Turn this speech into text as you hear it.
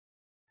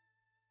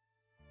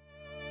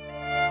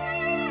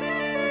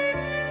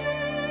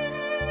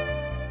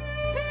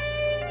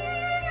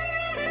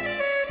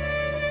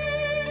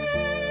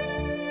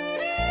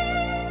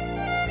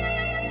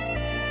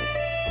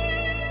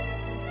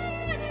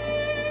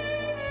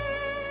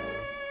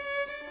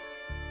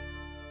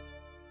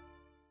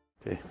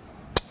Okay.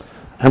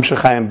 Hemshech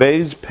Hayim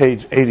Beis,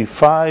 page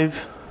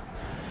 85,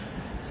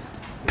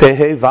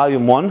 Pehe,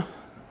 volume 1,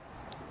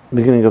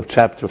 beginning of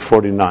chapter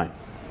 49.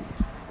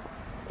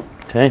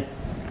 Okay?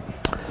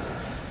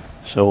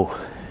 So,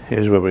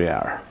 here's where we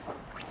are.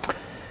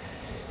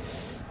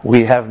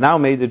 We have now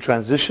made the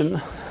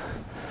transition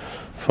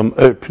from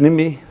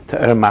Pnimi to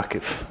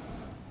Makif,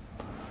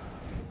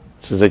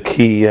 which is a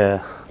key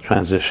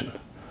transition.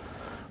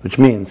 Which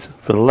means,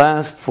 for the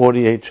last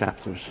 48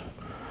 chapters,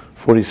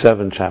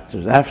 47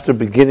 chapters, after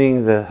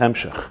beginning the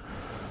Hemshech,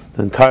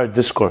 the entire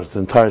discourse, the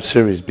entire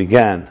series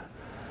began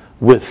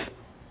with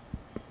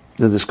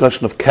the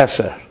discussion of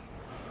Keser.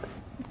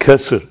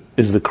 Keser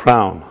is the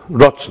crown,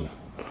 Rotzen,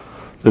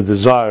 the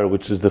desire,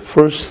 which is the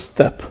first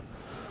step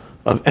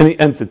of any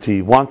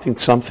entity wanting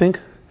something,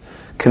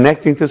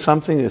 connecting to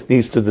something, it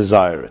needs to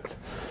desire it.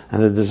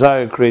 And the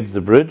desire creates the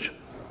bridge.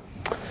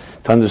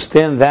 To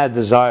understand that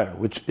desire,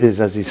 which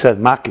is, as he said,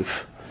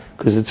 makif,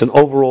 because it's an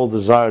overall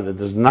desire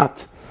that's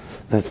not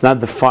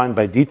defined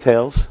by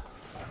details.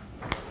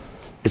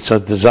 It's a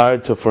desire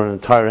for an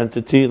entire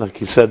entity, like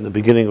he said in the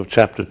beginning of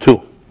chapter 2.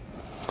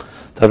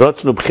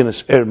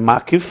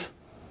 Makif.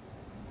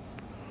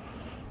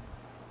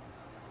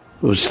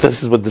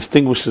 This is what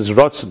distinguishes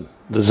Rotzen,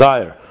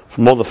 desire,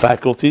 from all the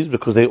faculties,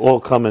 because they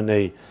all come in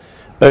a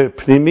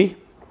pnimi,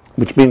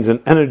 which means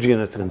an energy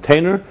in a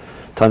container.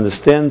 To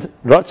understand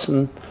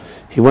Rotzen,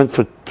 he went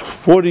for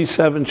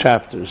 47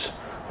 chapters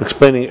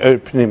explaining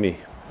pnimi.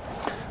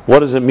 What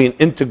does it mean,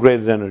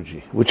 integrated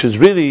energy, which is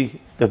really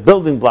the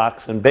building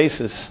blocks and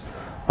basis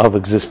of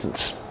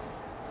existence.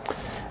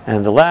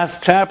 And the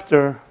last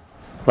chapters,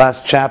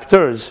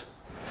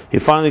 he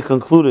finally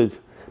concluded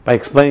by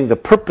explaining the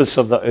purpose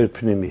of the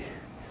pnimi,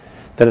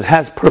 that it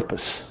has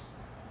purpose,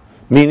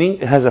 meaning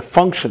it has a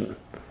function.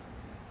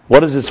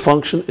 What is its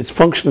function? Its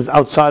function is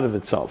outside of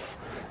itself.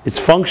 Its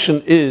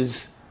function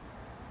is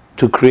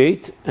to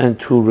create and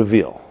to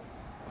reveal.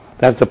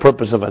 That's the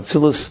purpose of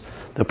Atzilus,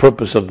 the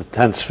purpose of the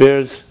 10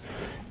 spheres,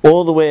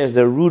 all the way as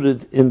they're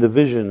rooted in the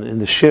vision, in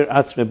the Shir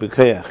Atzme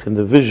B'Koyach, in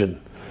the vision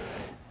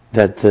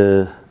that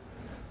the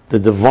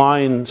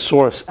divine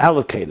source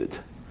allocated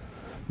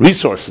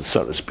resources,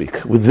 so to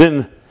speak,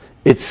 within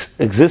its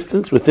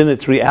existence, within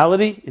its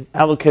reality. It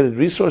allocated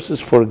resources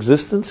for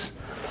existence.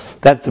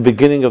 That's the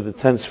beginning of the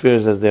 10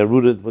 spheres as they're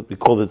rooted, what we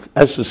call the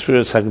Esher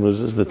spheres,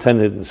 Hagnuzes, the 10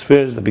 hidden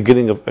spheres, the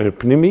beginning of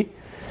Pnimi.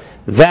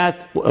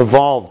 That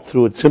evolved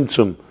through a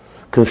tzimtzum,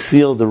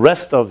 concealed the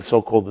rest of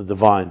so-called the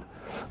divine,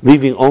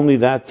 leaving only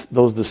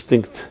those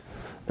distinct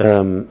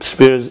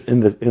spheres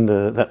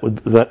that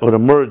would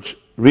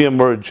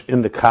re-emerge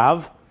in the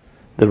kav,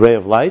 the ray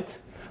of light,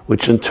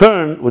 which in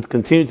turn would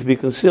continue to be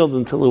concealed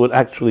until it would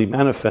actually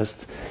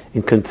manifest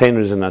in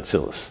containers in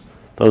Atzilus.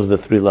 Those are the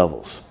 3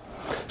 levels.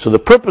 So the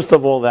purpose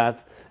of all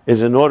that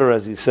is in order,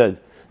 as he said,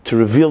 to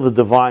reveal the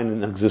divine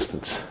in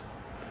existence.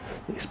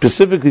 He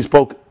specifically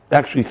spoke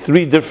actually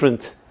 3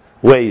 different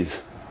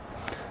ways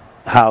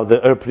how the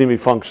Pnimi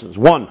functions.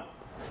 1,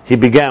 he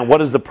began,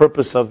 what is the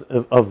purpose of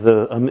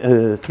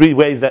the 3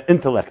 ways that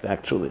intellect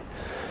actually.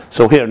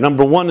 So here,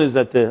 number 1 is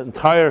that the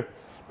entire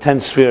 10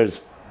 spheres,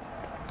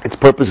 its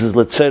purpose is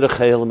Letzerech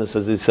HaElemis,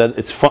 as he said,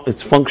 its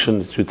function,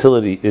 its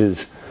utility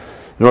is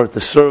in order to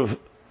serve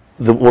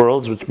the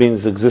worlds, which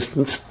means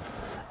existence.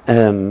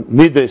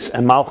 Midas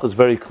and Malchus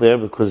very clear,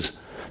 because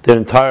their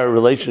entire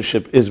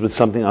relationship is with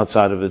something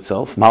outside of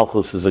itself.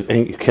 Malchus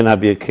you cannot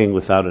be a king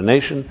without a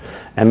nation.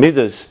 And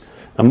Midas,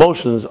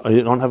 emotions,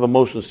 you don't have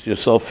emotions to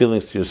yourself,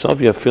 feelings to yourself,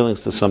 you have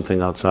feelings to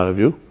something outside of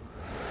you.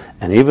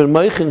 And even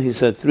Meichen, he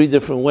said 3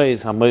 different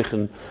ways how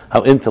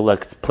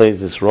intellect plays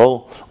this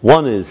role.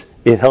 1 is,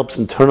 it helps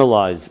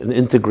internalize and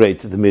integrate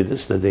the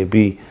Midas, that they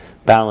be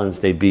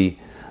balanced, they be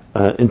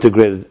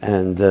integrated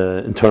and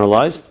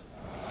internalized.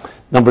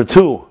 Number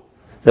 2,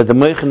 that the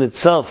Meichen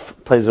itself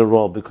plays a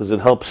role because it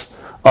helps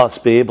us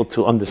be able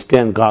to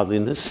understand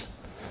godliness.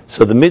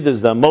 So the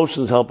Midas, the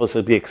emotions, help us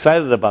to be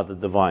excited about the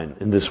divine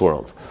in this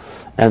world.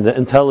 And the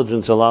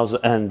intelligence allows,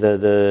 and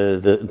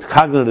the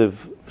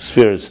cognitive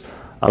spheres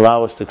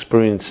allow us to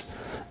experience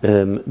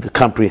the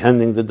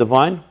comprehending the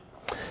divine.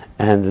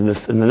 And in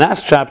the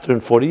last chapter, in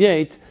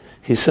 48,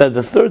 he said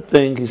the 3rd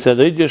thing, he said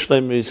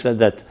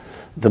that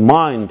the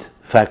mind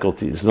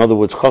faculties, in other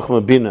words,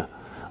 Chochmah Bina,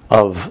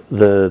 of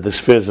the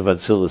spheres of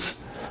Atzilus,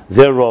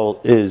 their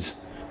role is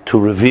to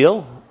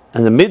reveal,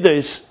 and the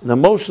Midas, the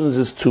emotions,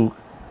 is to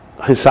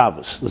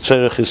Hisavus, the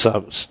Tzerech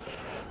Hisavus,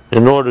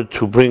 in order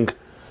to bring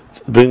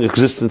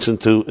existence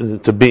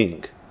into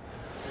being.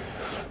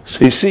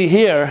 So you see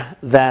here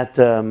that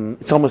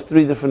it's almost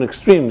 3 different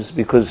extremes,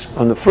 because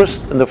in the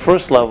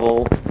first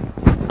level,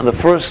 on the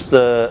first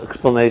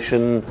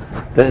explanation,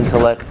 the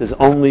intellect is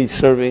only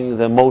serving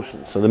the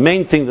emotions. So the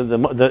main thing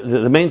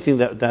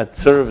that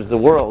serves the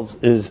worlds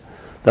is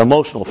the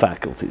emotional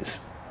faculties,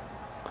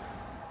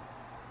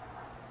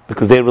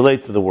 because they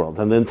relate to the world,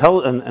 and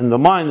the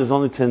mind is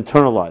only to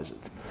internalize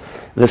it.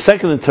 In the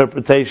second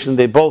interpretation,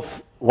 they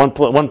both one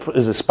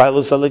is a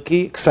spilus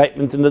aleki,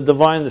 excitement in the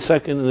divine. The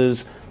second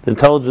is the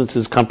intelligence,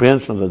 is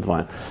comprehension of the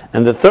divine.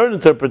 And the third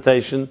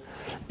interpretation,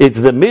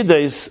 it's the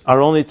midas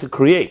are only to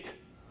create,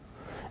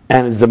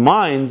 and it's the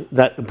mind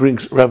that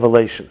brings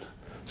revelation.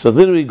 So it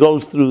literally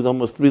goes through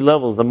almost three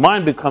levels. The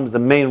mind becomes the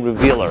main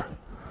revealer,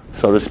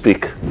 so to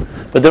speak.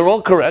 But they're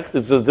all correct.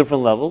 It's just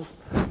different levels.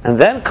 And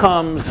then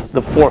comes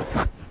the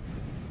fourth,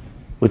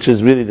 which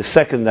is really the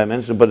second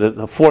dimension, but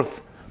the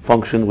fourth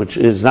function, which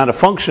is not a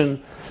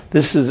function.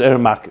 This is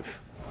Makiv.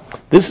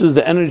 This is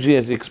the energy,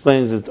 as he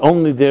explains, it's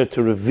only there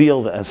to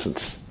reveal the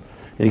essence.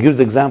 And he gives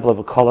the example of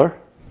a color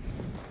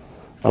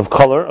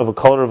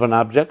of an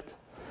object,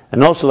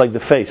 and also like the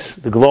face,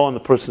 the glow on the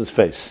person's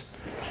face.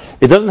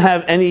 It doesn't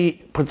have any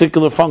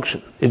particular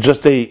function. It's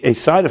just a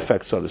side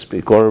effect, so to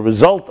speak, or a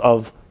result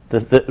of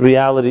the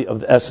reality of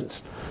the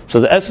essence.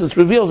 So the essence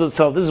reveals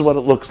itself. This is what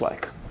it looks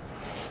like.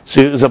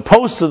 So as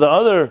opposed to the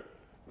other,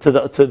 to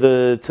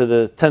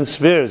the 10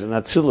 spheres in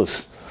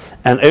Atzilus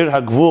and Eir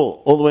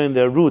HaGvul, all the way in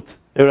their root,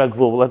 Eir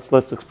HaGvul.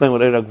 Let's explain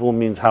what Eir HaGvul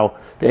means. How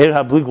the Eir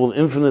HaBligvul,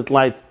 infinite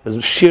light,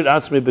 as Shir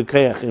Atzmi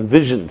B'Keach,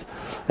 envisioned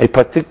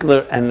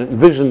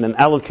and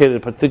allocated a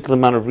particular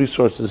amount of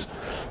resources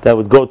that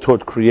would go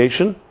toward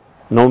creation.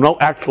 No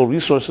actual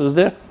resources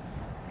there,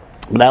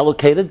 but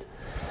allocated.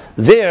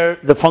 There,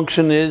 the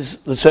function is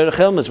the Tzorech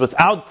Elmis.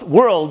 Without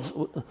worlds,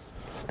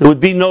 there would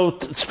be no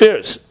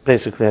spheres,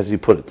 basically, as he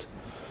put it.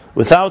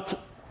 Without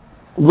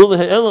Lul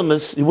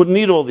Ha'elamis, you wouldn't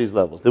need all these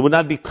levels. There would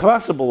not be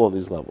possible all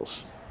these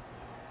levels.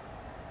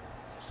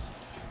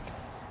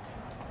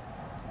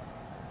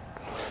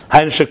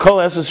 The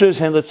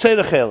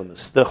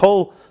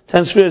whole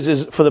 10 spheres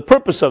is for the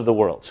purpose of the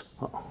worlds.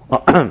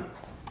 Oh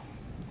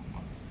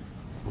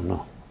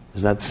no.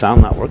 Is that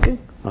sound not working?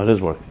 No, it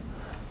is working.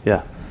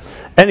 Yeah.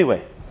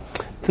 Anyway,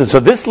 so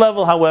this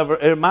level, however,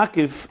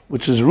 Makiv,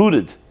 which is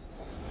rooted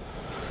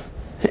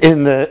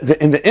in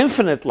the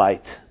infinite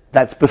light,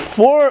 that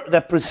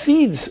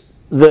precedes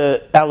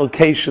the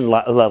allocation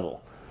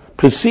level,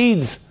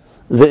 precedes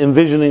the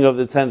envisioning of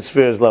the 10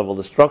 spheres level,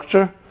 the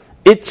structure.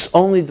 It's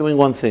only doing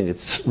one thing.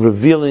 It's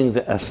revealing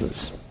the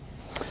essence.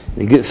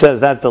 He says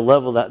that's the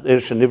level that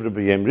Irsha Nivra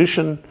B'Yem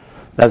Rishon.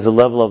 That's the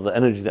level of the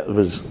energy that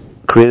was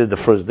created the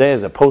first day,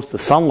 as opposed to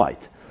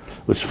sunlight,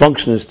 which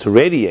function is to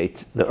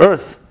radiate the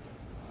earth.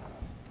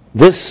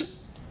 This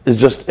is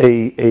just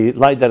a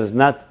light that is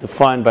not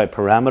defined by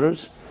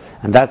parameters,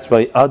 and that's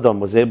why Adam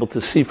was able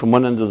to see from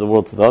one end of the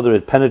world to the other.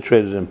 It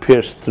penetrated and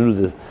pierced through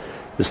the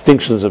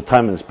distinctions of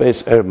time and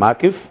space,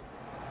 Makiv.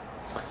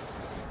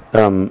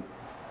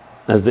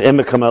 As the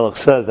Emek HaMelech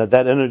says,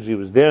 that energy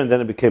was there, and then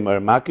it became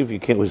Makiv.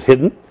 It was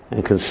hidden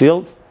and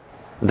concealed.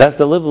 And that's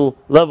the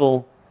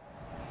level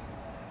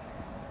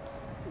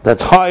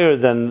that's higher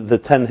than the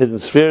 10 hidden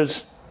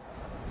spheres.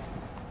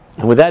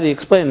 And with that he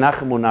explained,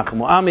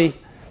 Nachamu Ami,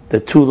 the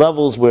two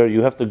levels where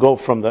you have to go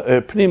from the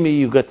Pnimi,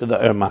 you get to the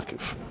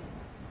Makiv.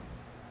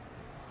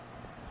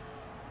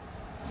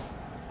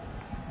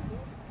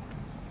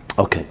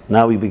 Okay,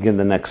 now we begin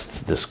the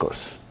next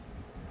discourse.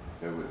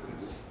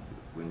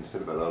 When you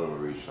said about Adam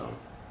Rishon,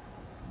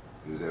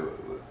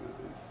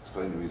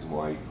 explain the reason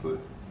why you could.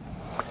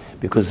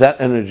 Because that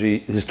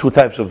energy, there's two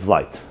types of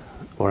light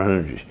or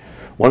energy.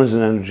 One is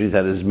an energy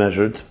that is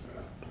measured.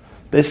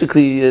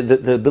 Basically,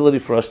 the ability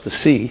for us to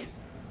see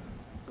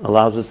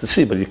allows us to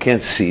see, but you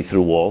can't see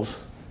through walls.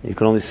 You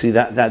can only see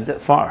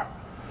that far.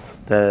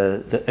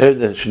 The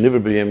Sheniver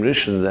B'Yem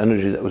Rishon, the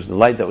energy that was the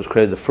light that was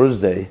created the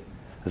first day,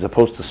 as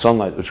opposed to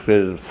sunlight which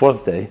created the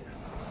fourth day,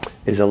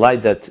 is a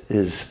light that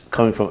is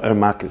coming from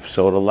Makiv.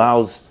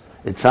 So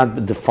it's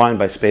not defined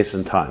by space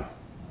and time.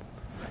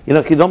 You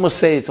know, you'd almost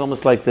say it's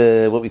almost like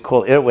what we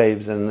call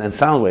airwaves and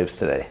sound waves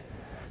today,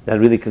 that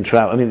really can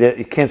travel. I mean,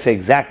 you can't say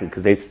exactly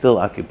because they still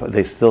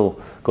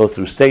go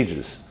through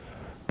stages,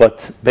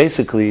 but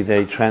basically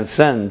they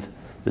transcend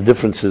the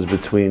differences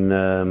between.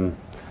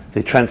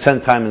 They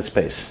transcend time and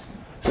space.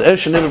 So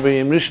Sheniver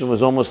B'Yem Rishon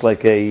was almost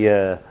like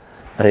an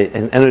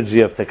energy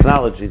of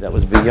technology that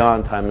was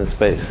beyond time and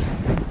space.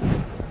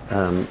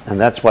 And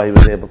that's why he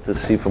was able to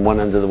see from one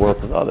end of the world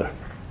to the other.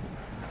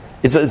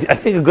 It's, I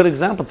think, a good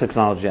example of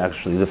technology,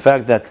 actually. The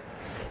fact that,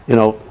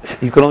 you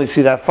can only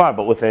see that far,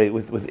 but with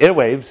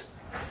airwaves,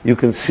 you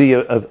can see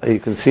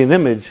an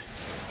image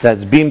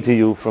that's beamed to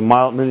you from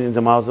millions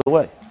of miles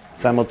away,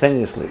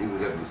 simultaneously. He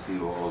was able to see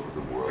all over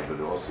the world, but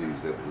also he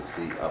was able to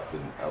see up.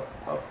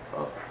 What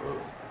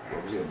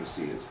was he able to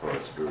see as far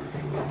as spiritual?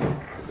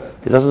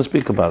 He doesn't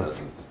speak about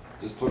it.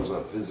 Just talks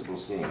about physical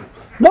seeing.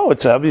 No,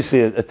 it's obviously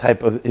a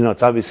type of,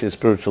 it's obviously a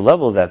spiritual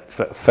level that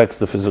affects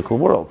the physical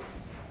world.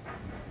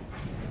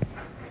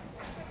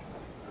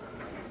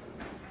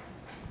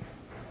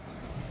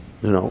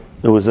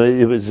 It was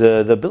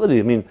the ability.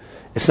 I mean,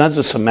 it's not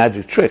just a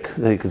magic trick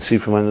that he could see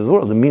from the end of the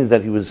world. It means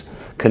that he was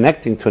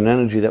connecting to an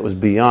energy that was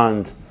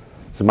beyond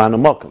Zman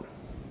u'Makom,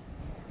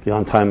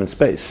 beyond time and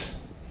space.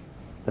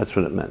 That's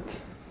what it meant.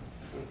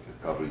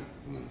 It probably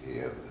means he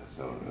had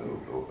some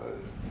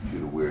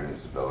acute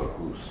awareness of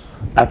Elokus.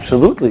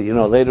 Absolutely.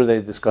 Later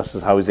they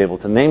discusses how he's able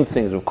to name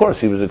things. Of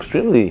course, he was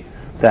extremely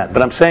that.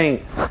 But I'm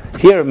saying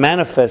here it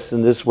manifests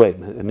in this way.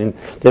 I mean,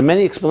 there are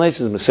many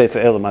explanations of Sefer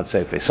Elamat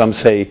Sefer. Some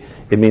say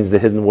it means the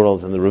hidden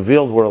worlds and the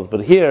revealed worlds,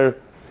 but here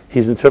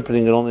he's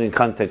interpreting it only in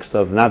context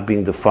of not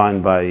being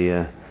defined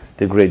by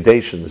the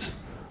gradations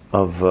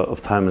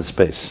of time and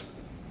space.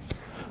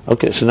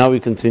 Okay, so now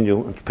we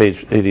continue on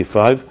page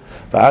 85.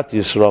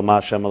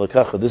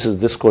 This is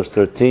Discourse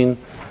 13,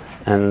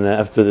 and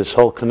after this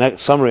whole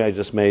summary I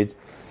just made,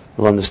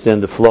 we'll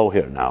understand the flow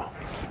here now,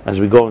 as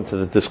we go into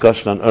the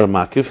discussion on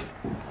Makif.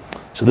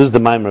 So this is the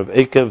Maimer of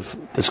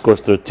Ekev, Discourse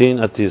 13,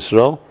 at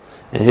Yisrael,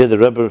 and here the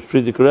Rebbe,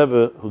 Friedrich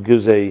Rebbe, who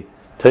gives a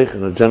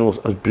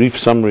brief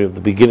summary of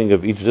the beginning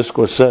of each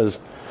discourse, says,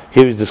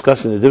 here he's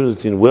discussing the difference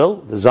between will,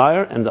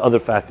 desire, and the other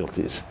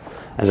faculties.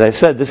 As I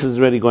said, this is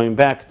already going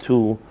back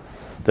to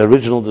the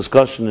original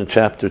discussion in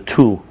chapter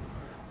 2.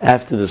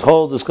 After this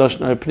whole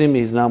discussion on Pnimi,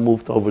 he's now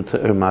moved over to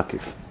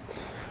Makif.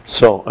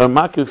 So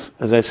Makif,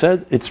 as I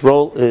said, its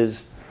role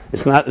is,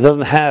 it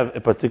doesn't have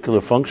a particular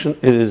function.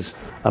 It is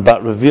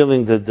about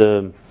revealing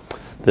the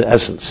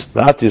essence. And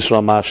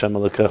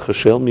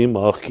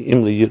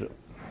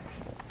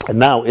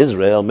now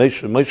Israel,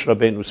 Moshe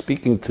Rabbeinu,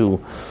 speaking to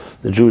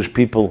the Jewish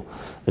people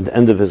at the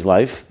end of his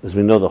life. As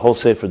we know, the whole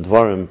Sefer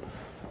Dvarim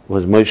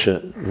was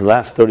Moshe, the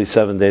last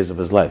 37 days of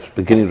his life,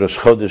 beginning Rosh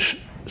Chodesh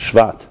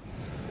Shvat,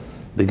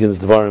 begins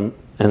Dvarim,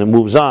 and it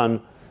moves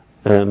on.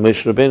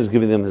 Moshe Rabbeinu is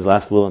giving them his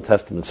last will and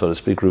testament, so to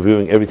speak,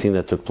 reviewing everything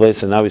that took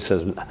place. And now he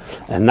says,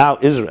 and now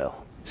Israel,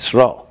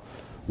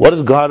 what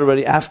is God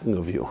already asking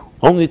of you?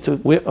 Only to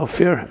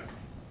fear Him.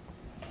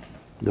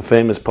 The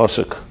famous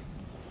pasuk.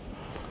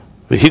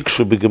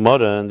 V'hikshu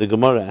b'Gemara, and the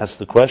Gemara asks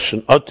the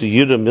question: Atu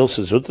yira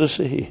milsa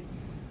zutrasehi?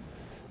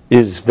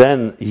 Is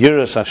then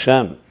yiras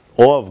Hashem,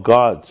 awe of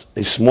God,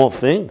 a small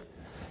thing?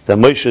 That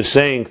Moshe is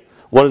saying,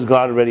 what is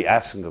God already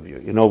asking of you?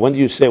 When do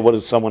you say, what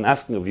is someone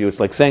asking of you? It's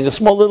like saying a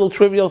small little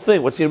trivial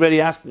thing. What's He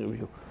already asking of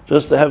you?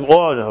 Just to have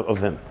awe of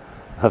Him,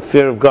 have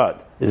fear of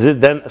God. Is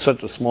it then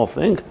such a small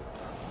thing?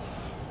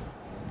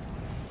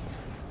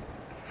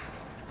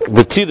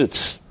 The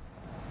Tiritz,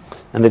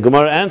 and the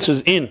Gemara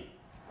answers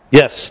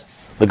yes.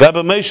 The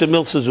Gaba Moshe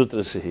milsa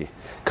zutrasehi.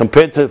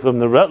 Compared to from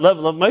the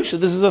level of Moshe,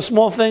 this is a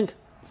small thing.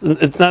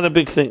 It's not a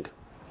big thing.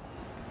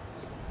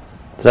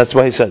 So that's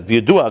why he said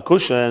V'yadua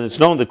Akusha, and it's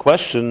known the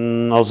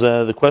question,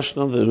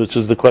 which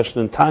is the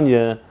question in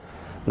Tanya,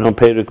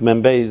 Perik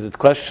Membei, is the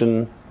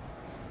question.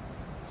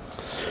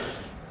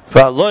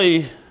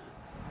 V'aloi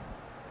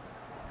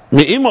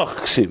mi'imach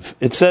ksiv.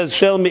 It says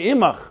Shel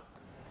mi'imach.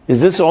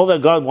 Is this all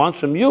that God wants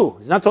from you?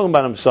 He's not talking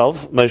about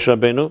himself, Moshe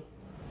Rabbeinu.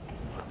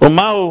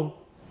 Umau.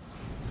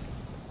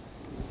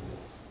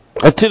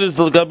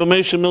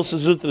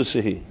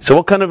 So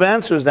what kind of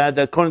answer is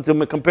that compared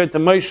to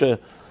Moshe,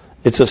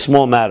 it's a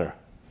small matter?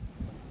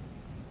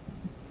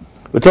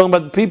 We're talking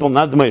about the people,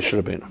 not the Moshe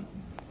Rabbeinu.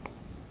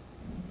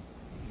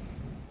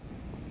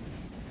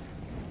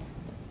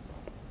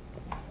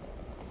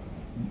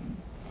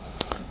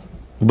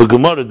 The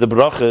Gemara, the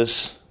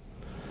Brachas,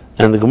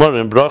 and the Gemara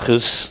in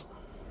Brachas,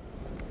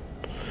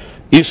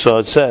 Esau,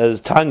 it says,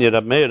 Tanya,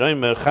 Rab Meir,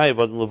 Omer, Chayiv,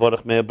 Adon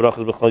Levorach, Meir,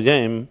 Brachas, B'chol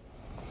Yom.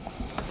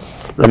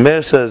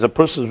 Rameir says a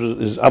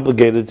person is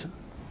obligated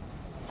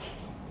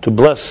to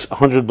bless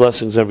 100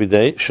 blessings every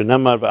day.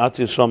 Because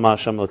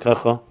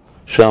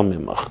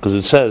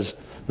it says,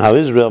 now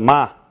Israel,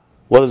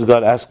 what does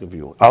God ask of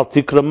you? Al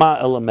tikra ma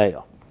ela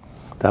meya.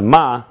 That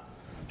ma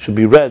should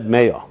be read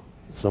meya.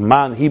 So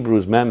ma in Hebrew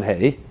is mem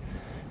hey,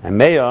 and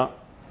meya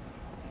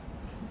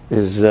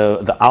is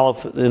the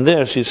aleph in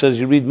there. She says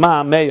you read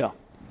ma meya,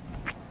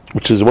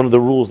 which is one of the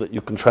rules that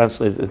you can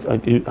translate.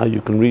 How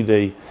you can read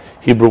a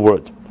Hebrew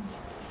word.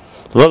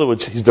 In other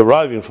words, he's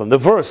deriving from the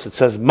verse. It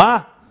says,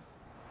 Ma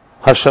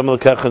Hashem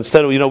Elokecha.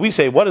 Instead of, we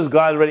say, what is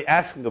God already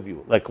asking of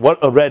you? Like,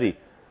 what already?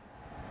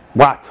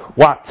 What?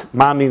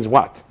 Ma means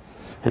what?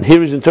 And here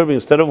he's interpreting,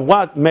 instead of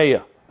what?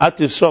 Meya. At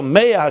Yisrael,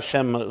 Meya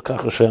Hashem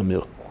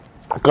Elokecha.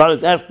 God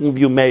is asking of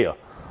you Meya,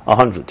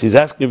 100. He's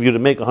asking of you to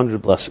make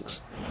 100 blessings.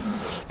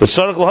 The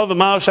Sarach L'Hava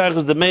Ma'ashach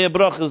is the Meya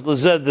Brachas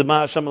L'Zed, the Ma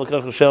Hashem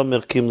Elokecha Shel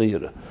Merkim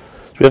L'Yira.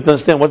 So we have to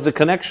understand what's the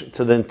connection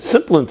to the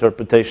simple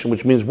interpretation,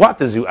 which means what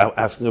is he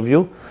asking of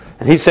you?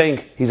 And he's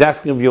saying he's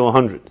asking of you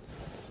 100.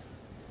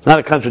 It's not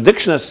a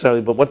contradiction necessarily,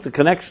 but what's the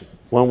connection?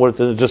 One word,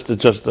 just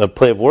a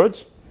play of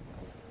words.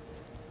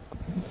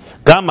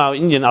 Gama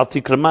Indian al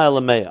tikrama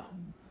elameya.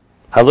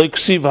 Haloi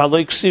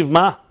ksiv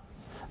ma.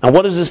 And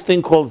what is this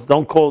thing called?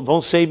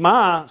 Don't say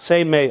ma,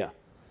 say meya.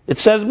 It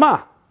says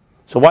ma.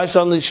 So why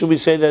suddenly should we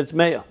say that it's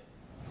meya?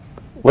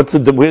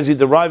 Where's he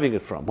deriving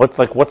it from?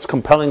 What's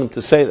compelling him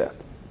to say that?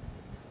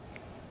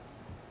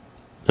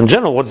 In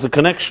general, what's the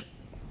connection?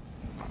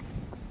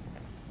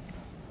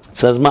 It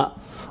says ma.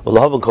 To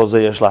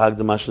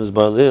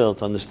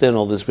understand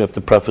all this, we have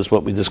to preface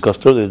what we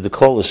discussed earlier, the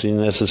Klolis in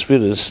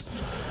Esesfiris,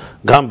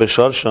 Gam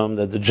Besharsham,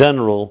 that the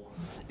general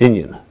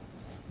Inyan,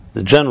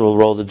 the general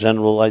role, the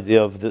general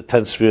idea of the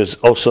 10 spheres,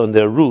 also in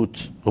their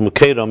root,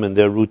 Umekedam in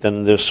their root and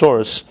in their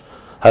source,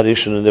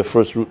 Harishon in their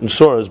first root and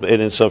source, but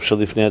Ein Sof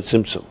Shalifnei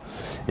Tzimtzum,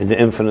 in the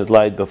infinite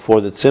light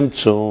before the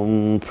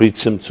Tzimtzum,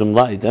 pre-Tzimtzum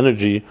light,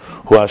 energy,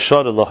 Hu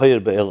Hashara L'Hoyer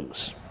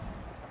Be'elmus.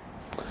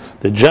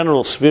 The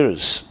general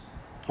spheres,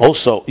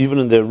 also, even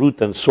in their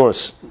root and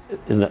source,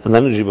 in the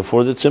energy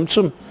before the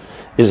Tzimtzum,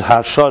 is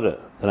Hashara,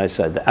 that I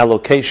said, the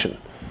allocation.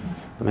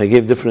 And I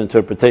gave different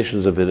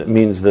interpretations of it. It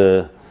means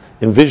the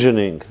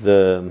envisioning,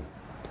 the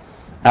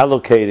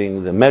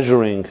allocating, the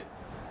measuring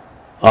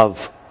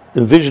of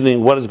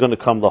envisioning what is going to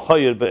come, the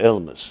Hoyer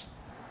Be'elmus.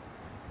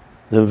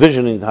 The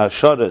envisioning, the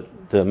Hashara,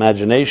 the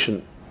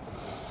imagination,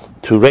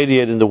 to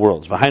radiate in the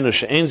worlds. That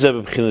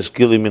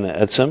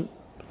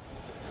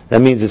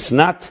means it's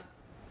not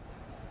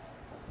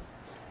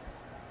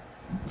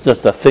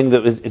just a thing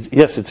that,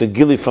 yes, it's a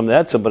gili from the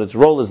Etzem, but its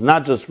role is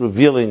not just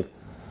revealing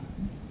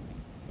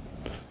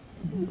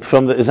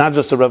it's not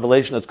just a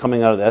revelation that's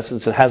coming out of the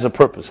essence, it has a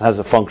purpose, it has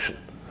a function.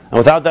 And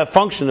without that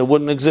function, it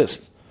wouldn't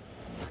exist.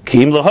 Its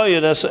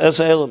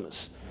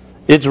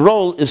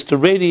role is to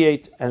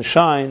radiate and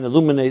shine,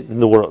 illuminate in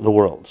the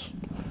worlds.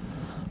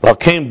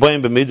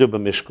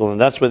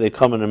 And that's where they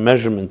come in a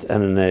measurement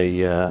and in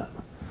a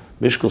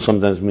mishkal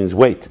sometimes means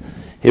weight.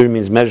 Here it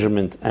means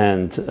measurement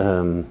and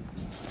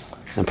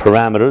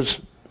parameters.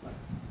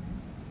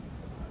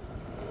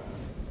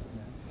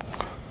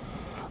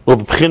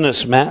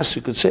 Ubebchinas mass,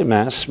 you could say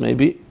mass,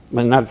 maybe,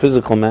 but not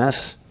physical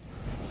mass.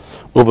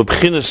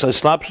 Ubebchinas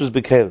slapshus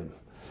bekelim,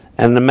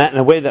 and in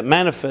a way that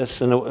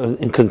manifests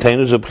in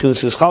containers.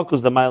 Ubebchinas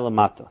ischalkus d'mayla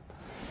mata,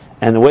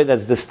 and a way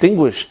that's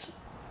distinguished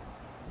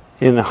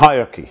in a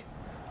hierarchy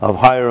of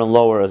higher and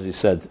lower, as he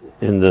said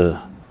in the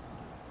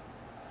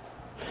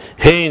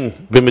hein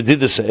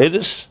b'medidas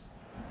ha'edus,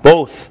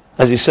 both,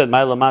 as he said,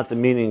 mayla mata,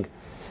 meaning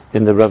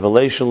in the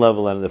revelation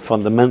level and the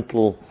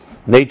fundamental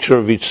nature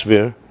of each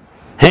sphere.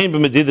 Hein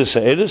b'medidas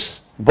ha'edus,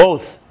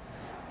 both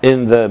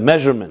in the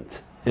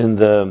measurement, in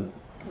the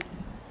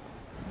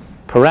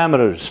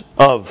parameters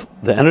of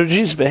the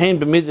energies, v'hein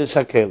b'medidas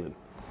ha'kelim,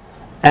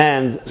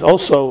 and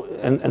also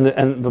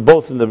and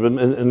both in the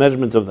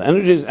measurement of the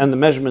energies and the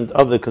measurement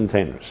of the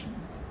containers.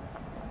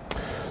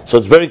 So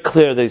it's very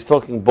clear that he's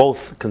talking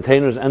both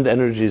containers and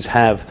energies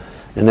have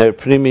in their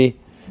primi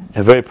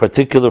a very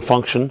particular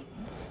function.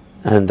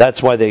 And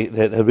that's why that's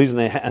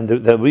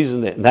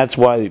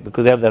why,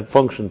 because they have that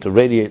function to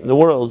radiate in the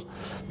world,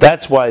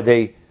 that's why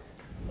they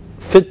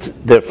fit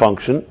their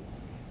function.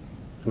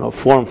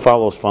 Form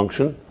follows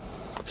function.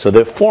 So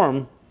their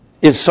form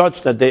is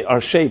such that they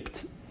are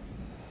shaped.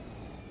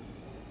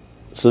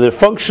 So their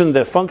function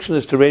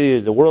is to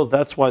radiate the world.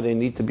 That's why they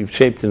need to be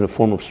shaped in a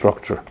form of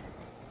structure.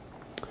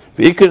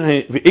 And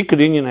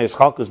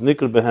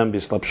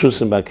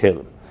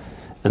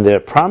their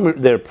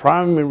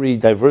primary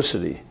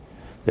diversity,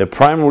 their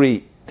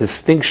primary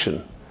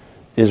distinction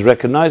is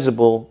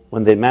recognizable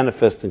when they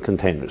manifest in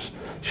containers.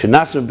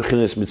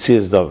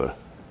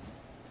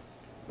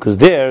 Because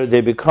there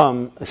they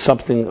become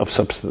something of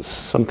substance,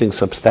 something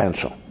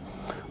substantial.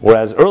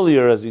 Whereas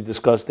earlier, as we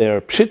discussed, they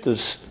are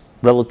pshittas,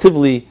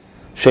 relatively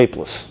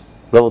shapeless,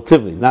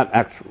 relatively, not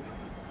actually.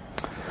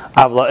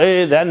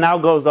 Then now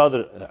goes the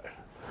other.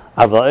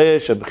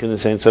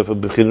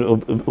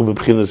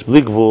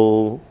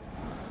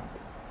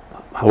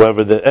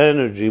 However, the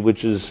energy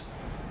which is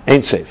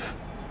Ein Sof,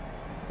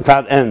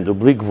 without end, or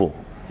Bligvul,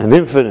 and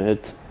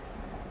infinite,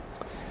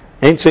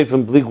 Ein Sof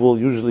and Bligvul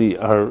usually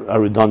are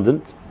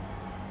redundant.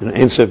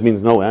 Ein Sof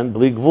means no end,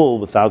 Bligvul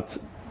without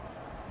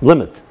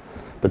limit.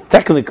 But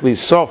technically,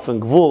 Sof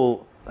and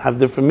Gvul have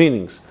different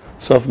meanings.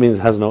 Sof means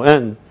it has no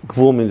end,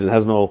 Gvul means it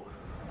has no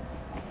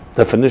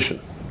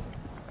definition,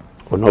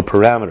 or no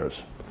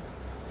parameters.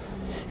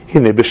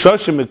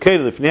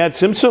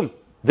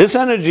 This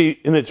energy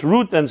in its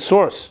root and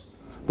source,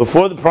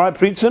 before the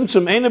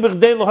pre-Tzimtzum,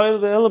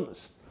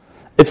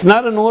 it's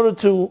not in order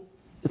to,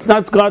 it's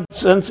not God's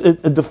sense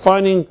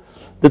defining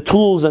the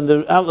tools and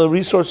the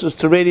resources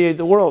to radiate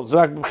the world.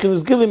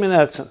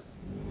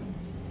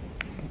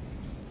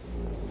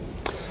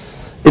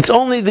 It's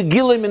only the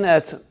Gilim in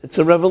Etzem. It's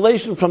a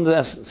revelation from the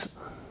essence.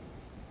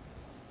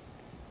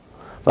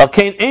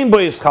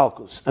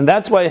 And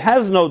that's why it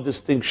has no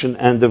distinction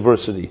and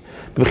diversity.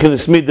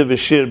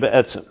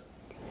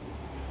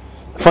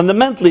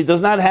 Fundamentally, it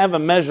does not have a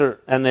measure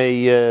and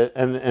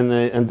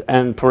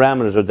and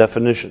parameters or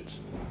definitions.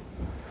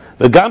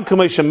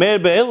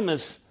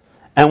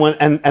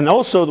 And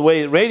also the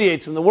way it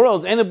radiates in the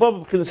world,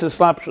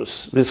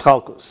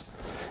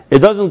 it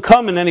doesn't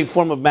come in any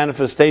form of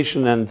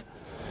manifestation and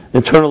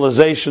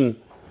internalization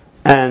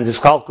and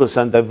discalcus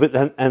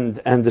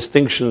and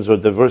distinctions or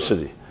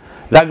diversity.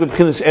 Only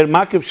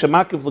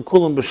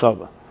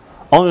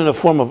in a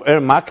form of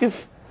er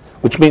makif,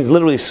 which means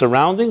literally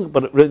surrounding,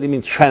 but it really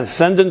means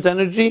transcendent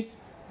energy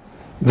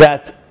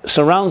that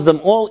surrounds them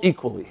all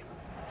equally.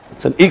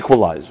 It's an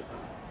equalizer.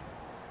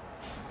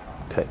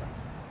 Okay.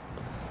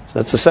 So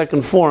that's the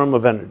second form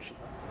of energy.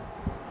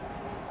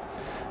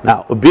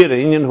 Now,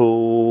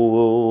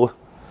 the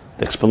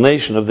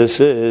explanation of this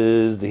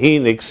is the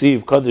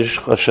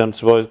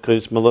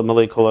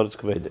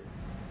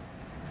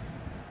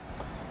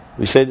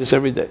We say this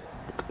every day.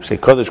 We say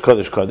Kodesh,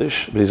 Kodesh,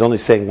 Kodesh, but he's only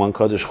saying one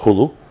Kodesh,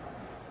 Chulu.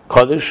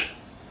 Kodesh,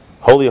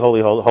 holy,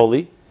 holy, holy,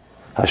 holy.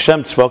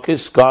 Hashem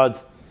Tzvokis, God,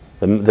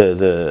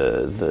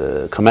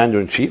 the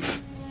commander in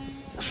chief.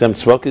 Hashem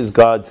Tzvokis,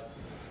 God,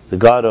 the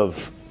God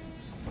of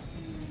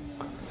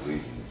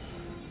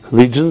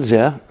legions,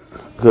 yeah,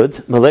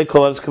 good. Malay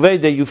Kol Haaretz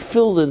Kavei, you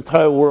fill the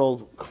entire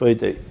world, Kavei.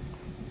 The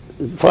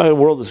entire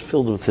world is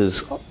filled with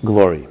His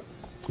glory,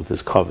 with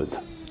His kavod.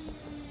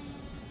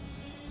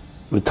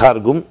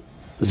 V'targum,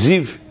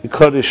 Ziv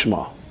Yikar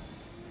Shema.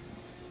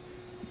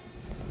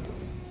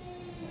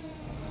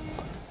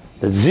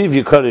 That Ziv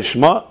Yikar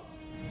Shema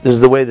is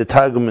the way the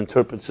Targum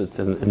interprets it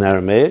in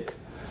Aramaic.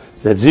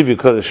 That Ziv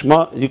Yikar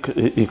Shema,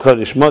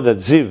 that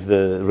Ziv,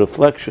 the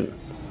reflection,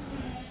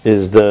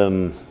 is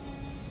the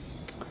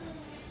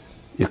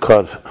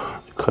Yikar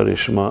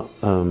Shema,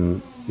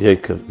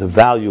 Yaakov, the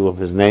value of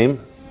his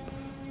name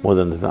more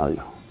than the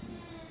value.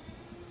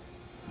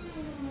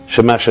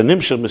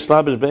 Shemashanim shel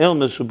mislabish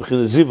be'elmes hu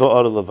b'chin Ziv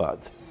ha'or levad.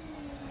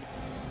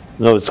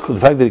 No, it's the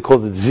fact that he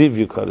calls it Ziv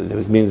Yikar,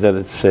 it means that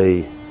it's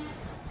a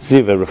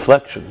Ziv, a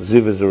reflection.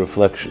 Ziv is a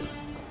reflection.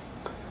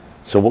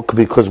 So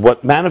because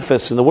what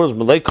manifests in the world is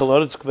Malay Kol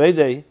Haaretz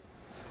Kvedei,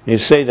 you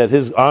say that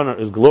His honor,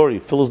 His glory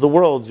fills the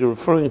world, you're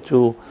referring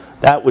to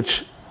that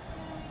which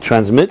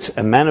transmits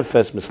and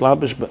manifests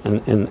mislabish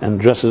and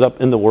dresses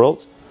up in the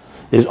world,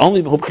 is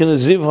only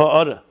Ziv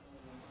ha'ara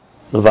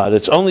levad.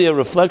 It's only a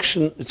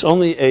reflection, it's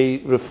only a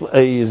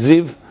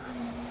Ziv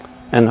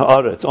and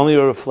ha'ara, it's only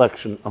a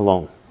reflection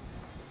alone.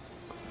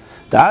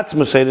 The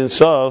Atzma said in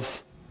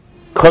Sof,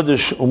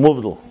 Kodesh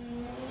umuvdal,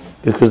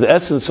 because the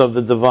essence of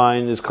the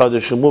divine is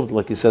Kodesh umuvdal,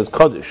 like he says,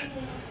 Kodesh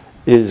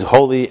is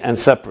holy and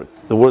separate.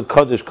 The word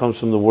Kodesh comes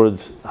from the word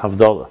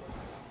Havdalah.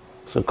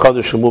 So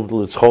Kodesh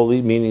umuvdal, it's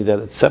holy, meaning that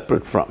it's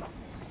separate from.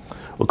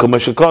 Like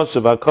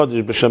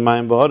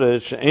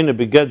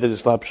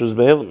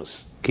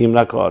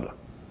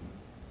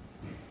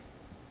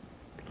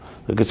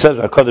it says,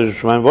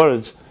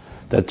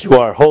 that you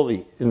are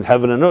holy in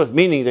heaven and earth,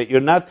 meaning that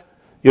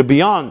you're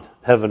beyond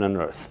heaven and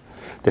earth.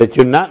 That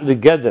you're not in the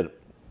Geder,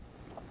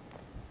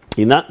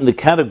 you're not in the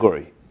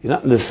category, you're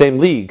not in the same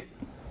league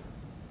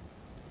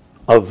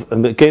of,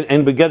 and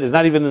Begeder is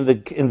not even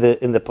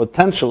in the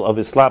potential of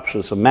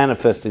Islapshus, of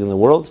manifesting in the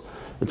world.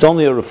 It's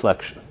only a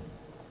reflection.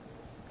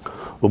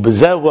 And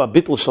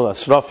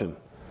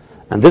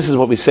this is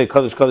what we say,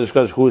 Kodesh, Kodesh,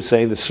 Kodesh. Who is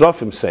saying? The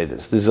Srafim say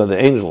this. These are the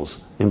angels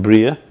in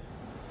Bria.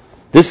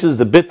 This is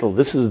the bittul,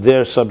 this is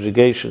their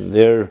subjugation,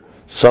 their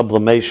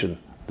sublimation.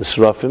 The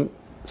Srafim.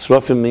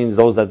 Srafim means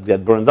those that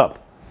get burned up.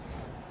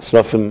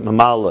 Srafim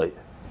Mamalai.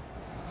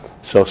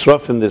 So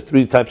Srafim, there's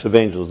three types of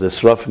angels. There's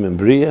Srafim in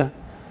Bria,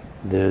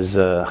 there's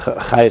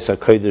Chayes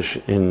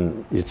HaKodesh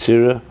in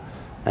Yitzira,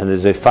 and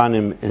there's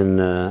Efanim in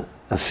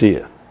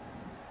Asiya.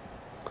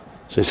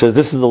 So he says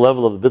this is the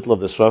level of the bittul of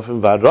the Srafim.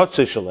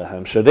 V'arotzei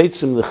shalehem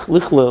shereitzim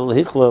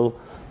lichlel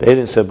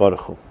be'erin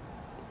sebaruchu.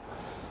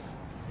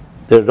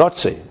 Their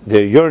rotzei,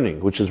 their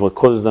yearning, which is what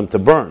causes them to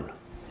burn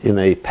in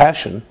a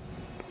passion,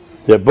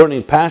 their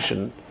burning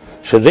passion,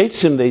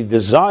 shereitzim, they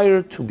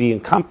desire to be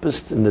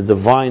encompassed in the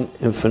divine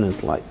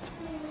infinite light.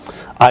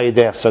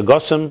 Ayidei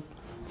sagosim,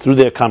 through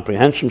their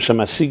comprehension,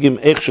 shemasigim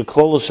eich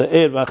sheklolos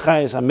ha'er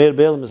v'achayis hamer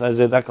be'elim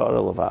zayzedaka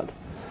or levad.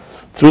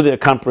 Through their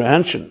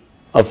comprehension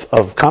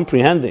of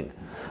comprehending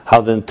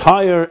how the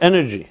entire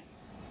energy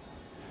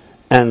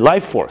and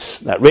life force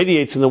that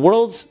radiates in the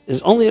worlds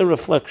is only a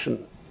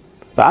reflection.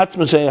 And the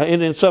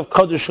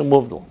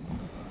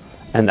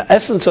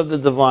essence of the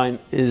divine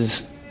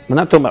is, we're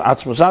not talking about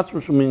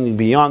Atzmus, meaning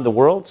beyond the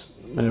world,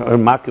 or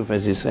Makif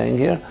as he's saying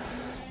here,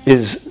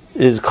 is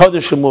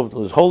Kodesh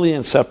Umuvdal, is holy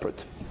and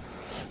separate.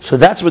 So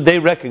that's what they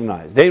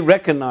recognize. They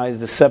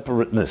recognize the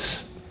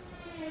separateness.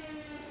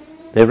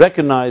 They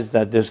recognize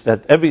that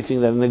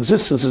everything that in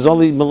existence is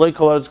only Malay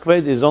Kol Haaretz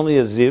Kavei, is only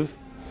a ziv,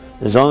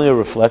 is only a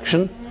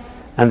reflection,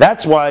 and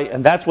that's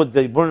what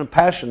they burn in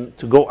passion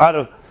to go out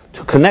of,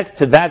 to connect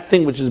to that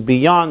thing which is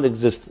beyond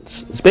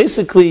existence. It's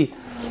basically,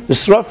 the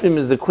Srafim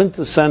is the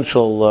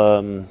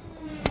quintessential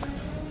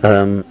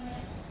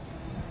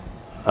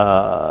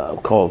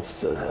called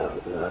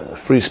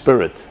free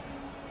spirit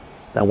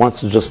that wants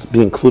to just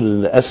be included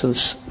in the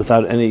essence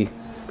without any,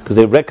 because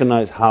they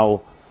recognize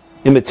how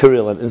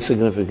immaterial and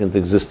insignificant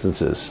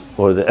existence is,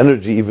 or the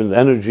energy, even the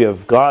energy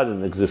of God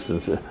in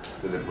existence. So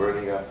they're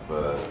burning up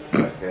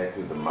connected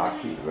to the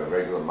maki, the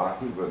regular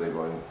maki, or are they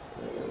going?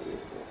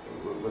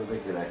 What are they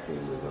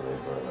connecting with when they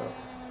burn up?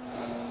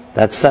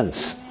 That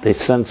sense, they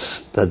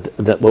sense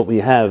that what we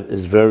have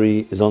is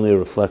only a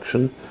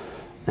reflection,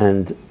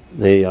 and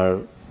they are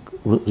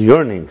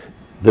yearning.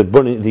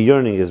 The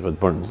yearning is what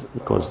burns,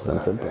 causes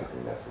them to burn.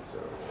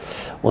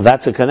 Well,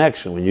 that's a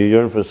connection. When you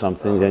yearn for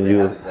something, then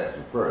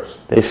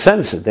they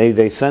sense it.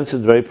 They sense it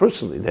very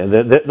personally.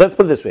 Let's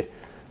put it this way: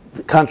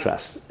 the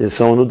contrast is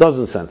someone who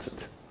doesn't sense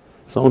it,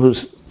 someone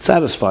who's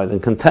satisfied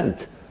and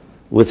content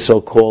with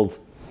so-called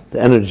the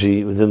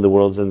energy within the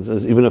world, and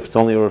even if it's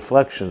only a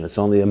reflection, it's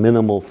only a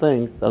minimal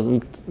thing.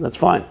 That's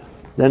fine.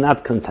 They're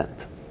not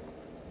content.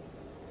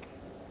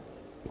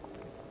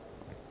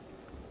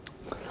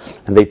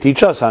 And they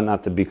teach us how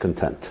not to be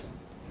content.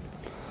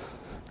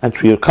 And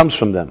Trier comes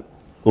from them.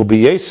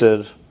 Ubi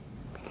Yeser,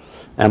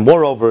 and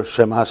moreover,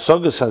 Shem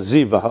HaSogas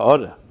Haziv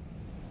HaOreh,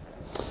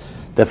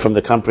 that from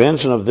the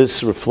comprehension of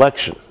this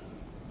reflection,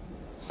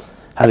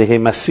 there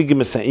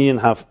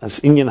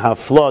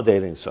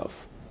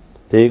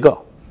you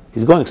go.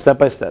 He's going step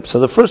by step.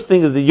 So the first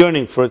thing is the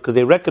yearning for it, because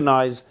they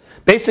recognize,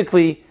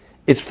 basically,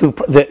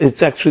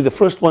 it's actually, the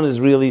first one is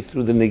really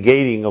through the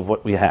negating of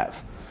what we have.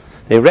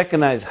 They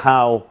recognize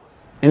how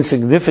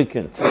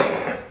insignificant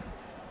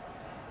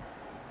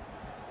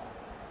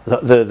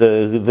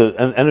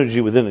the energy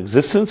within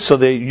existence, so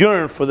they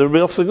yearn for the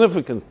real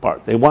significant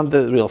part. They want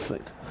the real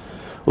thing.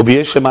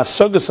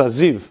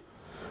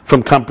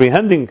 From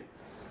comprehending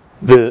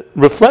the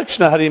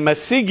reflection of Harim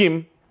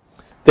Masigim,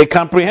 they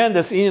comprehend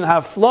this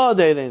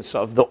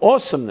the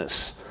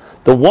awesomeness,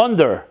 the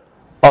wonder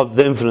of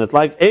the infinite,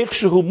 like how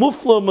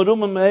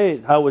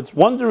it's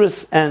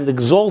wondrous and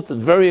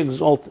exalted, very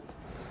exalted.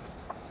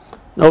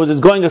 In other words,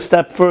 it's going a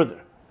step further.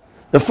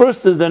 The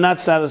first is they're not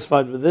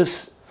satisfied with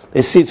this.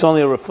 They see it's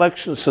only a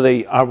reflection, so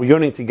they are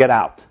yearning to get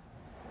out.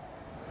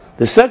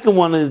 The second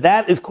one is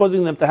that is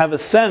causing them to have a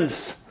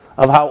sense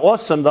of how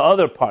awesome the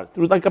other part,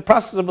 through like a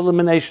process of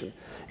elimination.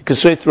 You can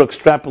say through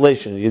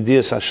extrapolation,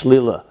 Yediyas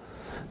Hashlila,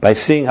 by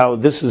seeing how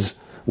this is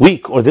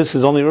weak or this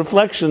is only a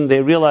reflection, they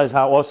realize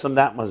how awesome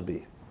that must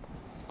be.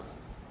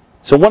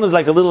 So one is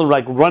like a little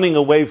like running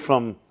away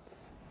from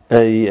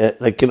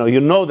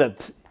you know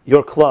that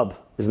your club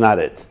is not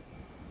it.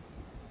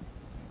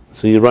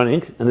 So you're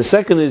running. And the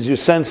second is you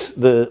sense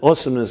the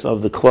awesomeness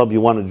of the club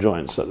you want to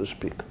join, so to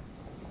speak.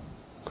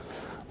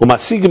 And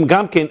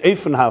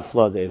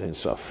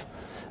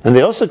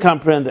they also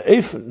comprehend the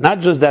Eifen, not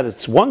just that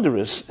it's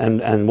wondrous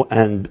and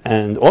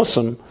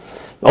awesome,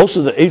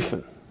 also the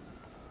Eifen.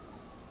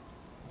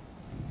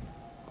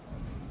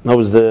 That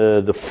was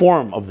the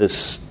form of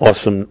this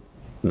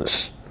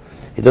awesomeness.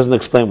 He doesn't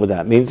explain what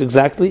that means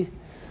exactly.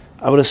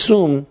 I would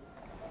assume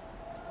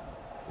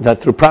that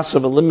through process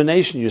of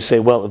elimination you say,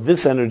 well, if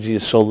this energy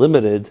is so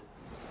limited,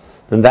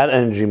 then that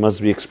energy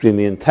must be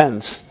extremely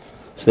intense.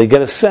 So they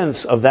get a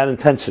sense of that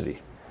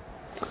intensity.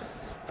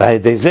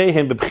 And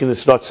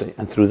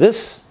through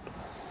this,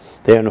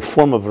 they are in a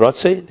form of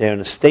Rotze, they are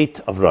in a state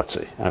of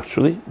Rotze.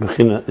 Actually,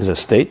 Bechina is a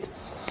state.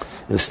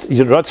 And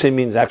Rotze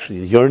means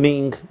actually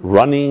yearning,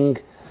 running,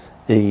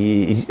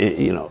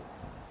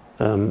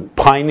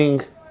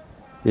 pining.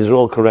 These are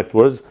all correct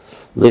words.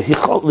 To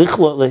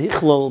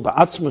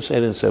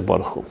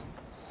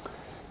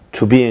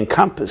be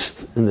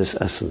encompassed in this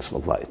essence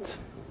of light.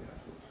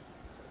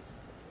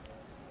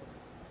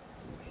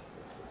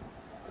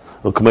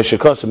 This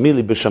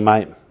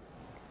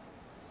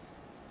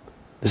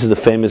is the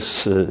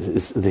famous,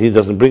 he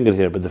doesn't bring it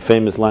here, but the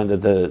famous line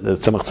that the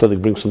Tzemach Tzedek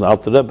brings from the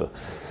Alter Rebbe.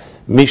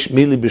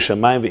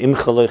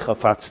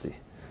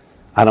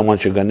 I don't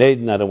want your Gan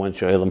Eden, I don't want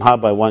your Elam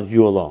Haba, I want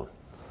you alone.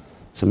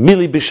 So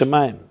Mili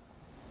B'Shamayim.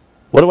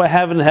 What do I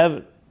have in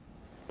heaven?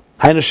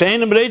 We're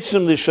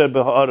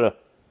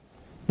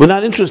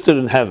not interested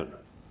in heaven.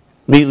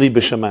 Mili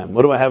B'Shamayim.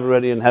 What do I have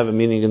already in heaven?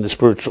 Meaning in the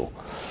spiritual.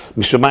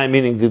 Mishamayim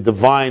meaning the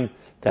divine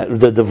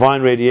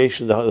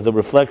radiation, the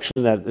reflection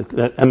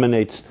that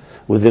emanates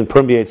within,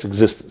 permeates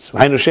existence.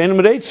 They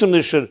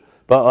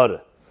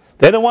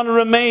don't want to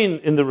remain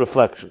in the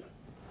reflection.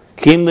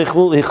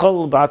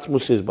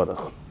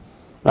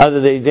 Rather,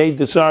 they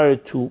desire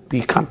to be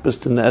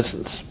encompassed in the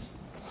essence.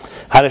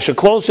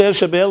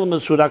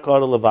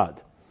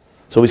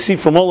 So we see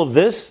from all of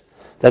this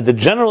that the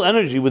general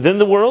energy within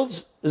the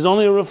worlds is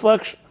only a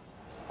reflection.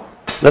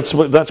 That's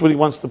what he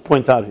wants to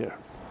point out here.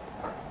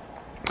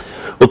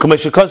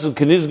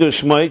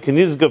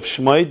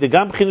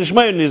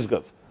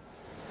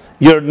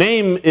 Your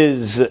name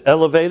is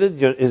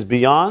elevated, is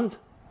beyond.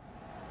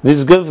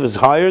 Nizgav is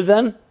higher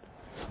than.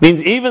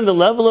 Means even the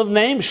level of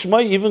name,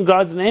 Shmai, even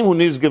God's name, who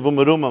Nizgav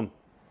u'merumam,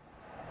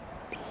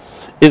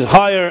 is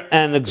higher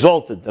and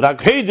exalted.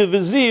 Rakheidu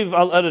v'ziv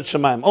al eret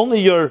shamayim.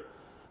 Only your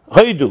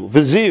Haidu,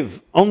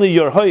 v'ziv, only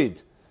your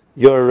Haid,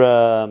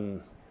 your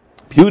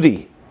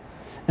beauty,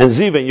 and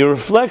ziv, and your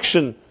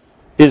reflection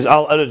is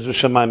al eret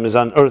shamayim, is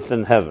on earth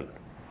and heaven.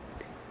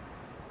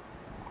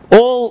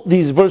 All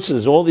these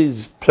verses, all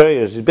these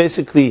prayers, is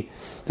basically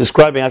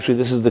describing, actually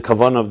this is the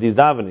kavanah of these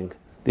davening,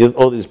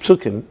 all these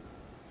psukim,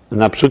 and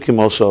not psukim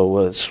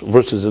also,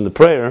 verses in the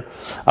prayer,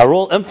 are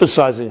all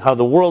emphasizing how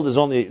the world is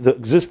only,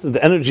 the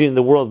energy in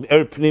the world,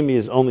 Er Pnimi,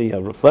 is only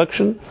a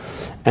reflection,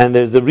 and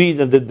there's the read,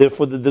 and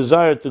therefore the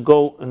desire to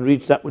go and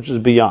reach that which is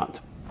beyond.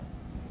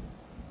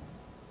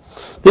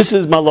 This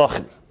is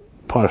Malachim,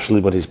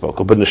 partially what he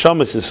spoke of. But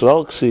Neshamas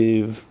Yisrael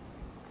Ksiv,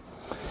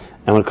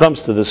 and when it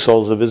comes to the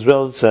souls of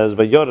Israel, it says,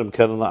 Vayorim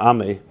Keren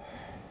La'ameh.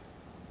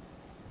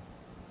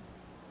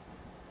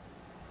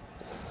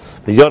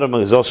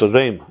 Vayorim is also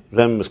Reim.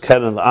 Reim is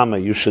Keren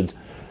La'ameh. You should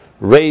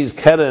raise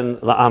Keren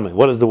La'ameh.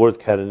 What does the word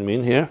Keren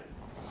mean here?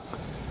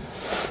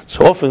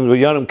 So often,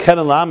 Vayorim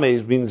Keren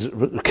La'ameh means,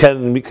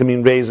 Keren can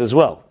mean raise as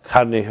well.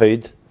 Karnei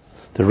Haid,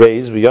 to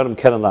raise. Vayorim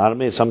Keren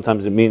La'ameh,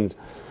 sometimes it means,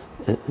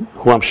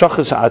 Huam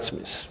Shachas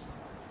Ha'atzmis.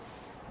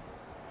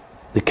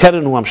 The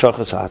keren hu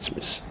hamshachas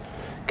ha'atzmis.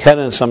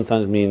 Keren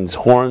sometimes means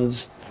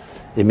horns.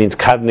 It means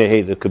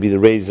karnei. It could be the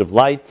rays of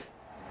light.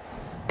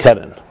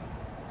 Keren.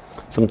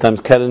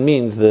 Sometimes keren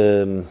means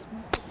the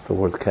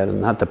word keren,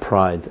 not the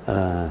pride.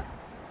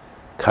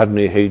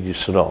 Karnei heid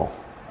Yisrael.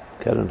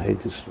 Keren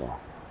heid Yisrael.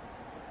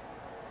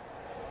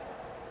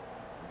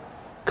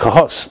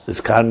 Kahos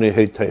is karnei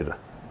heid Torah.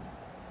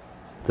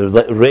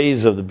 The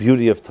rays of the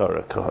beauty of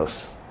Torah.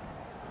 Kahos.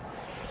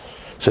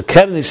 So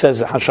keren, he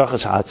says,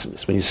 hashachas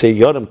ha'atzmis. When you say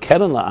yoram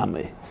keren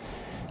la'ameh,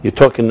 you're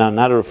talking now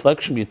not a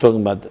reflection, but you're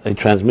talking about a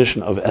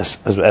transmission of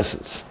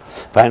essence.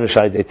 That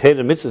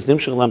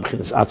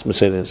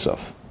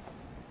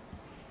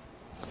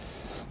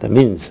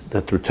means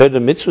that the Torah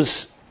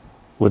mitzvahs,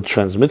 what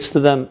transmits to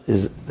them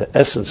is the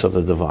essence of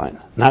the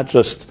divine, not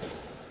just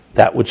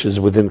that which is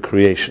within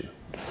creation.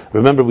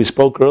 Remember, we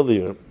spoke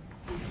earlier,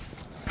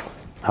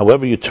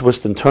 however you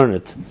twist and turn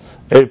it,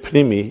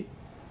 Pnimi,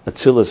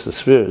 Atzilus, the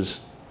spheres,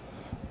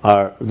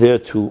 are there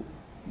to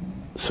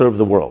serve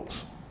the world.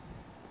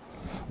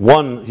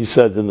 One, he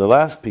said in the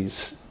last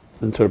piece,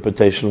 the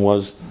interpretation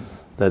was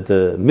that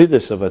the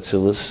midas of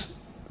Atzilus,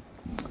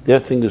 their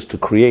thing is to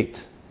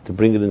create, to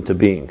bring it into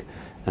being.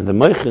 And the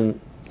Meichin,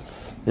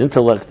 the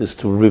intellect, is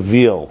to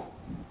reveal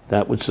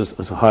that which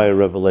is a higher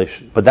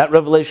revelation. But that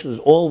revelation is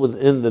all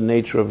within the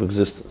nature of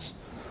existence,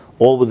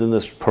 all within the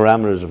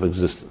parameters of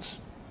existence.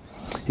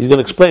 He's going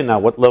to explain now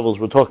what levels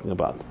we're talking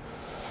about.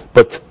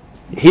 But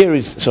here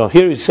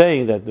he's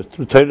saying that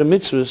through Torah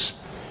mitzvahs,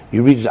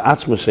 you reach the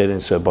Atzmos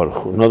Ein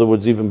Baruch Hu. In other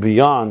words, even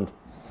beyond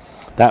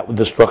that,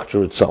 the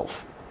structure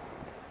itself.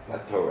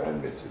 Not Torah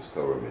and mitzvahs,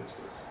 Torah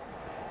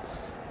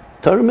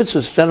mitzvahs. Torah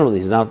mitzvahs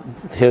generally, now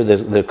here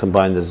they're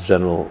combined as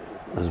general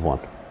as one.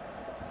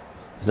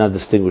 He's not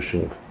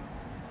distinguishing.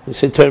 When you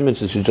say Torah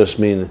mitzvahs, you just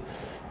mean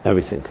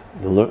everything.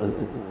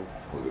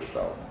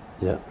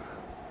 Yeah.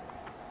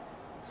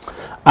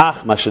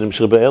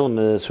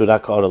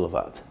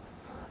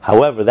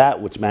 However,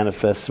 that which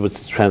manifests, which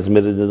is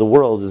transmitted in the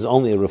world, is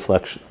only a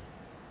reflection.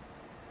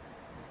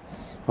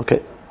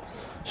 Okay.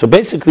 So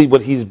basically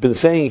what he's been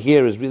saying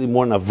here is really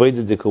more in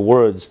avoidedical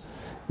words,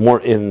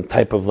 more in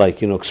type of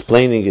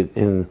explaining it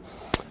in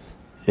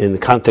the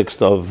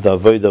context of the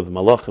avoid of the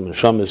malachim and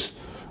shamis,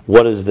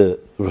 what is the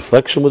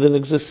reflection within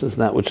existence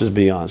and that which is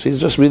beyond. So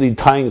he's just really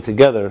tying it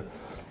together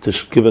to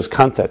give us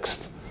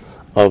context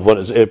of what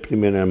is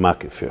pnimi and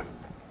makif here.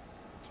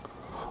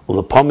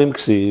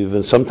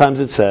 And sometimes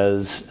it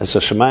says,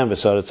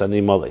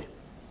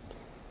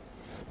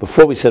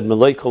 before we said,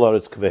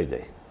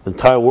 the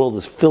entire world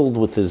is filled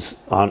with his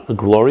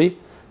glory.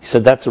 He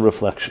said that's a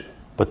reflection.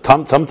 But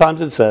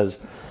sometimes it says,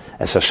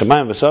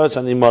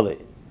 the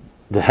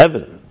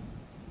heaven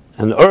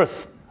and the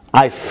earth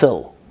I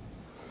fill.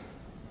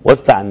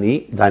 What's the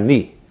ani? The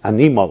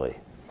ani mole.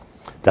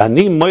 The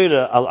ani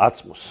moira al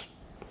atzmus.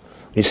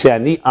 You say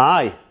ani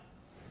I,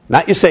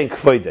 not you're saying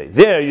kvoide.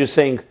 There you're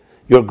saying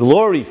your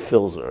glory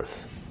fills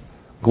earth.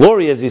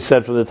 Glory, as he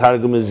said from the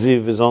Targum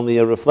Ziv, is only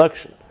a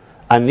reflection.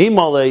 Ani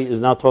mole is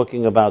now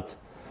talking about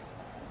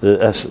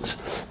the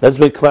essence. Let's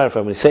be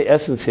clarified. When we say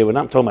essence here, we're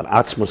not talking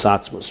about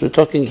atzmus. We're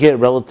talking here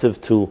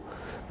relative to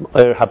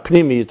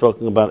hapnimi. You're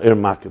talking about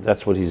makiv.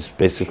 That's what he's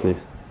basically.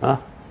 Huh?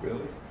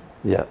 Really?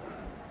 Yeah.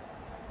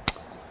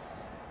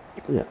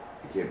 It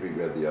can't be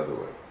read the other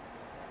way.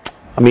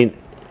 I mean,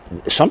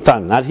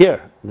 sometimes not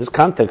here. This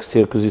context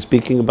here, because he's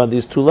speaking about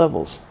these two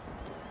levels.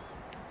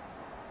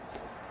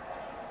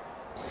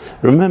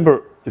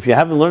 Remember, if you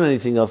haven't learned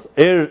anything else,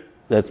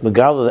 that's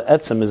Megala the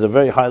Etzem is a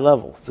very high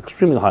level. It's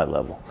extremely high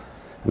level.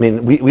 I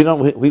mean, we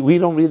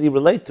don't really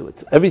relate to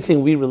it.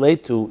 Everything we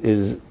relate to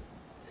is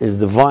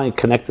divine,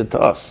 connected to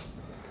us.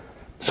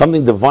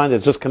 Something divine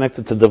that's just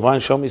connected to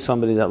divine. Show me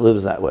somebody that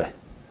lives that way.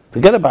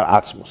 Forget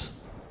about Atzmus.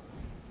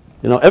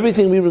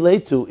 Everything we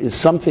relate to is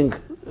something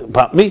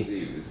about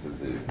me.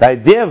 The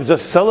idea of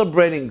just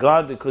celebrating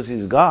God because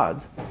He's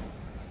God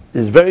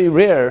is very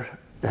rare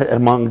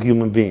among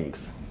human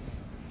beings.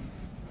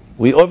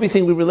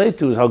 Everything we relate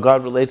to is how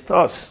God relates to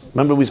us.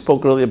 Remember, we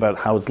spoke earlier about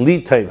how it's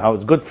litayv, how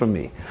it's good for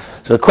me.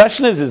 So the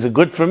question is it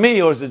good for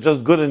me or is it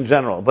just good in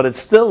general? But it's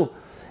still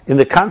in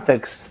the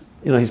context.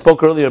 He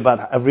spoke earlier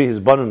about every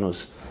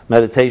hisbanus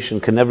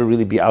meditation can never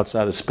really be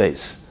outside of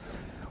space.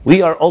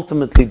 We are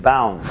ultimately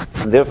bound,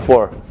 and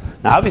therefore,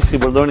 now obviously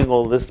we're learning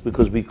all this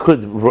because we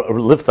could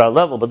lift our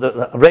level,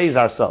 but raise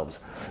ourselves.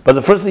 But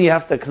the first thing you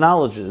have to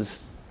acknowledge is,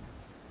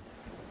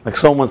 like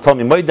someone told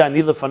me,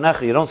 Moidani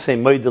lefanecha. You don't say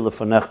Moida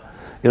lefanecha.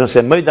 You don't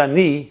say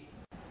Moidani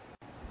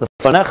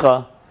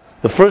lefanecha.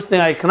 The first thing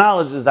I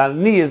acknowledge is that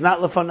Ani is not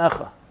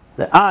lefanecha.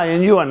 That I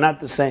and you are not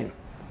the same.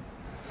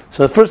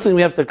 So the first thing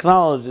we have to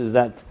acknowledge is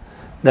that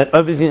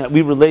everything that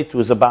we relate to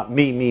is about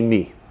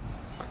me.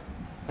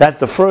 That's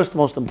the first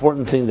most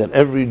important thing that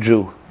every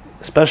Jew,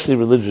 especially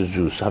religious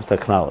Jews, have to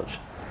acknowledge.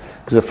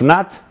 Because if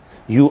not,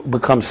 you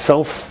become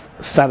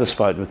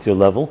self-satisfied with your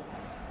level,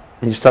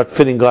 and you start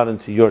fitting God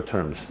into your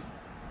terms.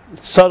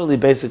 It's subtly,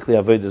 basically,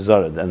 avodah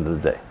zarah at the end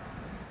of the day,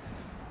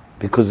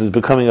 because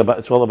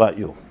it's all about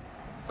you.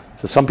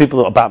 So some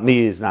people about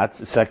me is not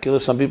secular.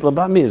 Some people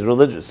about me is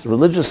religious.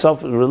 Religious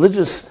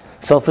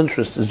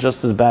self-interest is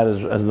just as bad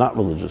as not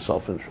religious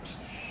self-interest.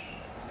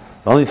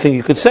 The only thing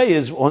you could say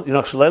is,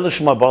 Shalei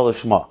l'shma ba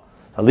l'shma.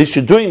 At least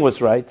you're doing what's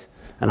right,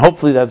 and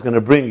hopefully that's going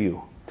to bring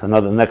you to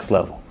another next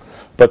level.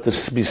 But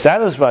to be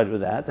satisfied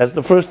with that, that's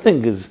the first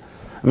thing. If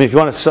you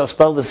want to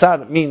spell this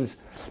out, it means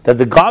that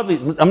the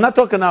godly. I'm not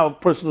talking now a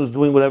person who's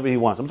doing whatever he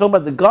wants. I'm talking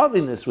about the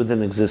godliness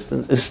within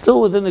existence is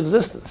still within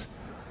existence.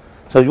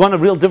 So if you want a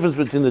real difference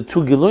between the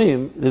two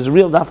Giluyim, there's a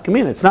real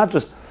nafkamina. It's not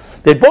just,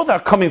 they both are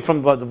coming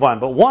from the divine,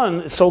 but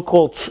one is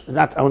so-called,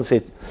 I wouldn't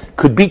say,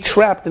 could be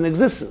trapped in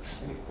existence.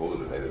 Can you call it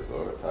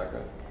Avodah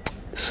Zarah?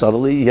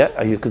 Subtly,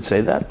 yeah, you could say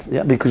that.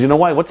 Yeah, because you know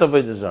why? What's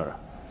Avodah Zarah?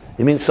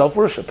 It means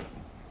self-worship.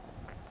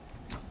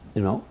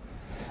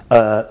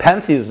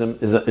 Pantheism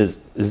is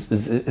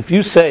if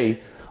you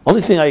say,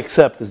 only thing I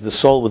accept is the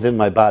soul within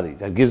my body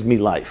that gives me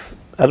life.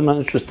 I'm not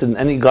interested in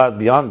any God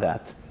beyond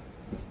that.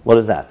 What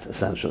is that,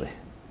 essentially?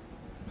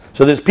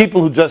 So there's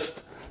people who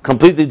just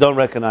completely don't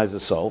recognize the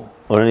soul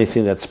or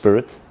anything that's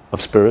of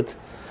spirit.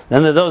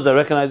 Then there are those that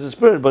recognize the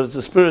spirit, but it's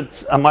the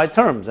spirit on my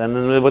terms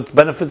and what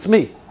benefits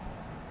me.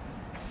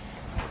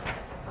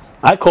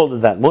 I called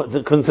it that.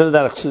 Consider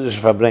that a Chassidish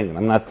Farbrengen.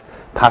 I'm not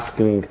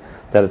pasking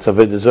that it's a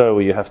Avodah Zarah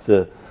where you have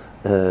to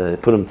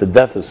put him to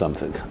death or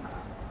something.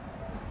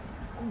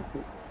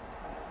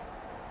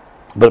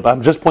 But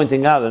I'm just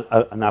pointing out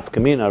an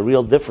afkamina, a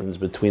real difference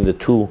between the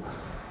two,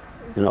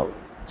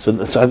 So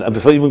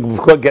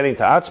before getting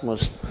to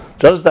Atzmos,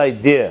 just the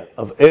idea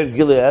of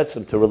Gilui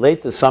Etzem to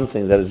relate to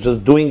something that is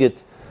just doing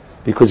it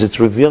because it's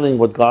revealing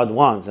what God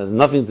wants, has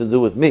nothing to do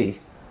with me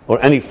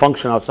or any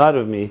function outside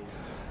of me,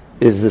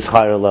 is this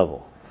higher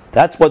level.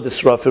 That's what the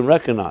Srafim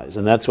recognize,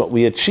 and that's what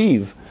we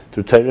achieve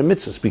through Torah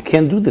Mitzvahs. We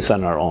can't do this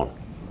on our own.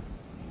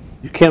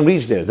 You can't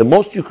reach there. The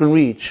most you can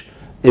reach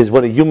is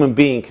what a human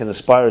being can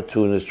aspire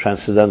to in his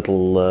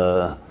transcendental,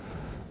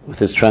 with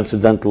his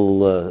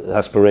transcendental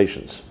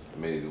aspirations.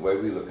 The way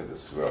we look at the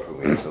Srafim,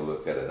 we have to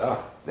look at it.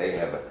 They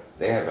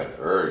have an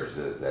urge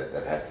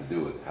that has to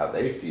do with how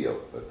they feel,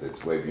 but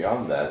it's way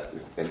beyond that.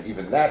 And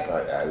even that,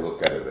 I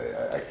look at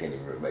it, I can't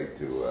even relate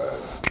to.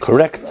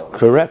 Correct.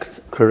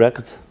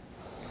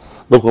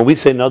 Look, when we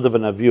say Nadav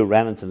and Avihu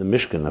ran into the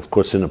Mishkan, of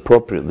course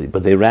inappropriately,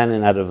 but they ran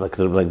in out of, like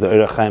the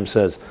Orach Chaim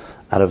says,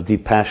 out of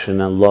deep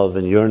passion and love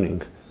and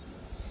yearning.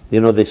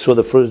 They saw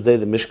the first day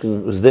the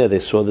Mishkan was there, they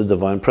saw the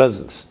divine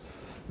presence.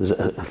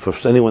 For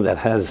anyone that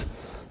has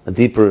a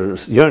deeper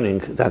yearning,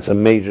 that's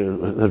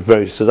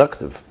very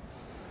seductive.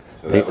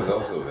 So that was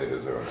also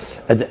Avodah Zarah.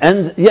 At the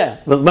end, yeah.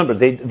 But remember,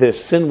 their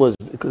sin was,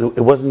 it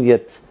wasn't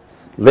yet.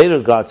 Later,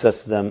 God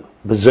says to them,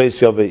 "This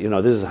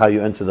is how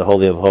you enter the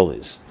Holy of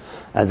Holies."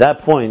 At that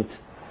point,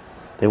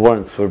 they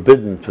weren't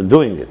forbidden from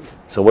doing it,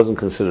 so it wasn't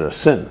considered a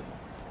sin.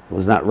 It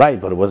was not right,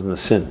 but it wasn't a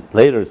sin.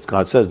 Later,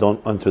 God says,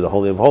 "Don't enter the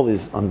Holy of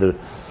Holies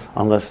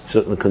unless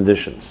certain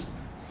conditions."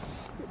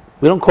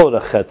 We don't call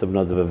it a chet of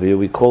Nadav Avihu.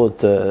 We call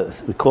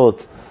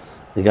it.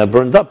 They got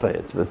burned up by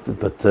it,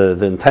 but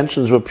the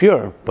intentions were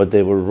pure, but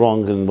they were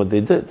wrong in what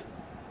they did.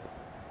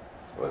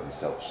 Was it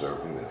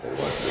self-serving that they wanted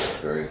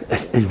to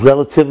experience?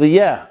 Relatively,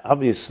 yeah.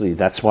 Obviously,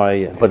 that's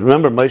why. But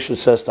remember, Moshe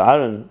says to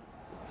Aaron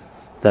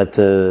that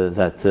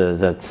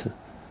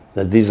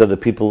these are the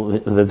people.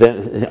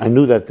 I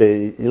knew that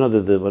they.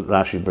 What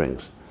Rashi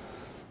brings,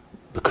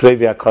 the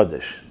Krevi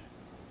HaKadosh.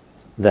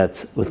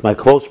 That with my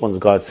close ones,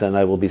 God said,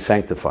 I will be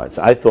sanctified.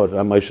 So I thought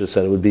Moshe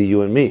said it would be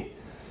you and me.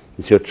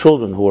 It's your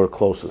children who are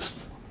closest.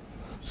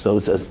 So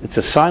it's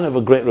a sign of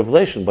a great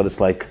revelation, but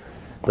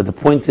the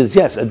point is,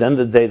 yes, at the end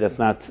of the day, that's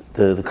not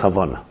the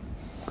kavanah.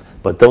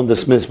 But don't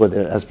dismiss what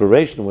their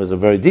aspiration was a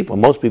very deep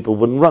one. Most people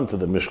wouldn't run to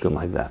the Mishkan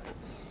like that.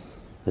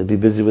 They'd be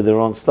busy with their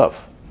own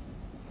stuff.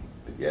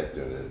 But yet,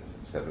 during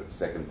the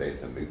second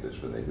base in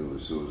Mikdash, when they do a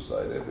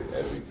suicide, every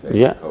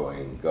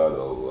Kohen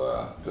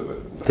Gadol took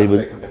it. They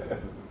would.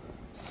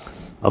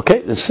 Okay,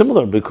 it's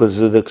similar because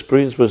the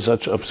experience was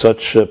of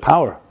such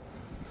power.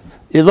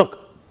 Look,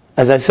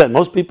 as I said,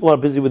 most people are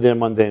busy with their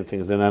mundane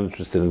things. They're not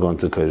interested in going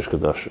to Kodesh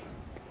Kodashim.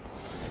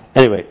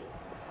 Anyway,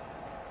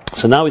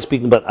 so now we're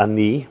speaking about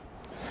Ani.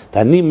 The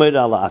Ani made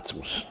al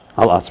atzmus.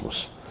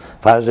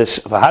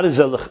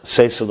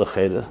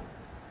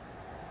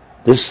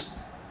 This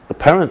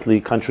apparently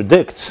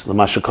contradicts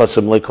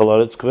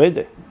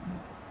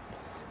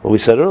what we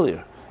said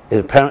earlier.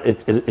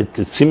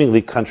 It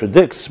seemingly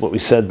contradicts what we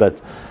said,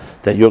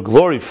 that your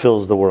glory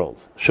fills the world.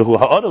 Shehu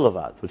ha'od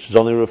levad, which is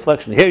only a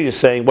reflection. Here you're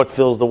saying what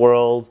fills the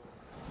world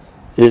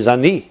is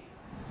Ani,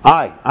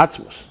 I,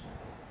 Atzmus.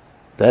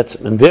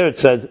 And there it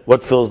said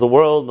what fills the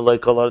world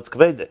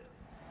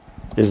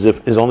is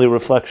only a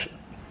reflection.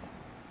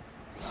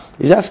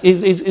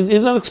 He's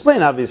going to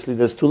explain, obviously,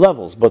 there's two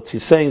levels, but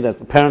he's saying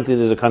that apparently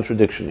there's a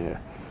contradiction here.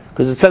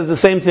 Because it says the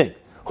same thing.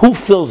 Who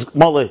fills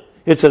Mole?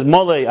 It says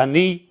Mole,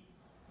 Ani.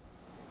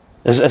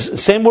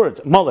 Same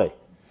words, Mole.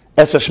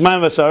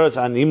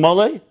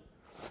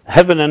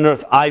 Heaven and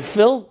earth I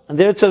fill, and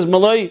there it says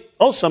Malay,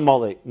 also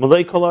Malay.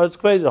 Malay Kolar, it's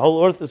crazy. The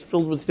whole earth is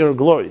filled with your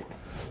glory.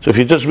 So if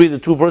you just read the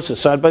two verses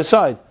side by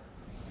side,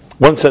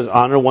 One says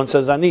honor, one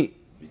says ani.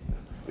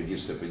 But you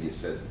said.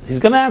 He's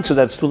going to answer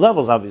that's two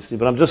levels, obviously.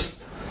 But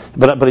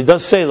but he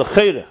does say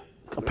l'cheira.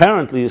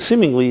 Apparently,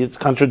 seemingly, it's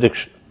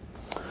contradiction.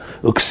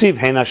 Uksiv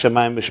hein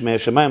hashamayim b'shmei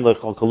hashamayim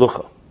lechol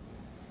kalucha.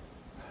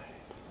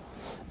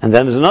 And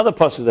then there's another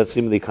pasuk that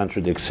seemingly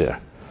contradicts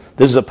here.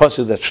 This is a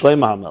pasuk that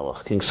Shlomo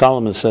HaMelech, King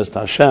Solomon, says to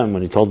Hashem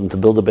when he told him to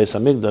build the Beis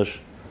Hamikdash.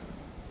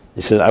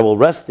 He said, "I will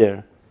rest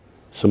there."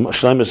 So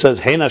Shlomo says,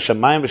 "Hein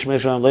hashamayim b'shmei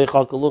hashamayim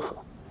lechol kalucha."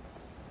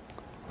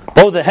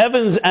 Both the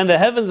heavens and the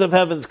heavens of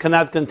heavens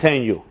cannot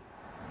contain you.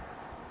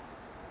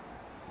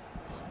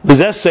 And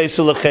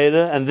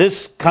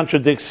this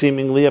contradicts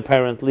seemingly,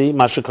 apparently,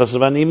 that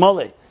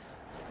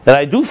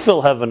I do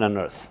fill heaven and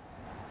earth.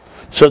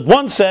 So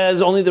one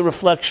says only the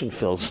reflection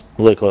fills.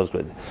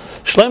 Shlomo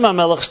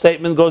HaMelech's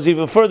statement goes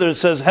even further. It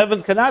says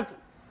heavens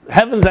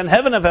and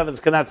heaven of heavens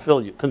cannot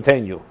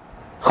contain you.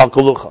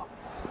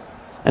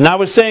 And now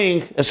we're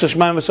saying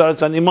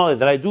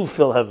that I do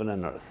fill heaven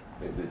and earth.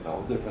 It's a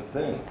whole different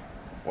thing.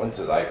 One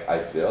says I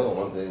fill, and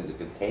one says it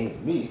contains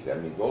me.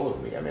 That means all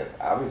of me. I mean,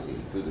 obviously,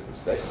 it's two different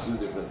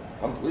statements,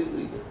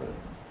 completely different.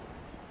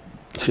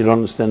 So you don't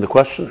understand the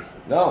question?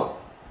 No,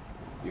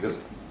 because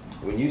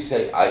when you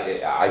say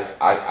I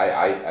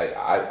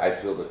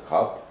fill the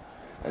cup,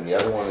 and the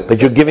other one is.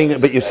 But you're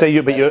giving. But you say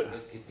you're. But you're.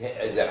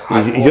 That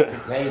I'm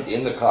contained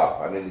in the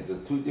cup. I mean, it's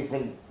two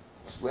different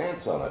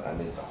slants on it. I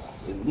mean,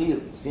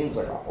 it seems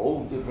like a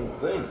whole different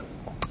thing.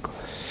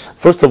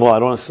 First of all, I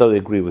don't necessarily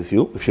agree with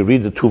you. If you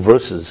read the two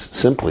verses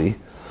simply,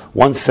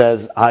 one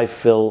says, I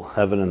fill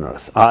heaven and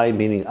earth. I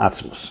meaning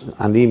Atzmus.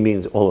 Ani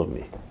means all of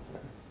me.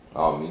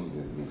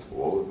 Means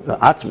all of me?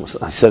 Atzmus.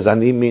 He says,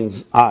 Ani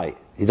means I.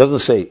 He doesn't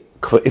say,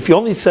 if you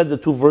only said the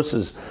two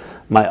verses,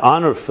 my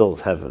honor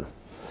fills heaven,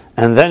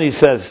 and then he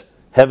says,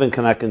 heaven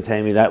cannot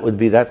contain me, that would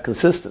be that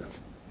consistent.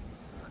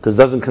 Because it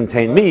doesn't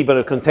contain me, but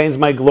it contains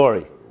my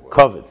glory.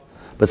 Covered.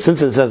 But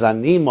since it says,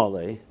 Ani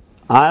mole,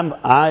 I'm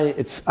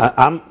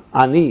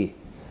ani.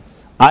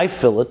 I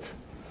fill it.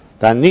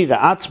 The ani, the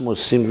atzmus,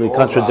 seemingly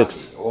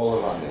contradicts.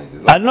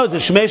 I don't know. The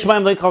Shmei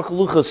Shemaim Leikal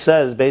Kalucha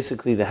says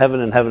basically the heaven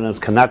and heaven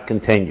cannot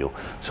contain you.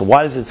 So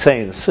why does it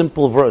say in a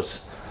simple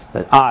verse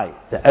that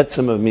the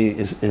etzem of me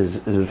is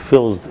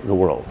fills the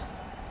world?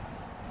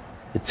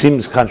 It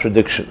seems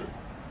contradiction.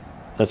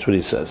 That's what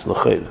he says.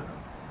 L'chayr.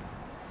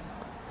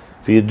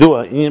 For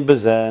Yedua inyan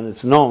bezeh, and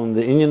it's known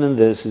the inyan in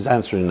this is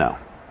answering now.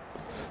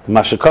 The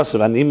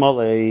Mashakasav Ani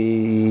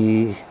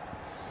Molei,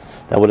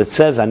 that what it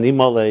says Ani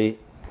Molei,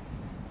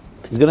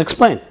 he's going to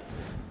explain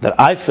that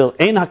I feel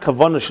Ein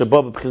HaKavona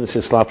Shabo B'Pchinas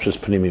Yislapshus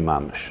Pnimi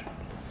Mamish.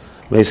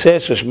 When he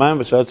says Sheshmayim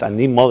V'Shoretz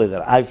Ani Molei,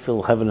 that I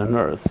fill heaven and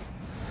earth,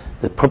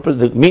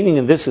 the meaning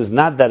in this is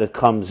not that it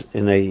comes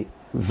in a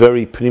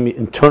very Pnimi,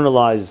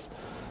 internalized,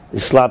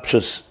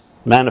 Yislapshus,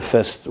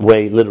 manifest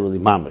way, literally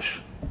Mamish.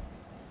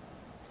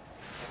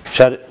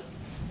 Shari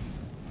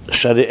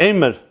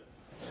Eimer.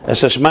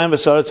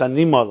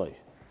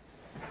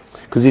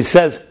 Because he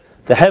says,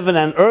 the heaven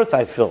and earth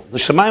I fill. The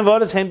Shemayim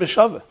v'Aretz hein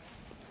b'shaveh.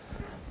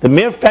 The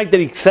mere fact that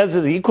he says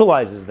that he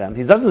equalizes them,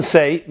 he doesn't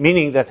say,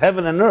 meaning that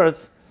heaven and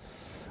earth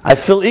I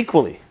fill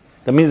equally.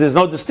 That means there's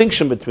no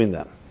distinction between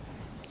them.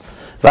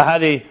 And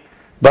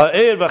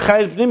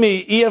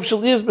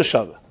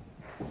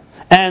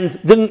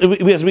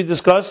as we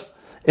discussed,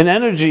 in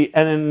energy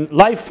and in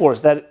life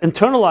force that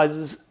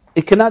internalizes,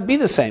 it cannot be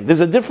the same.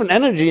 There's a different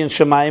energy in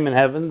Shemayim in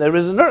heaven there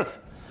is in earth,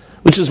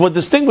 which is what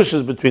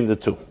distinguishes between the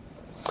two.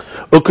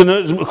 Here it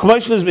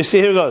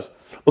goes.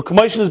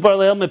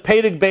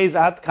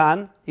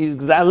 He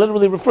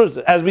literally refers to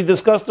it. As we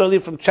discussed earlier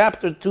from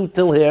chapter 2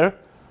 till here,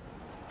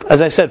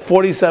 as I said,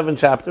 47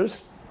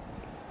 chapters.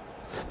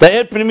 That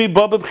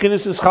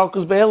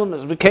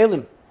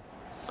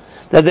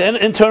the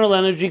internal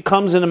energy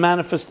comes in a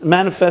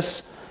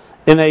manifests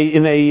in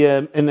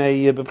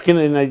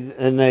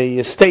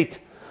a state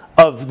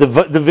of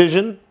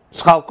division,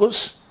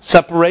 schalkus,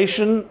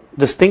 separation,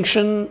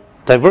 distinction,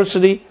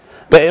 diversity,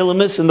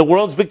 be'elamis, in the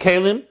world's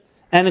be'kelim,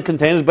 and it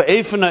contains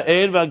be'efena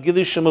eir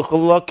v'agilish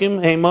shemecholokim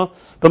hema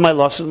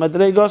b'maylasin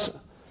madregos.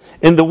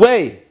 In the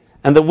way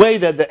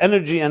that the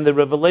energy and the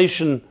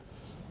revelation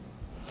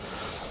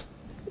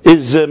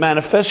is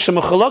manifest,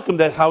 shemecholokim,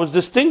 that how it's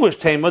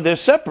distinguished hema, they're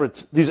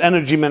separate, these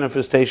energy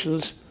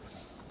manifestations,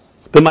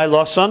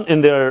 b'maylasin,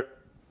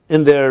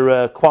 in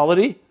their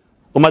quality,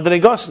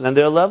 u'madregos, and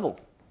their level.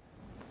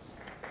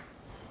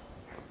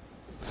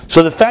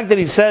 So the fact that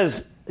he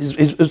says,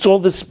 it's all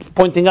this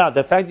pointing out,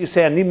 the fact you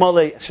say, Ani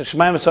Molei,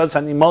 Sheshmayim V'Sa'aretz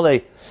Ani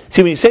Molei.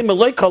 See, when you say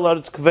Molei Kol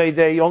Haaretz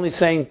Kveidei, you're only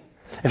saying,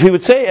 if he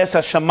would say, Es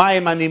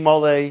HaShamayim Ani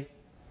Molei,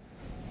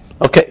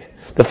 okay.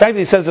 The fact that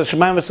he says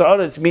Sheshmayim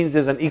V'Sa'aretz means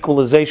there's an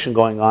equalization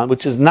going on,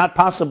 which is not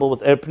possible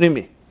with Er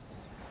Pnimi.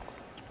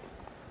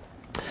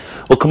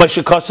 Well, K'may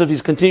Shekosov,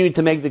 he's continuing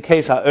to make the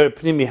case how Er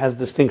Pnimi has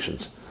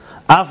distinctions.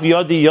 Af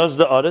Yodi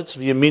Yozda Aretz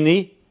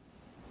V'Yamini,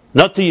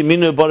 not to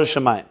Yaminu Bora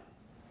Shamayim.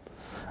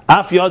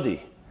 Af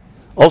Yodi,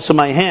 also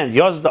my hand,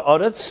 Yozda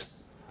Aretz,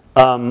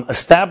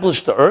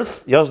 established the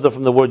earth, Yozda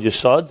from the word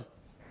Yesod,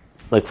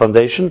 like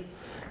foundation.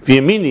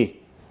 V'yamini,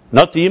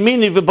 Not the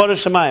yamini v'bara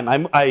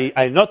shamayim.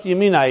 I not the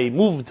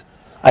yamin.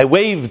 I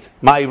waved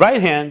my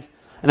right hand,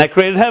 and I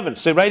created heaven.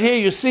 So right here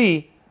you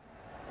see,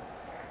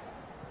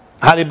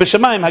 you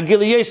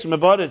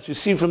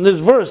see from this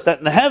verse that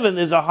in heaven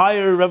is a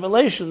higher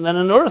revelation than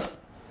in earth.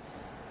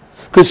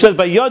 Because it says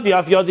by yodi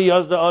af yodi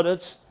yazda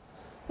aretz.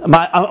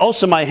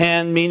 Also my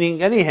hand,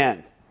 meaning any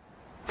hand,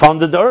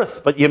 founded the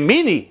earth. But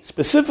yamini,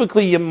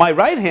 specifically my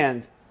right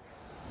hand,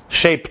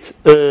 shaped,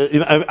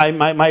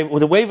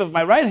 the wave of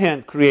my right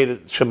hand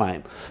created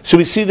Shemayim. So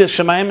we see that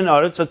Shemayim and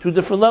Aretz are two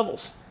different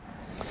levels.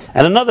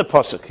 And another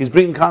pasuk, he's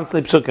bringing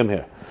constantly psukim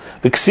here.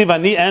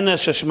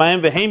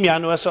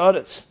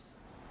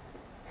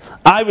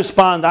 I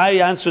respond, I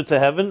answer to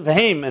heaven,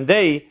 v'heim, and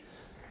they,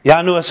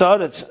 Yanu es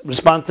Aretz,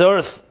 respond to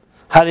earth.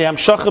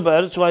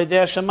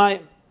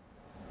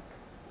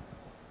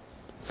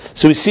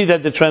 So we see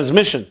that the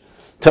transmission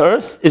to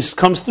earth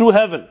comes through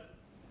heaven.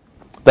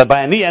 That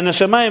by ani and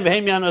Hashemayim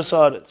v'heim Yanu es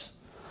Aretz.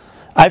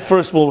 I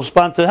first will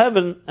respond to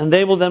heaven, and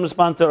they will then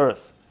respond to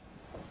earth.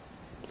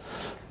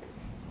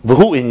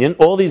 V'hu inyan,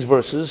 all these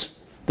verses,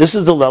 this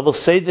is the level,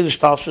 Seder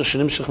ishtalshus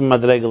shenimshach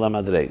madrega la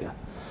madrega.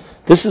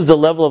 This is the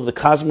level of the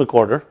cosmic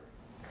order,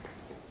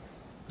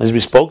 as we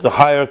spoke, the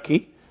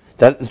hierarchy,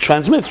 that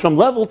transmits from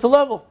level to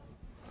level.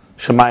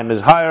 Shemayim is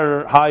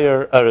higher,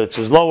 Eretz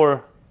is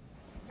lower.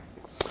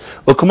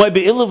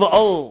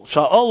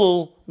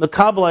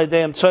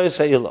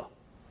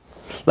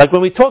 Like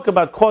when we talk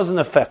about cause and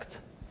effect.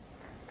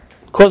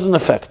 Cause and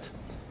effect.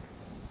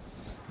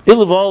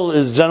 Ilavol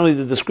is generally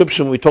the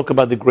description when we talk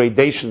about the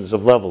gradations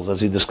of levels, as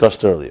he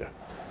discussed earlier.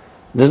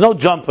 There's no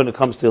jump when it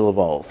comes to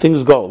Ilavol.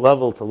 Things go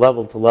level to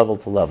level to level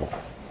to level.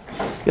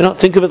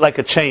 Think of it like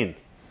a chain.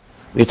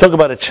 When you talk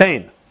about a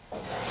chain,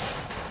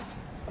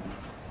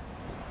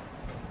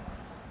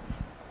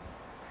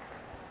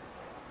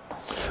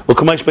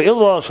 when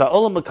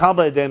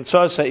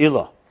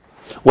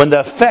the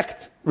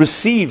effect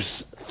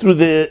receives through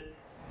the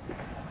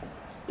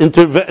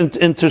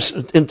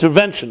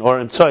intervention,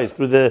 or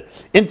through the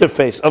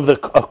interface of the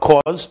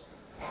cause,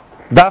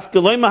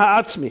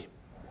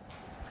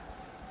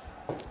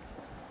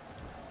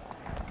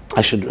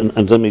 I should,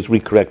 and let me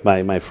recorrect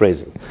my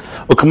phrasing.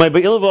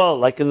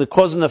 Like in the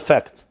cause and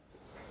effect.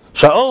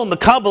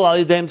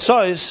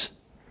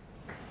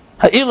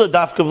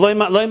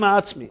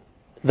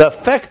 The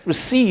effect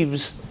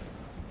receives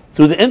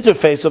through the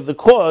interface of the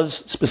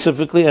cause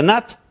specifically, and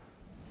not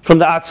from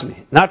the atzmi,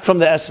 not from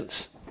the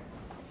essence.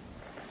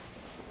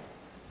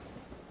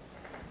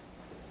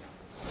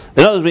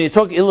 In other words, when you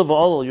talk ilav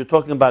olol, you're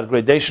talking about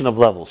gradation of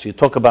levels. You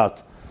talk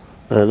about,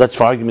 let's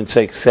for argument's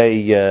sake, say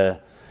you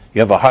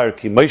have a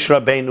hierarchy. Moshe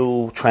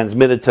Rabbeinu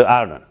transmitted to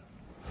Aaron.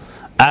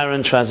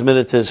 Aaron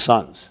transmitted to his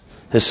sons.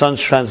 His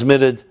sons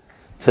transmitted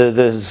to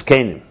the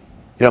Zkenim.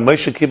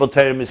 Moshe Kibel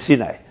Torah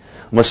Sinai.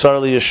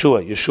 Masar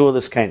Yeshua, Yeshua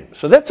L'Zkenim.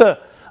 So that's a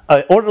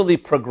orderly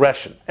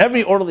progression.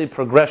 Every orderly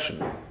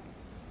progression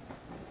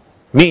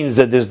means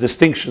that there's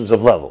distinctions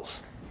of levels.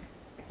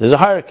 There's a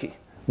hierarchy.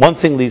 One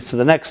thing leads to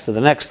the next, to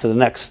the next, to the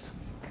next.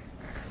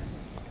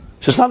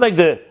 So it's not like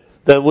the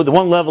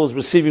one level is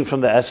receiving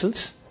from the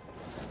essence.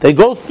 They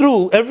go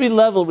through, every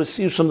level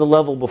receives from the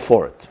level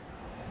before it.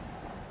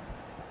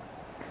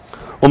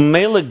 And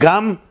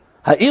Mamela,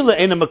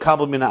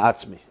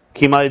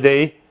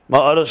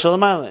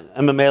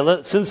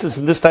 since it's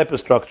in this type of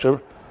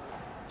structure,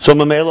 so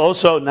Mamela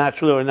also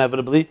naturally or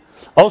inevitably,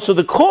 also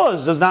the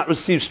cause does not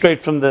receive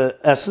straight from the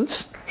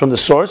essence, from the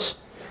source.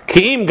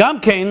 Ki'im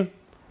gamkein,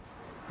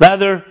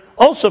 rather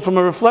also from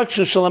a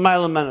reflection from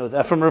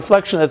a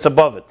reflection that's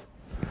above it.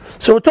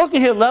 So we're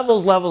talking here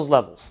levels.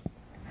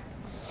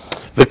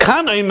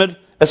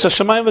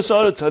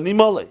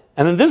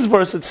 And in this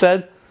verse it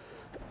said,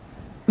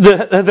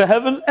 the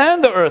heaven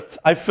and the earth,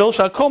 I feel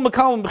shakol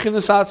mekal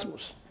b'chinas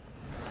atzmus.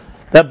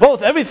 That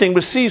both, everything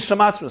receives from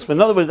atzmus. But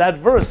in other words, that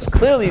verse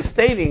clearly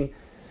stating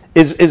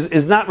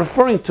is not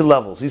referring to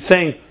levels. He's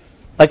saying,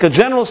 like a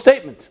general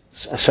statement,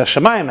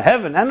 Shamayim,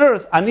 heaven and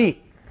earth,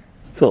 ani,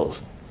 fills.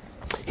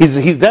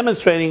 He's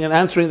demonstrating and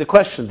answering the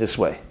question this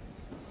way.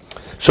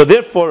 So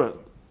therefore,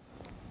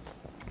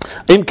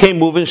 im came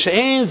moving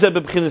she'ein ze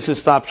b'chinas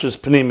istapshus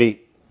pnimi.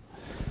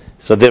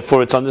 So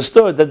therefore, it's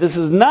understood that this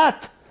is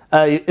not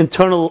an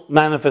internal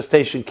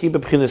manifestation, ki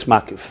b'chinas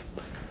makif.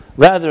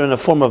 Rather in a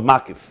form of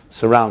makif,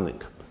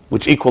 surrounding,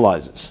 which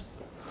equalizes.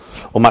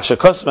 And what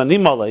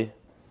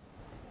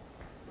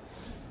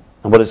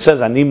it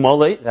says, ani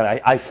mole,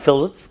 that I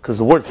fill it, because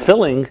the word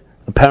filling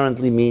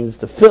apparently means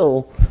to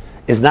fill,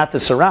 is not to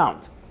surround.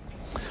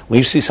 When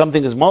you see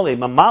something as mole,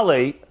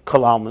 mamale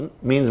kalalman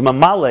means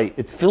mamale,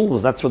 it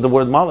fills, that's what the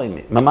word male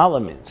means,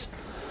 mamala means.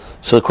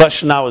 So the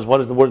question now is,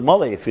 what is the word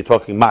mole if you're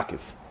talking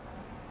makif?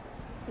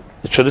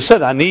 It should have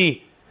said,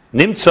 ani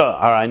nimtza,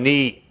 or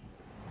ani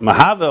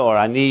mahava, or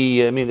ani,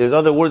 there's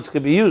other words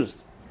could be used.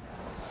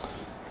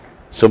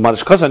 So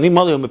marishkos ani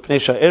mali mipnei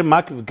sha'er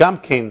makiv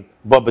gamkein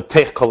bo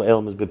betech kol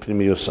elm is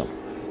b'pnimiyusam.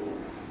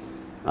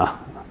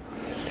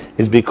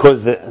 Is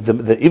because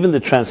even the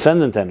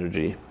transcendent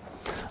energy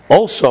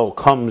also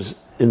comes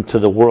into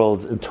the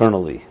world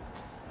internally.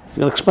 He's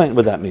going to explain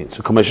what that means.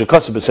 So,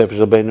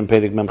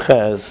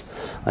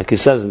 like he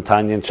says in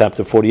Tanya in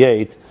chapter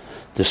 48,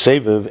 the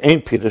Seviv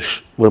ain't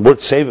Pirush. The word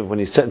Seviv, when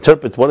he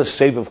interprets, what does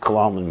Seviv Kol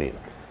Alman mean?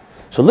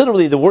 So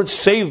literally, the word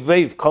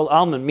Seviv Kol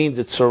Alman means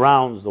it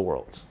surrounds the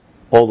worlds,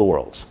 all the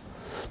worlds.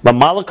 But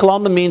Mala Kol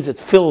Alman means it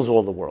fills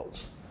all the worlds.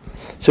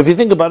 So if you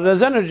think about it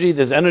as energy,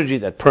 there's energy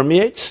that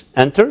permeates,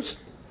 enters,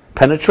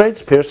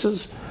 penetrates,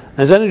 pierces, and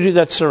there's energy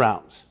that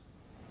surrounds,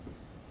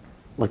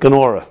 like an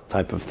aura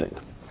type of thing.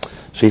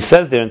 So he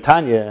says there in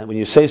Tanya, when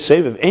you say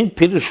Seviv, ain't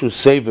Pirushu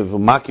Seviv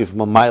Makif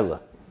Mamayla.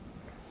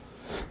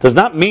 Does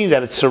not mean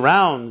that it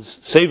surrounds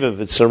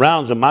Seviv, it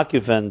surrounds a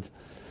Makif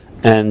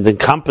and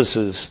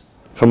encompasses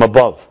from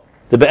above.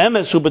 The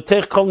be'emes hu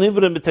betech kol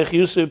nivra betech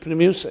yusei p'nim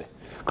yusei.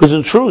 Because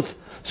in truth,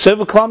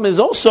 Seviv Klam is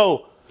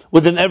also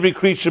within every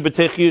creature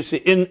betech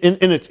yusei,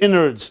 in its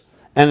innards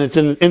and its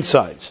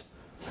insides.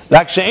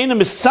 It's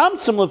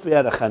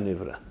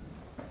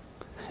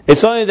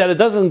only that it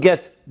doesn't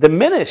get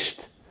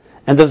diminished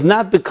and does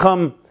not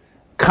become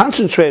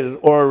concentrated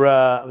or,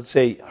 I would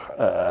say,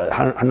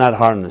 not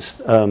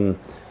harnessed,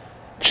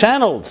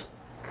 channeled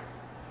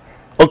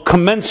or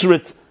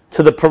commensurate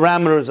to the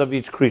parameters of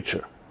each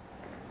creature.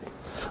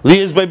 That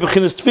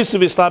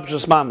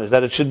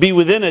it should be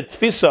within it,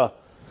 tfisa,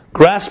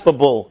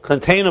 graspable,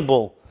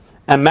 containable,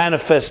 and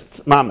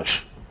manifest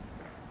mamish.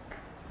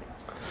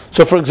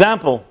 So, for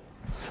example,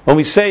 when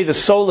we say the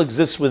soul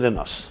exists within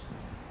us,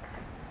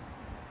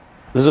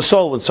 there's a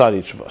soul inside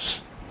each of us.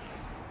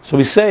 So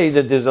we say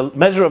that there's a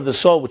measure of the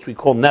soul which we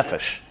call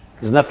nefesh.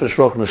 There's nefesh,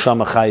 roch,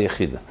 neshama, chay,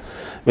 yechida.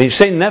 When you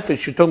say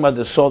nefesh, you're talking about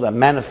the soul that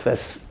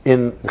manifests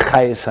in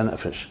chayes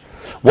hanefesh.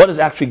 What is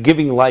actually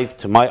giving life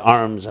to my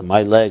arms and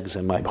my legs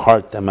and my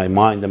heart and my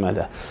mind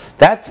and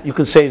that you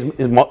can say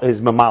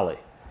is mamale.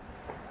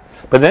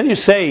 But then you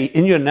say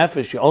in your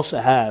nefesh you also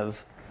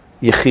have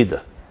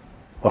yechida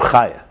or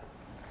chaya.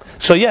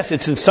 So yes,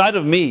 it's inside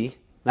of me,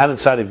 not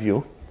inside of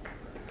you.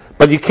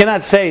 But you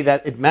cannot say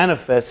that it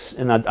manifests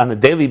on a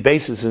daily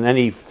basis in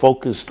any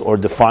focused or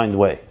defined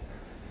way.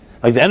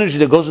 Like the energy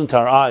that goes into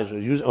our eyes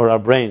or our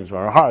brains or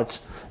our hearts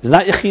is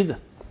not yechida.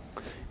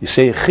 You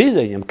say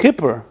yechida, Yom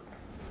Kippur,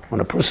 when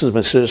a person is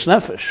Mesiras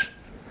Nefesh,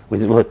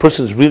 when a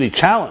person is really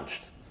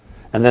challenged,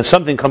 and then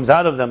something comes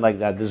out of them like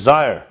that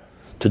desire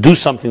to do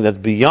something that's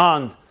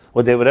beyond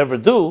what they would ever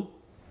do,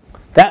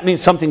 that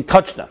means something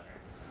touched them.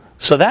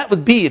 So that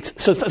would be,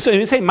 so when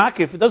you say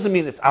makif, it doesn't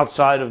mean it's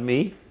outside of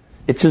me,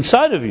 it's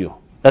inside of you.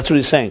 That's what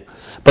he's saying.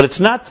 But it's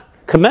not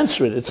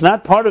commensurate, it's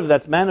not part of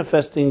that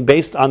manifesting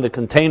based on the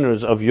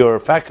containers of your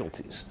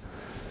faculties.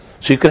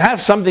 So you could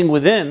have something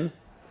within,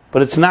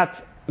 but it's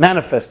not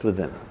manifest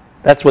within.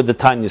 That's what the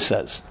Tanya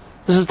says.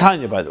 This is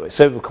Tanya, by the way,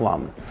 Seviv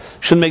Kalam.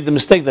 Shouldn't make the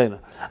mistake there.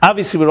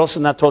 Obviously, we're also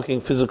not talking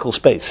physical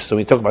space. So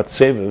when we talk about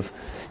Seviv,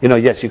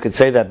 yes, you could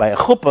say that by a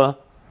chuppah,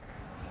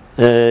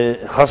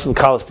 chas and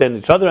kala stand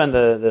each other, and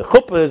the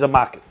chuppah is a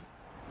makif.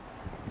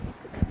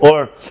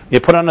 Or you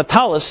put on a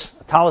talis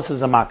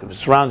is a makif. It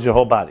surrounds your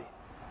whole body.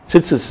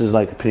 Tzitzis is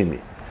like a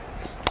primi.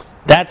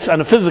 That's on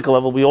a physical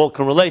level we all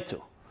can relate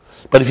to.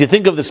 But if you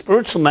think of the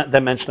spiritual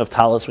dimension of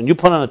talis, when you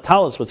put on a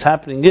talis, what's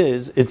happening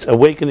is it's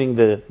awakening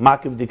the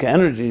makif dika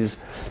energies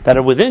that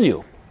are within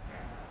you,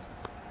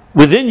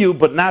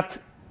 but not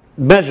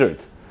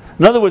measured.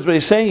 In other words, what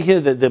he's saying here,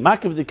 that the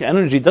makif dika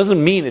energy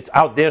doesn't mean it's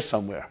out there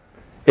somewhere.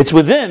 It's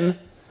within,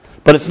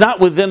 but it's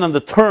not within on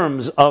the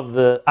terms of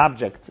the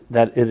object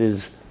that it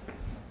is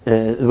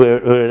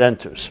where it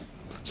enters.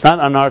 It's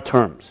not on our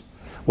terms.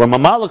 Where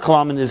Mamala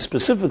Kalaman is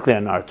specifically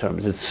on our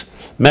terms. It's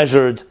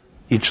measured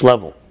each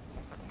level.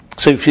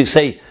 So if you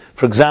say,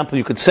 for example,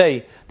 you could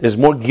say there's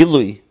more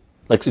gilui,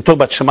 like you talk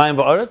about Shemayim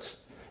v'aretz,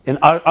 in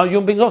our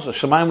human being also.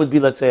 Shemayim would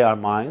be, let's say, our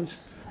minds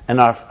and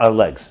our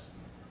legs.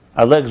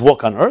 Our legs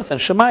walk on earth, and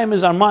Shemayim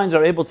is our minds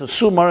are able to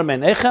su mara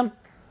meinechem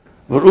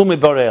v'ru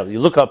mibarel. You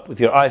look up with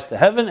your eyes to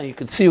heaven, and you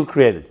can see who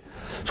created.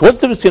 So what's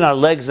the difference between our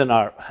legs and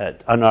our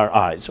head, and our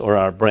eyes, or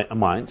our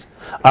minds?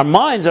 Our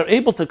minds are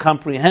able to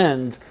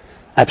comprehend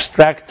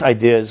abstract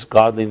ideas,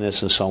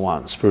 godliness, and so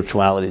on,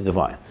 spirituality,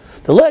 divine.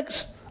 The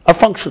legs are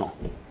functional.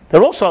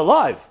 They're also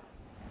alive.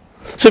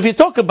 So if you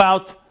talk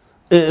about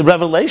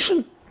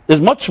revelation, there's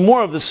much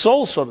more of the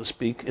soul, so to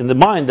speak, in the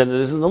mind than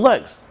it is in the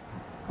legs.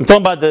 I'm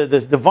talking about the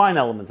divine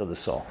element of the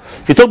soul.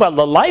 If you talk about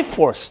the life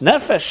force,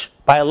 nefesh,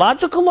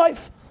 biological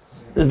life,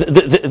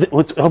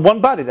 it's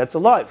one body that's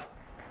alive.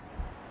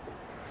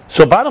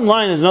 So bottom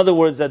line is, in other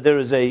words, that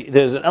there's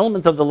an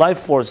element of the life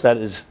force that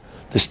is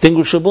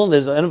distinguishable, and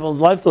there's an element of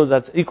the life force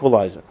that's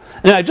equalizer.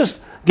 And I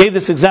just gave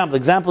this example. The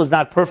example is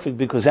not perfect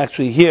because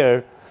actually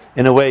here,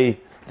 in a way,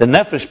 the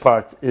nefesh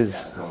part is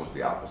it's almost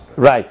the opposite.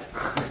 Right,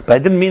 but I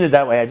didn't mean it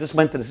that way.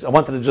 I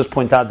wanted to just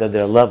point out that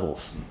there are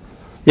levels.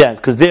 Yeah,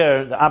 because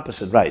they're the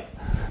opposite, right?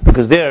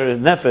 Because there,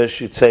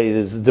 nefesh, you'd say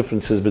there's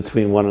differences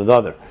between one and the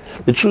other.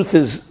 The truth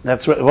is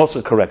that's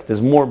also correct.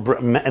 There's more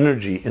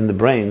energy in the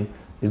brain;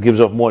 it gives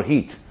off more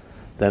heat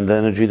than the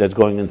energy that's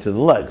going into the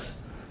legs,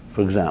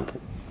 for example.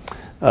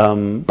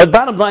 But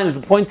bottom line is, the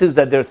point is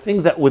that there are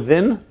things that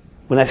within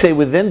when I say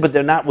within, but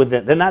they're not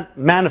within. They're not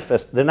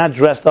manifest. They're not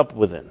dressed up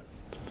within.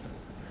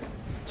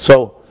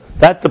 So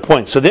that's the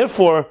point. So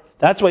therefore,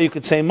 that's why you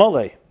could say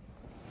mole.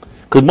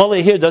 Because mole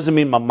here doesn't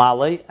mean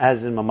mamale,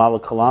 as in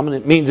mamala kalam, and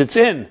it means it's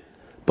in,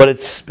 but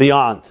it's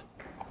beyond.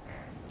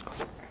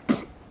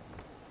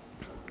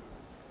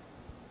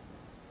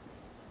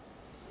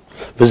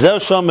 V'zeh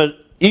shomer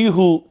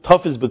ihu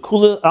tofis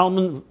bekula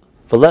alman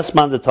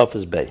v'lesman the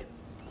tofis bay.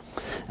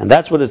 And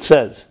that's what it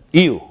says.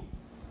 You,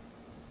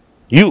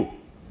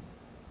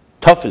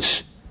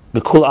 tofis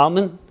bekula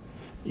alman,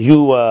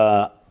 you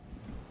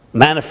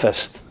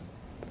manifest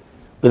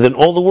within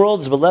all the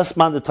worlds,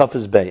 v'lesman the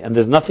tofis bay, and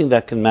there's nothing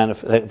that can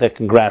that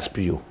can grasp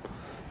you.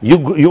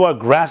 You are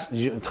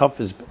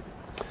tofis.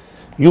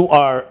 You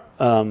are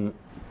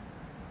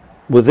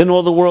within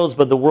all the worlds,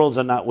 but the worlds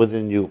are not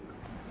within you.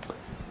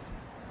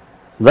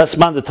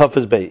 Lesman the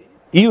tofis bay.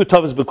 You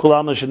tofis bekula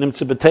alman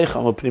shenimtze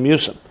b'teicham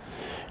u'pnimiyusam.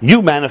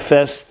 You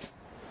manifest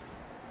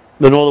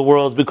in all the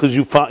worlds because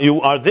you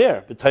are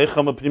there.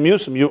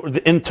 You're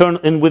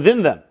internal and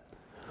within them.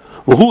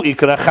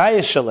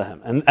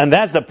 And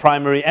that's the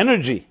primary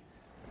energy.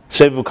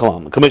 But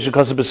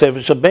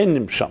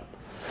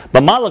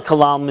Mala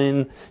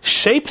Kalamin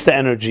shapes the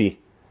energy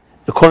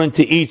according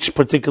to each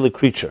particular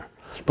creature.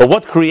 But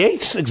what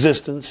creates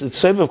existence is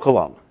Seviv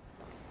Kalam.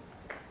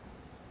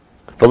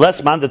 The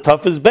less man, the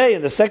tough is bay,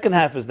 and the second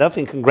half is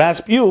nothing can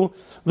grasp you.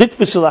 Nothing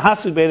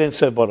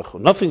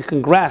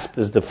can grasp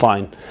this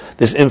divine,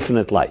 this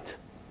infinite light.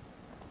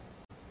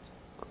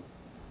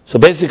 So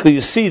basically,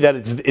 you see that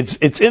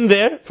it's in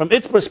there. From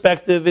its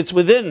perspective, it's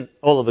within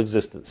all of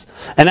existence,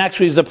 and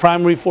actually is the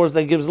primary force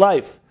that gives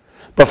life.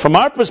 But from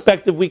our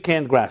perspective, we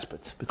can't grasp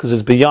it because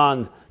it's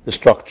beyond the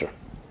structure.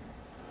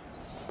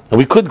 And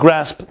we could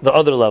grasp the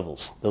other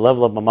levels, the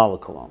level of Mamala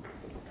Kalam.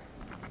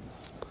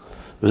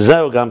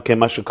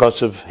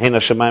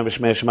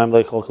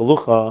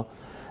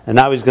 And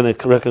now he's going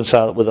to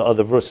reconcile it with the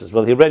other verses.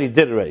 Well, he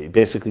did. He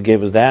basically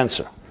gave us the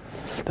answer.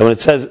 That when it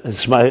says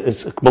it's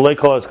Malay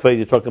Kol Kved,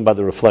 you're talking about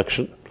the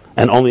reflection,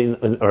 and only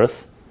in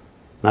earth,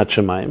 not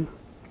Shemayim.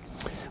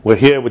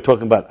 We're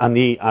talking about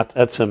Ani At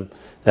Etzem,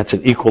 that's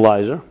an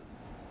equalizer.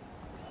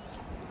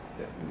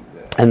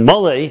 And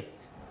Malay,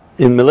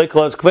 in Malay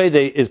Kol Kved,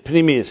 is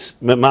Pnimius,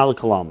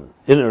 Malakalam,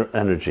 inner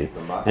energy.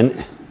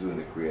 And doing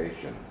the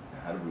creation.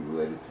 How do we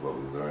relate it to what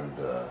we learned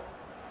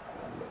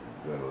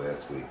during the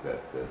last week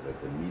that the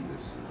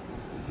Midas is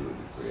doing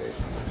the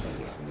creation?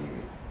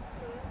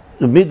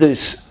 The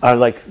Midas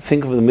are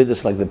think of the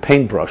Midas like the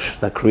paintbrush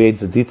that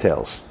creates the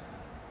details.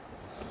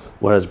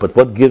 But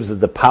what gives it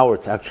the power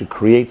to actually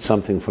create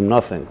something from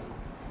nothing?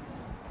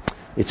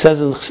 It says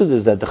in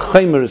Chassidus that the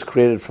Chaimer is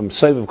created from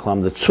Seviv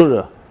Kalam, the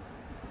Tzura.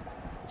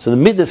 So the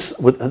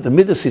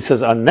Midas, he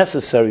says, are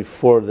necessary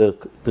for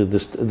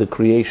the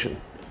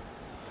creation.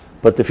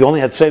 But if you only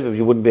had Seviv,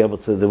 you wouldn't be able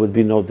to. There'd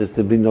be no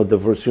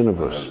diverse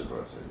universe. The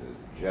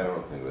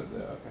general thing was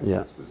okay.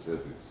 Yeah. The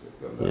specifics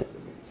go back to the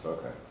Midas.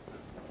 Okay.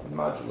 It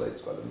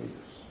modulates by the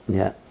Midas.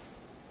 Yeah.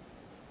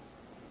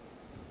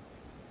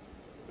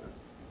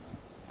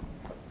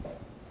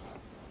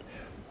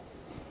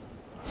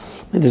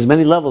 And there's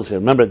many levels here.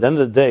 Remember, at the end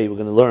of the day, we're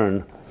going to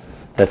learn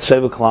that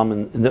Seviv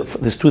Kalam.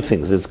 There's two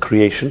things. There's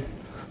creation.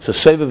 So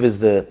Seviv is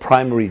the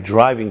primary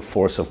driving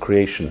force of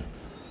creation.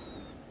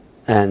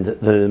 And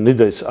the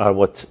Midas are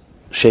what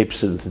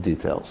shapes it into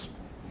details.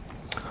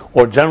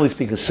 Or generally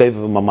speaking, Seviv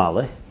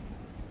Mamale.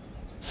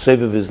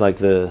 Seviv is like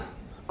the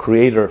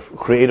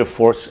creative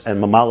force,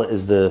 and Mamale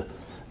is the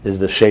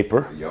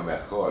shaper. Yom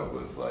Echad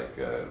was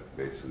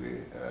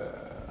basically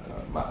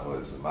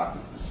was Makif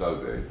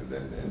B'Sogei, but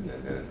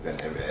then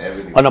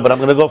everything. Oh no, but I'm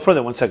going to go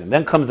further. 1 second.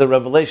 Then comes the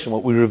revelation.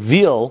 What we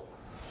reveal.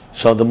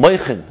 So the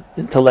Moichin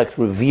intellect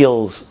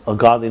reveals a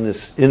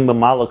godliness in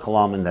Mamala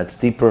Kalam, and that's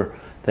deeper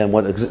than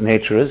what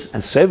nature is,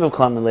 and Seviv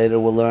Kalam later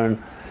we'll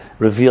learn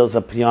reveals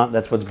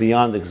that's what's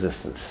beyond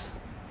existence.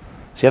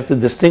 So you have to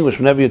distinguish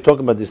whenever you're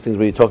talking about these things,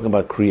 whether you're talking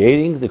about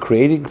the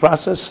creating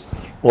process,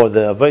 or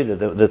the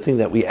Aveda, the thing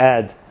that we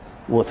add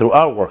through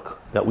our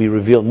work, that we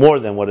reveal more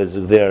than what is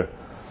there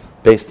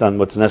based on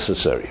what's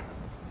necessary.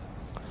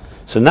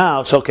 So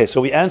now, so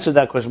we answered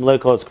that question,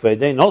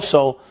 and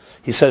also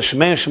he says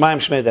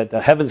Shemay, that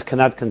the heavens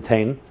cannot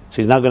contain, so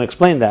he's not going to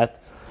explain that.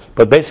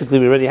 But basically,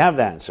 we already have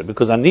the answer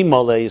because Ani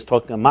Mole is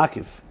talking a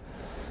makif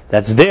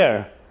that's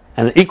there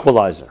and an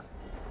equalizer.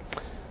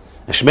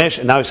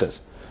 And now he says,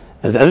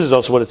 and this is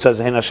also what it says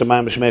that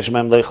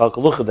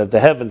the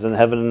heavens and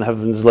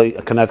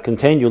heavens cannot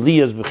contain you. What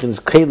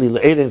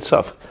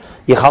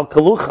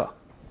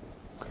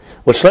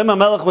Shlomo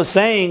Melech was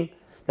saying,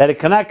 that it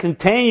cannot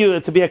contain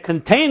you to be a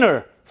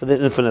container for the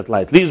infinite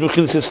light.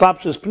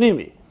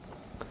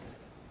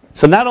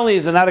 So not only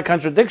is it not a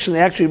contradiction, they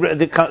actually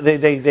they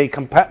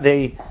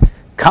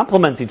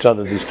complement each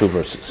other. These two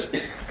verses,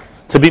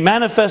 to be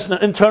manifest in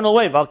an internal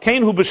way.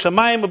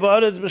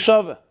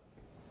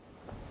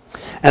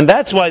 And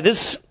that's why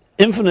this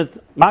infinite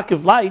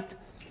makif light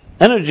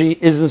energy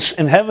is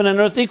in heaven and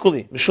earth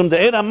equally. Because the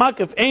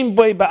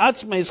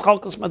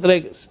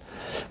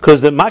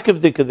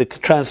makif, the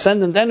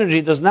transcendent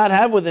energy, does not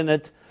have within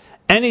it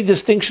any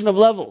distinction of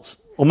levels.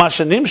 And what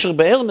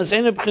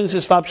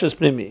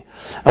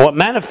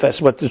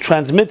manifests, what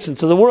transmits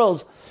into the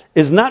world,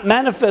 is not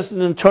manifest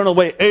in an internal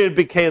way,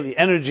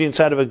 energy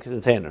inside of a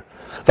container.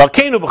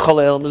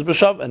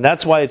 And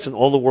that's why it's in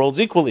all the worlds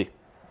equally.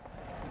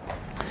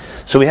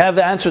 So we have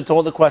the answer to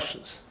all the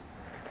questions.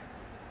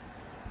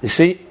 You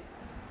see?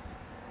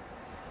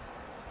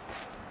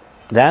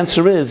 The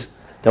answer is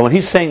that when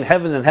he's saying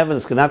heaven and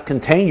heavens cannot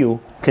contain you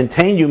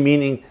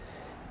meaning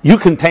you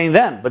contain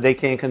them, but they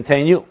can't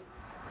contain you.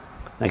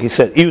 Like he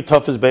said, Iu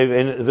tough is bay,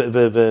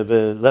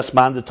 less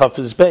man the tough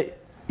is bay.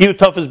 Iu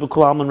tough is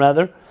b'kulaman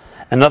rather,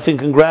 and nothing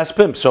can grasp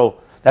him. So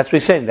that's what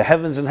he's saying. The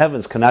heavens and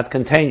heavens cannot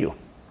contain you.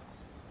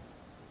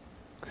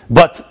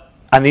 But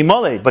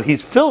animale, but he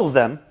fills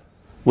them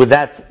with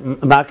that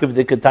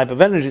makivdika type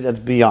of energy that's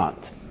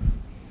beyond.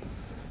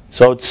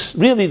 So it's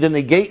really the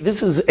negate.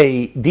 This is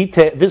a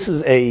detail. This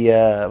is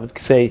a what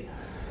could say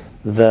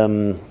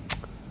the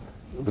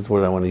what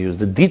word I want to use,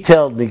 the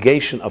detailed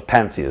negation of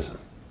pantheism,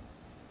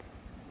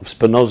 of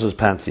Spinoza's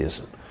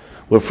pantheism,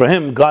 where for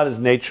him God is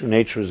nature,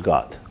 nature is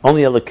God.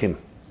 Only Elokim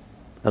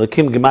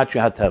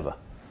gematria hateva.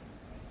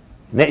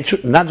 Nature,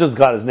 not just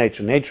God is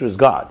nature, nature is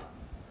God.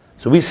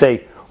 So we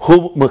say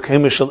hu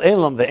mekayme shel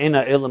elam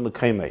ve'ena elam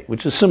mekayme,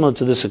 which is similar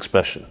to this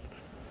expression.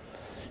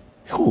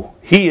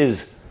 He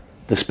is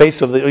the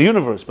space of the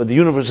universe, but the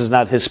universe is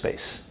not his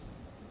space.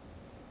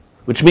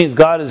 Which means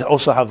God is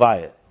also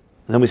Havaya. And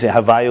then we say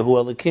Havaya hu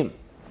Elokim,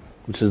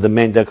 which is the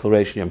main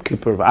declaration, Yom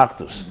Kippur of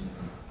Achdus,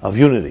 of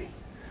unity.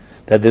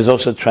 That there's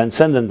also a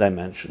transcendent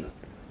dimension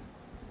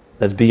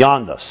that's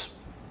beyond us.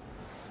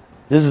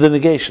 This is the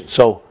negation.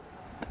 So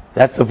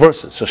that's the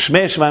verses. So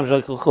Shmei Shemaim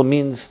Shalei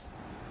means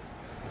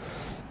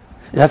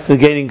that's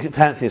negating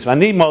pantheism.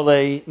 Ani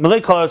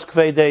Molei Kol Aretz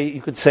Kvedei,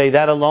 you could say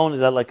that alone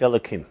is that like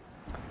Elokim.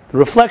 The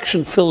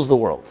reflection fills the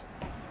world.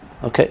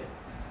 Okay.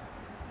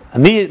 So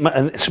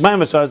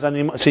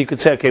you could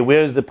say, okay,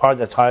 where is the part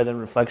that's higher than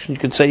reflection? You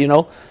could say,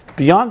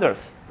 beyond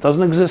earth. It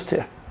doesn't exist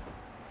here.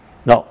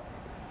 No.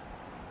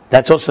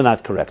 That's also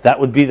not correct. That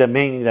would be the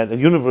meaning that the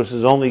universe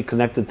is only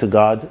connected to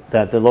God,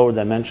 that the lower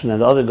dimension,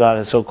 and the other God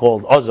is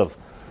so-called Ozav,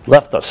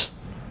 left us.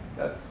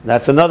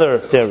 That's another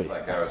theory.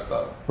 Like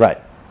Aristotle.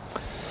 Right.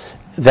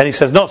 Then he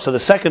says, no, so the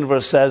second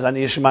verse says,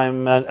 Ani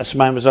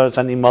Yishmayim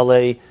Ani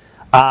Malay,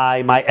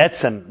 my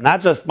etzem,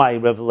 not just my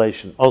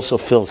revelation, also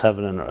fills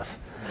heaven and earth.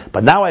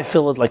 But now I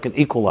fill it like an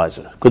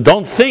equalizer.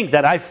 Don't think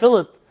that I fill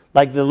it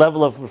like the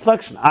level of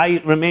reflection.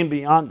 I remain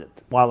beyond it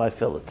while I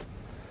fill it.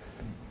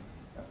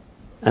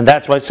 And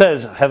that's why it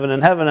says, heaven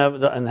and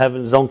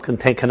heavens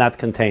cannot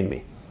contain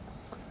me.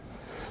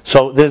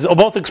 So there's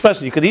both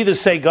expressions. You could either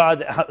say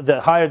God, the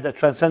higher, the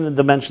transcendent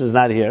dimension is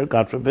not here,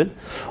 God forbid,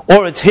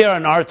 or it's here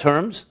in our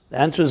terms. The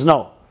answer is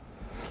no.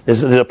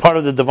 There's a part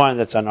of the divine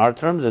that's on our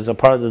terms. There's a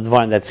part of the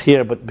divine that's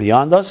here but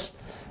beyond us,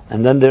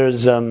 and then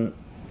there's and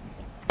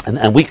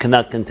we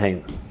cannot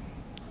contain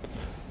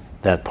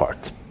that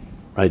part.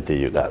 Right there,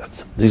 you got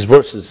it. These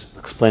verses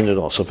explain it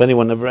all. So if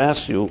anyone ever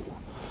asks you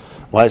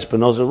why is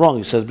Spinoza wrong,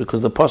 he says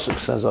because the pasuk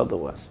says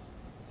otherwise.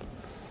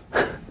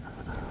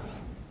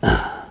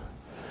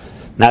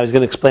 Now he's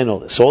going to explain all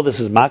this. So all this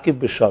is makiv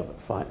b'shav.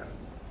 Fine.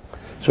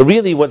 So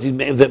really,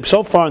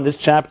 so far in this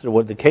chapter,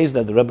 what the case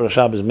that the Rebbe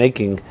Rashab is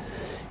making,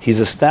 he's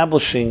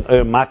establishing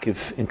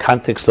makif in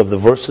context of the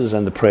verses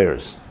and the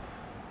prayers.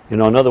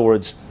 In other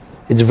words,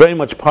 it's very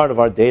much part of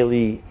our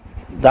daily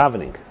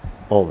davening,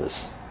 all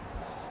this.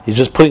 He's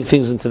just putting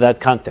things into that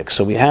context.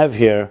 So we have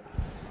here,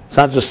 it's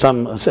not just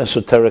some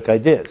esoteric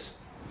ideas.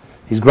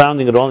 He's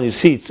grounding it all, and you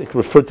see, it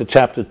referred to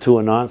chapter 2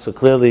 and on, so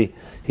clearly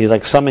he's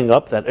like summing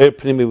up that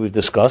Pnimi we've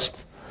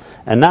discussed,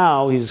 and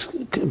now he's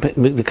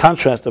the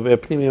contrast of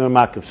Pnimi and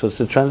makif. So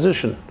it's a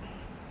transition.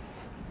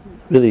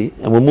 Really,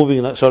 and we're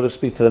moving, so to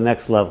speak, to the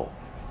next level.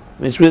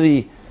 I mean,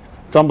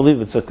 it's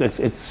unbelievable.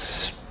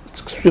 It's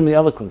extremely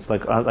eloquent. It's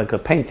like a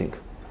painting.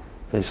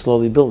 They're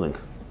slowly building.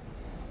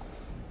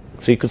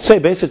 So you could say,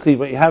 basically,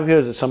 what you have here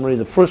is a summary.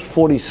 The first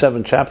 48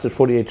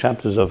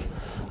 chapters of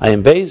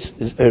Ayin Beis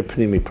is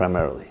Pnimi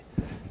primarily.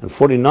 And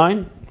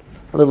 49,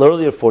 a little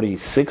earlier,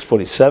 46,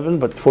 47,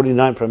 but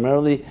 49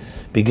 primarily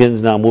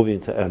begins now moving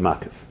into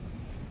Makif.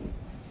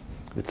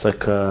 It's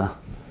like,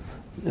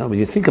 when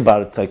you think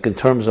about it, like in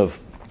terms of,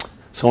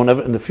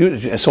 in the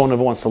future, if someone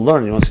ever wants to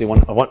learn, you want to say,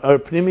 I want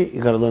Pnimi,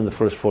 you got to learn the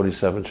first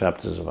 47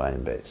 chapters of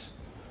Ayin Beis.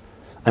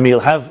 I mean,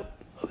 you'll have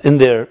in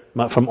there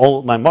from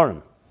all my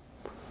Marim,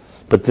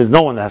 but there's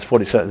no one that has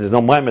 47. There's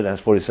no Maimer that has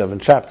 47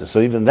 chapters.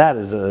 So even that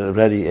is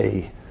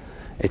already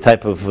a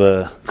type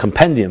of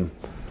compendium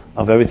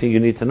of everything you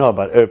need to know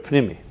about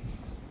Pnimi.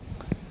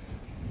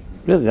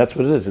 Really, that's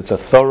what it is. It's a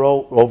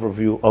thorough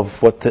overview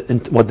of what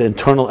the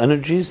internal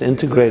energies, the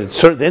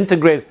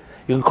integrated.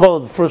 You can call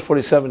it the first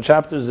 47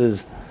 chapters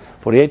is.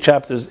 48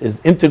 chapters is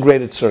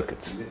integrated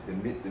circuits. The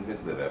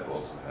Mitzvah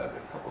also had a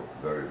couple of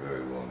very,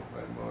 very long,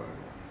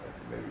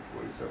 maybe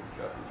 47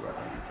 chapters. chapters, or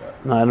 100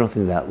 chapters. No, I don't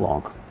think that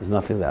long. There's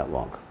nothing that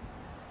long.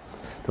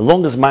 The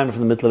longest Maimon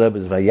from the Mittler Rebbe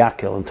is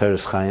Vayakel in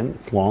Teres Chaim.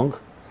 It's long,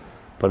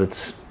 but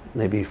it's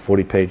maybe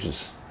 40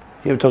 pages.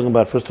 Here we're talking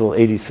about, first of all,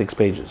 86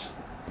 pages.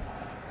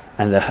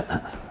 And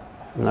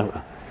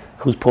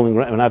who's pulling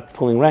rank? We're not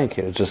pulling rank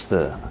here. It's just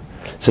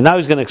So now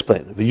he's going to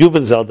explain.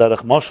 V'yuven zal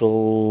derech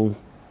moshel.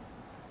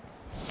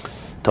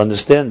 To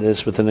understand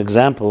this with an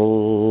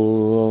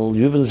example,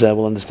 Yuven Zeh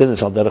will understand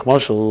this al derech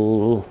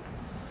moshel.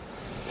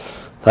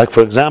 Like,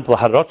 for example,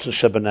 harotzen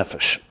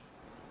shebenefesh,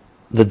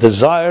 the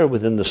desire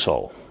within the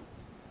soul,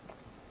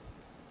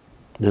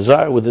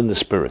 desire within the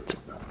spirit.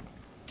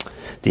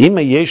 Even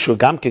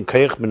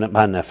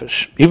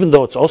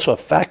though it's also a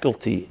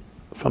faculty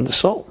from the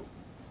soul.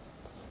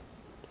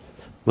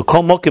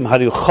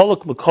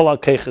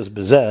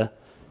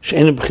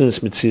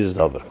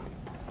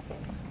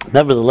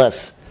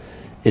 Nevertheless,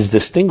 is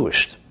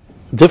distinguished,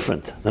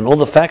 different than all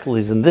the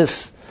faculties in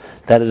this,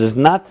 that it is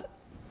not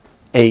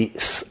a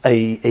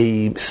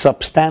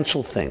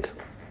substantial thing.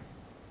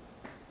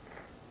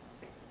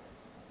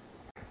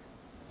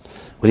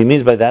 What he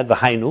means by that,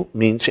 v'hainu,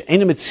 means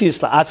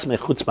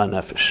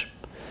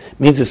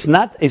means it's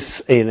not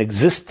an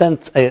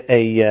existent,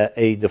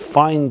 a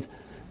defined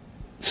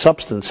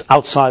substance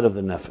outside of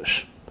the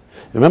nefesh.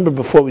 Remember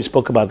before we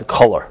spoke about the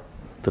color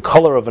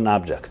of an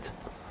object,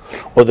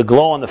 or the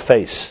glow on the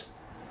face.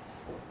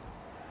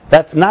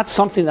 That's not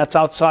something that's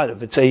outside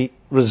of. It's a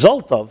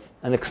result of,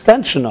 an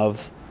extension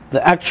of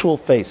the actual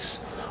face,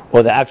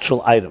 or the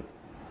actual item.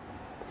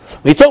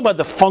 When you talk about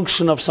the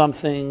function of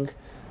something,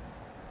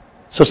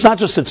 so it's not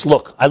just its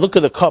look. I look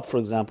at a cup, for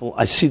example,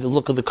 I see the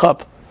look of the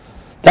cup.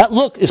 That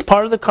look is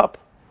part of the cup.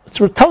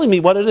 It's telling me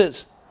what it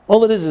is.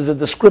 All it is a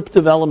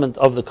descriptive element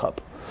of the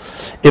cup.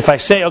 If I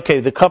say, okay,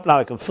 the cup now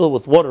I can fill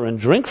with water and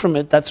drink from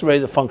it, that's already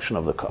the function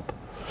of the cup.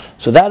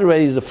 So that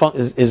already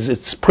is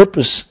its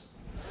purpose.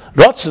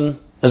 Ratzon,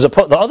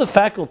 the other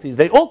faculties,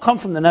 they all come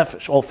from the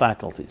nefesh, all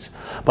faculties.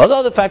 But the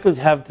other faculties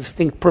have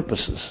distinct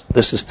purposes.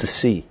 This is to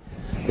see.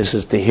 This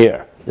is to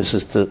hear. This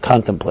is to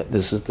contemplate.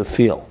 This is to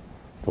feel,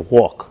 to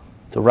walk,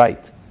 to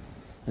write,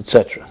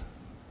 etc.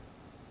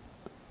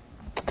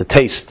 To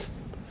taste.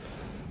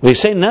 When you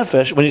say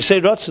nefesh, when you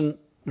say ratzon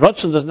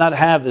does not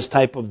have this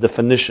type of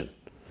definition.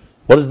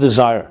 What is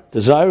desire?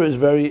 Desire is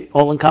very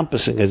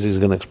all-encompassing, as he's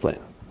going to explain.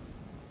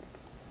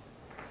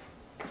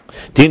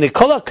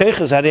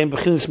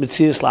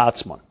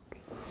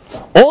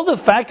 All the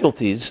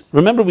faculties,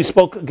 remember we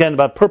spoke again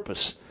about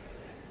purpose,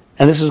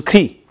 and this is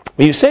key.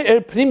 When you say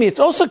er primi,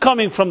 it's also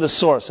coming from the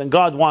source, and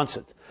God wants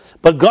it.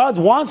 But God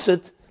wants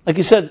it, like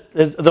he said,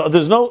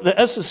 there's no, the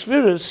Esser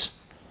Spheres,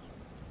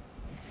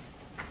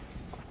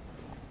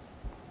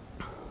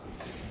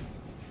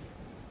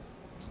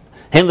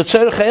 they're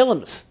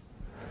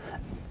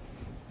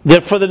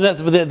for the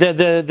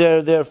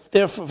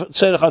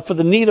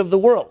need of the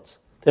world.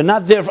 They're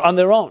not there on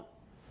their own.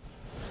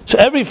 So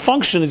every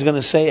function, he's going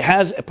to say,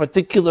 has a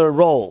particular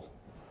role.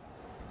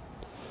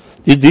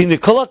 All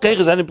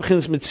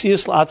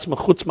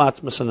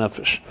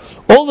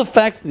the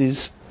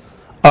faculties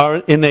are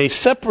in a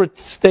separate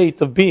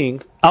state of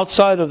being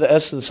outside of the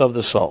essence of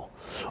the soul.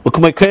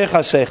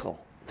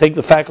 Take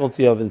the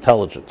faculty of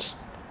intelligence,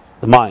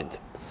 the mind.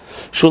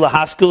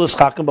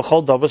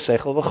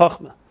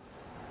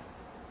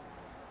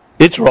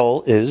 Its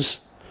role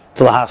is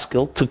to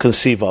lahaskil, to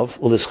conceive of,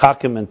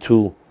 ulischakim, and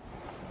to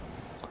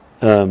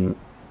the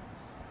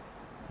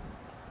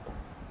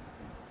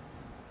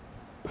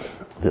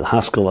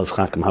haskell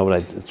l'schakim. How would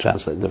I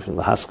translate different?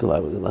 The haskell,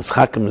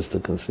 l'schakim is to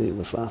conceive.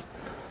 It's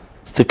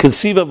to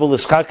conceive of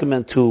ulischakim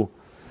and to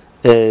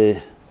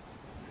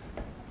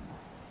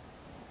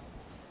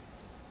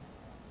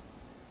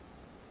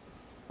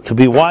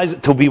be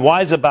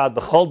wise about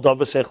the chol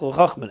davar seichel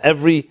v'chachma,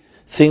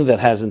 everything that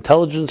has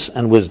intelligence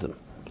and wisdom.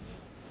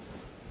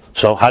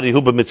 So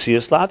harihu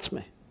b'mitzias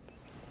la'atzmei.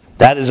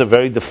 That is a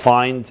very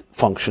defined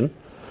function.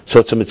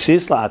 So it's a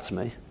mitzias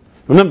la'atzmei.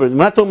 Remember, we're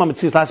not talking about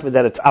mitzias la'atzmei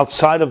that it's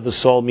outside of the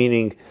soul,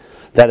 meaning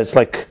that it's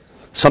like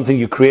something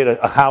you create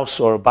a house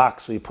or a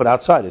box or you put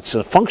outside. It's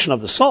a function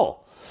of the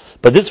soul.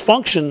 But this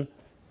function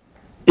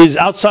is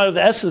outside of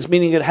the essence,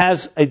 meaning it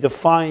has a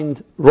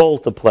defined role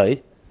to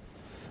play.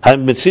 It's in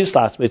a mitzias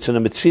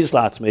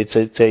la'atzmei.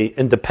 It's a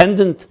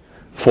independent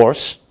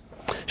force.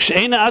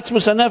 She'ena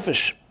atzmus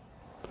hanefesh.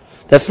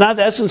 That's not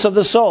the essence of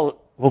the soul.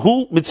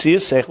 V'hu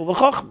mitzias seichel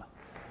v'chachma.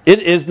 It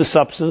is the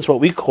substance, what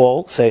we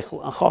call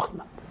seichel and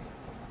chachma.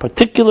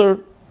 Particular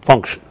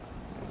function.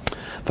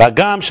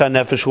 V'agam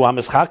sha'nefesh hu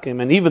ha'mischakim.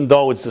 And even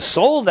though it's the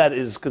soul that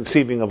is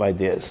conceiving of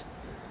ideas,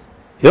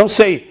 you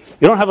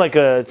don't have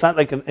it's not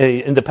like an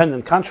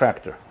independent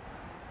contractor.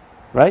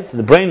 Right?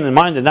 The brain and the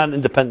mind are not an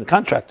independent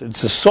contractor.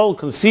 It's the soul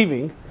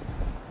conceiving.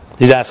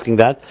 He's asking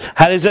that.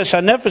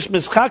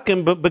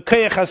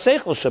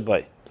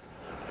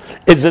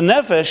 It's the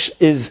nefesh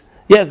is,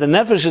 yes, the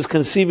nefesh is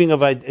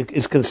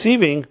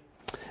conceiving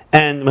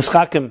and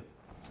mischakim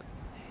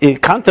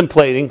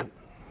contemplating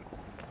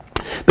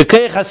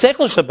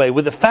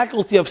with the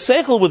faculty of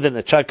seichel within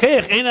it.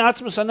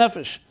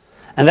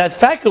 And that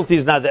faculty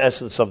is not the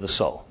essence of the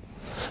soul.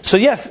 So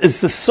yes,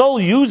 it's the soul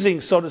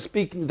using, so to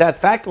speak, that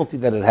faculty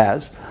that it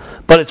has,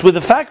 but it's with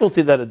the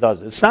faculty that it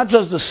does it. It's not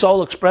just the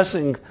soul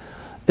expressing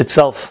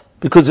itself,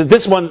 because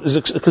this one is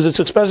because it's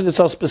expressing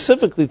itself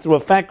specifically through a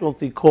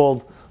faculty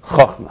called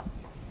Chokhmah.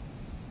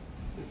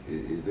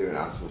 Is there an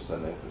Atzmas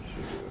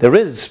HaNefesh? There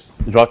is.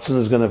 Ratzon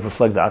is going to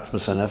reflect the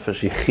Atzmas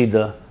HaNefesh,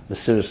 Yechida,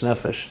 Mesiras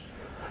Nefesh.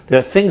 There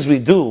are things we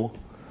do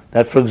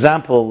that, for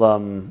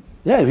example,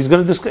 he's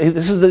going to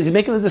he's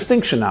making a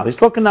distinction now. He's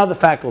talking now the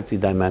faculty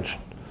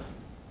dimension.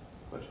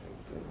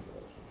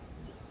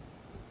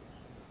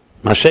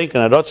 Ratzon,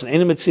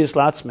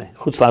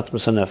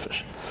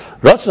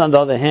 on the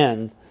other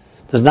hand,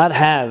 does not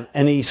have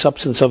any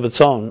substance of its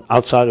own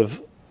outside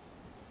of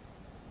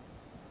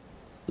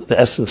the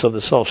essence of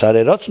the soul.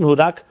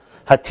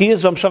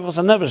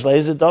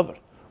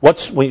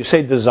 What's when you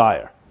say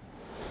desire?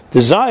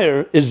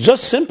 Desire is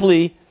just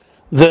simply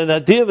the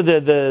idea of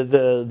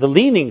the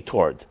leaning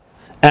toward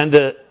and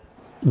the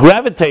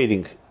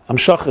gravitating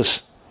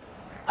hamshachas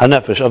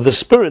hanefesh of the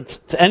spirit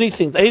to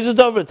anything, to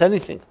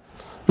anything.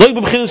 It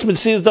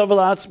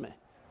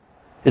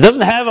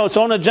doesn't have its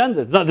own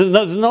agenda.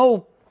 There's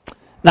no,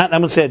 I'm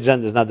going to say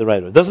agenda is not the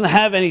right word. It doesn't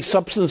have any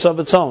substance of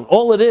its own.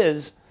 All it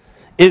is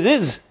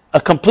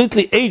a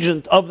completely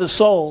agent of the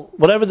soul,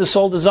 whatever the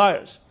soul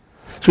desires.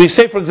 So we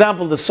say, for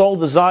example, the soul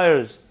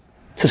desires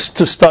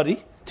to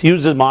study, to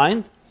use the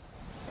mind.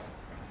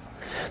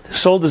 The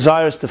soul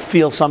desires to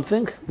feel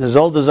something. The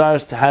soul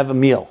desires to have a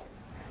meal.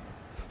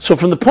 So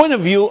from the point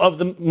of view of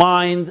the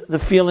mind, the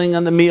feeling,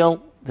 and the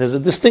meal, there's a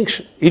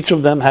distinction. Each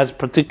of them has a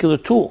particular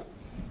tool.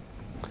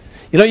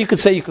 You could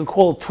say you can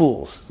call it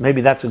tools.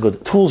 Maybe that's a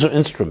good... Tools are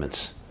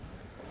instruments.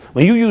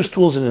 When you use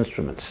tools and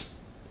instruments,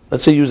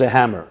 let's say you use a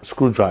hammer, a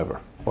screwdriver,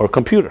 or a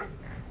computer.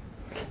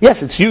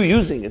 Yes, it's you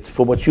using it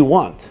for what you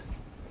want.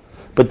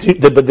 But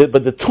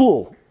the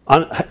tool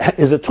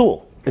is a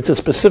tool. It's a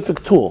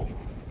specific tool.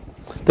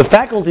 The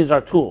faculties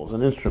are tools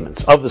and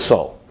instruments of the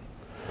soul.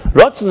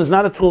 Ratzon is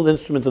not a tool and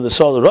instrument of the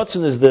soul. The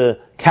Ratzon is the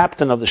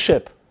captain of the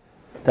ship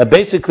that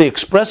basically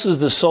expresses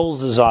the soul's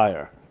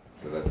desire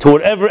to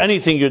whatever,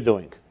 anything you're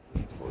doing.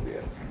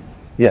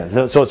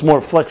 Yeah, so it's more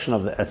reflection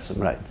of the etzem,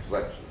 right?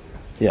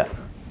 Yeah.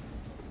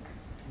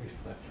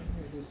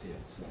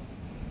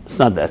 It's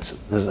not the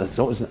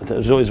etzem.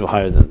 There's always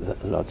higher than the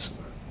Ratzon.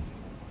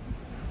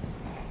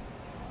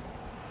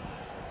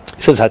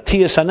 He says,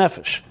 Hatiyas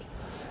HaNefesh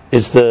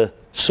is the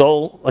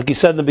soul, like he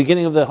said in the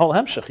beginning of the whole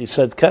Hemshech. He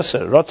said,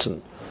 Keser,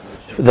 Ratzon,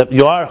 that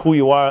you are who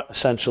you are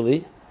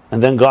essentially,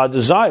 and then God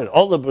desired.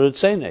 All the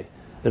B'ritzeinei,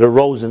 it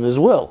arose in His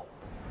will.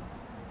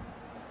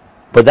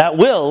 But that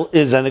will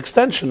is an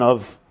extension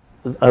of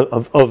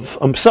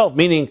Himself,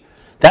 meaning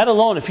that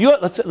alone. If you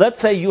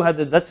let's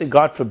say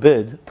God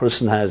forbid, a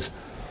person has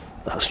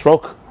a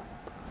stroke,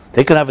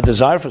 they can have a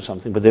desire for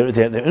something, but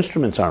their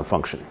instruments aren't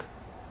functioning.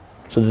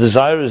 So the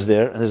desire is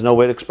there, and there's no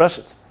way to express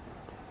it.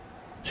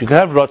 So you can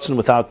have Ratzon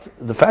without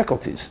the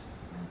faculties.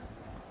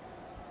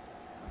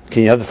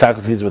 Can you have the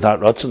faculties without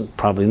Ratzon?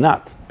 Probably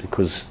not,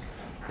 because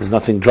there's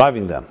nothing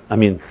driving them. I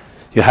mean,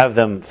 you have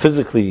them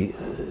physically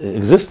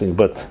existing,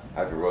 but...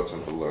 Have you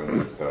Ratzon to learn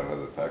this kind of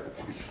other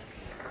faculties?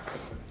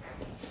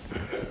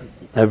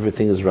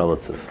 Everything is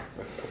relative.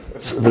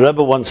 So the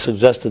Rebbe once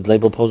suggested,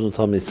 Leibel Posner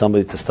told me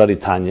somebody to study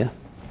Tanya.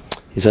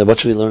 He said, what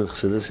should we learn in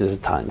Chassidus? He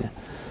said, Tanya.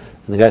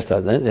 And the guy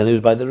started, and he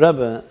was by the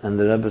Rebbe, and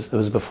the Rebbe, it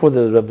was before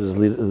the Rebbe's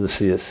lead in the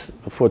Siyas,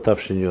 before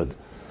Tafshin Yud.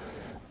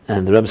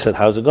 And the Rebbe said,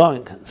 how's it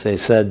going? So he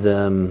said,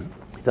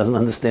 he doesn't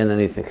understand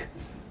anything.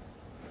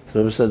 So the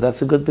Rebbe said,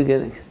 that's a good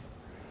beginning.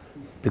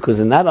 Because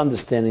in that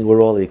understanding,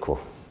 we're all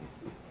equal.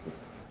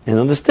 In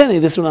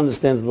understanding, this one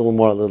understands a little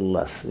more, a little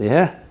less. You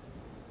hear?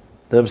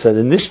 The Rebbe said,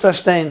 Nish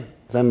verstehen,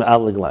 sind wir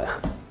alle gleich.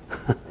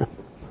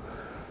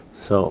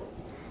 So,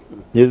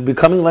 you're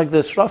becoming like the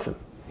Shrafim.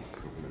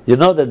 You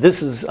know that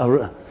this is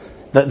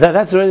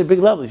that's already a big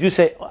level. If you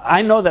say,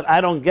 I know that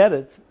I don't get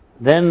it,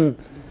 then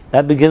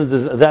that begins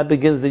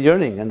the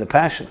yearning and the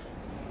passion.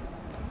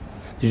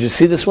 Did you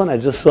see this one? I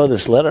just saw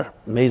this letter.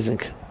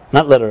 Amazing.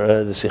 Not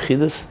letter, the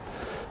Shechidus.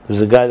 There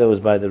was a guy that was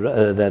by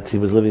that he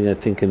was living, I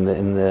think, in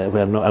I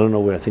don't know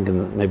where, I think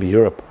in maybe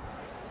Europe.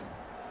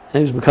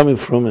 And he was becoming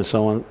frum and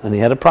so on, and he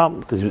had a problem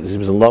because he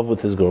was in love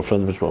with his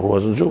girlfriend, who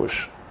wasn't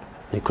Jewish.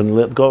 He couldn't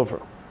let go of her.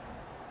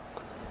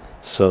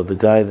 So the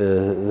guy,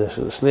 the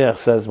shliach,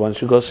 says, why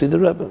don't you go see the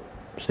Rebbe?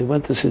 So he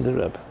went to see the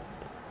Rebbe.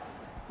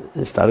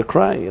 He started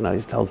crying.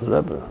 He tells the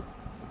Rebbe,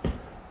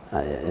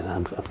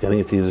 I'm getting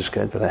into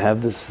Yiddishkeit, but I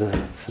have this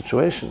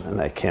situation, and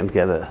I can't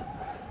get a...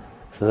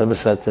 So the Rebbe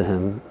said to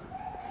him,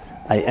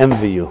 I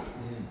envy you.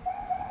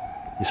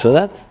 You saw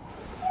that?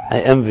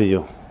 I envy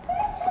you.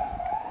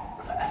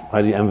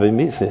 Why do you envy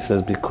me? So he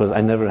says, because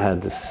I never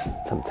had this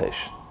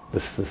temptation,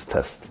 this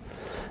test.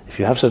 If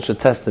you have such a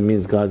test, it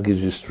means God gives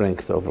you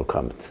strength to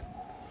overcome it.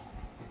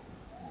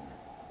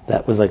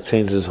 That was like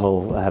changed his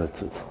whole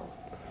attitude.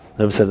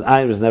 The Rebbe said,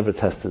 I was never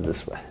tested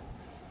this way.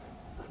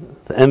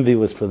 The envy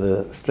was for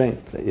the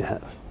strength that you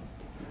have.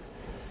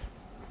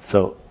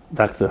 So,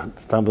 Doctor,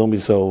 don't be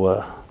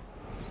so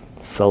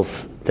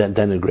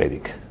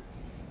self-denigrating.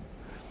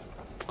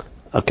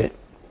 Okay.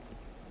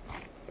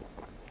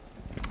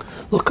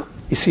 Look,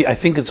 you see, I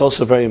think it's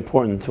also very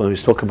important when we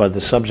talk about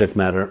the subject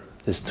matter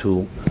is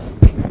to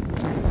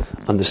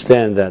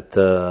understand that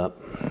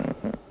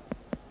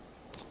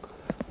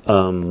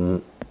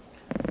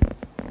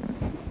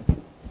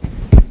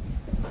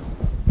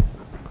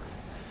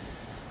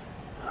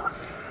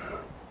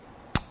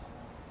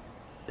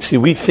see,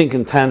 we think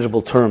in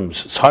tangible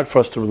terms. It's hard for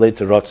us to relate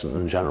to Ratzon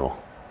in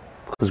general.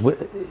 Because we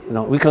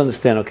can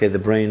understand, okay, the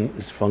brain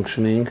is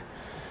functioning,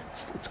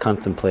 it's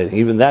contemplating.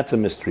 Even that's a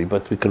mystery,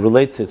 but we can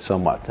relate to it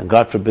somewhat. And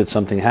God forbid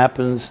something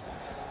happens,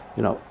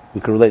 we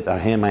can relate. My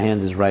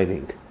hand is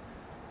writing.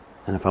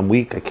 And if I'm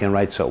weak, I can't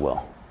write so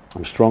well.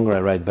 I'm stronger, I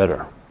write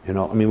better. We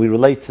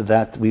relate to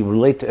that. We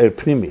relate to Er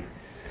Pnimi.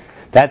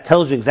 That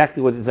tells you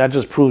exactly that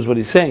just proves what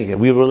he's saying here.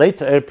 We relate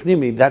to Er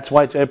Pnimi, that's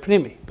why it's Er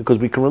Pnimi, because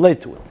we can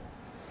relate to it.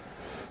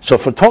 So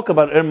if we talk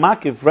about Er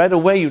Makif, right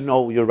away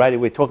you're right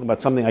away talking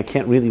about something I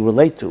can't really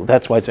relate to.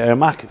 That's why it's Er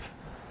Makif.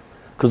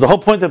 Because the whole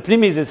point of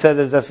Pnimi, it says,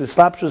 is that's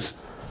Islapshus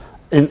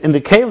in the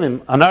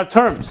Kalim on our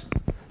terms.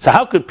 So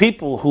how could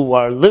people who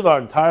live our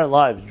entire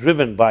lives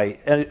driven by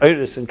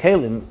Eiris and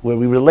Kalim, where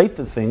we relate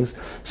to things,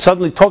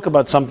 suddenly talk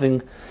about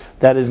something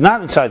that is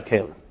not inside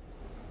Kalim?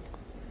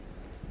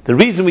 The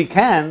reason we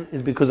can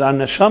is because our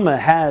neshama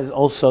has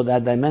also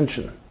that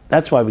dimension.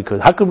 That's why we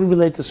could. How could we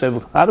relate to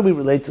Sefer? How do we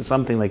relate to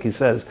something like he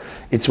says?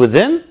 It's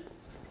within,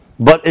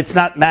 but it's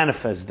not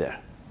manifest there.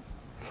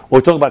 Or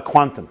we talk about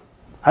quantum.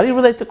 How do you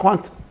relate to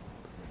quantum?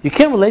 You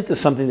can't relate to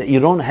something that you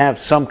don't have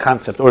some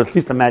concept, or at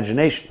least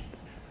imagination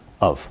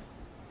of.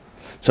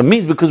 So it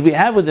means because we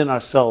have within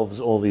ourselves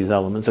all these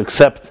elements,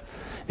 except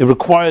it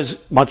requires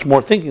much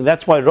more thinking.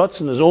 That's why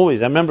Ratzon is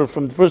always, I remember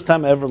from the first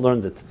time I ever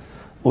learned it,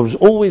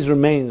 always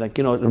remained, it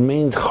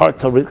remains hard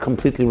to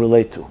completely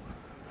relate to.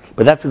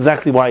 But that's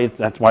exactly why it's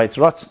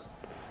Ratzon.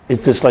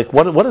 It's just like,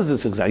 what is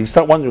this exactly? You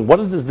start wondering, what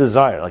is this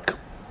desire?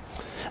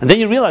 And then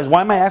you realize,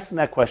 why am I asking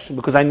that question?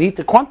 Because I need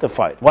to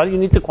quantify it. Why do you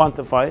need to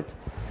quantify it?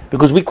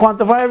 Because we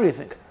quantify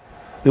everything.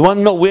 We want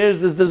to know, where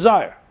is this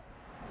desire?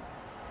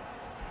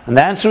 And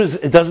the answer is,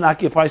 it doesn't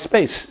occupy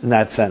space in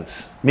that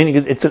sense. Meaning,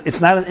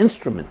 it's not an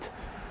instrument.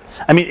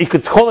 You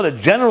could call it a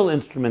general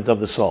instrument of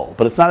the soul,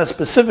 but it's not a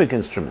specific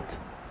instrument.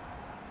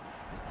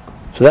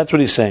 So that's what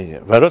he's saying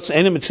here.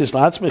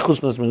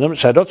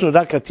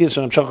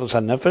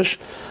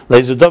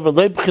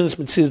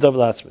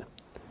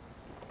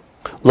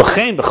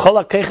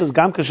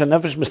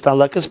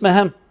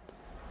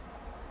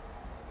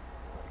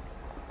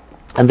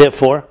 And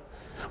therefore,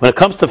 when it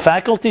comes to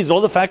faculties,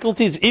 all the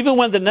faculties, even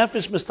when the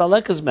nefesh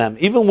mistalekas mehem,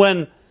 even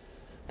when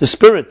the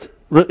spirit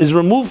is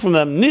removed from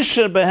them,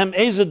 nisher behem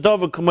eze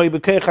dover k'moi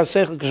b'keich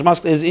hasechel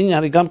k'shmask eze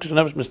inyan harigam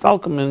k'shenefesh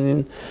mistalkem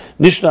in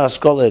nishna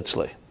haskola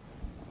etzlei.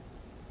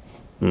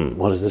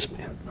 What does this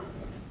mean?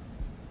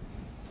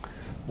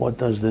 What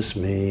does this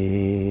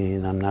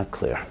mean? I'm not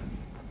clear.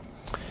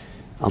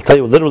 I'll tell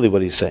you literally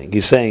what he's saying.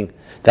 He's saying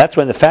that's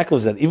when the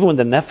faculties, that even when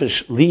the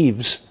nefesh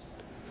leaves,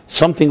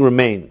 something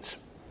remains.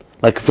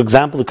 Like, for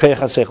example,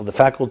 the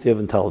faculty of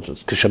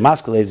intelligence.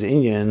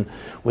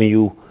 When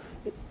you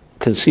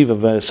conceive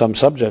of some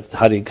subject,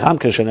 even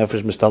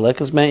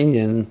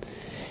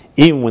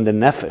when the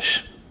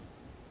nefesh,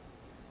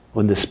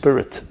 when the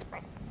spirit,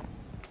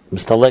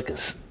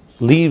 mistalekas,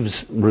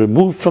 leaves,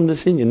 removed from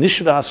this inyan,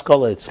 nishra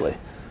haskola etzlei,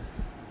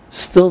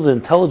 still the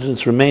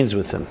intelligence remains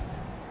with him.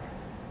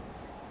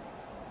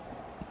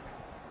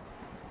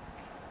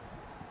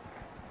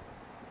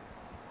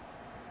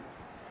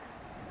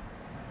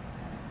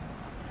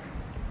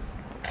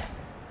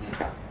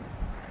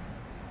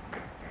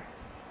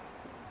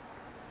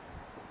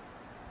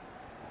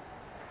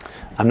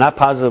 I'm not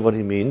positive what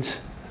he means.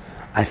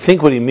 I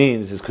think what he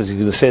means is because he's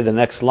going to say the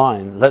next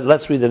line.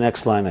 Let's read the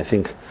next line, I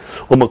think.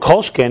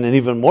 U'makolshken, and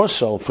even more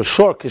so, for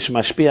sure,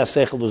 kishmashpia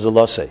sechel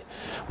uzalose,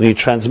 when you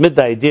transmit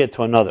the idea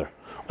to another.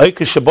 Or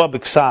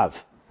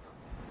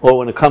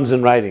when it comes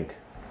in writing.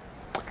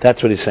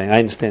 That's what he's saying. I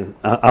understand.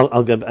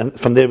 I'll get,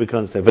 from there we can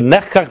understand.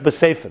 V'nechkach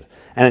b'sefer,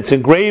 and it's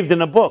engraved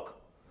in a book.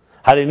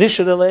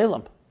 Harinishad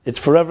eleilam. It's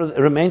forever. It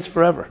remains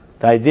forever.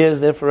 The idea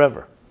is there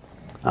forever.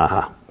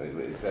 Aha.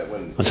 Is that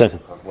when 1 second.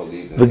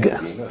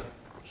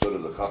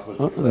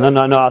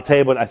 No, I'll tell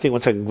you what I think.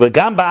 1 second.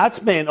 V'gam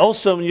ba'atzmei, and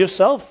also in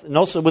yourself, and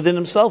also within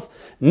himself.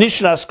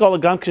 Nishra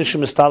askola gam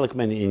k'shemistalik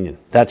meni inyan.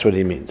 That's what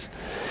he means.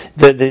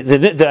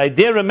 The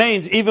idea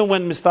remains even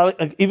when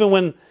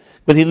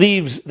he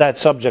leaves that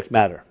subject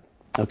matter.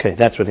 Okay,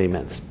 that's what he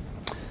means.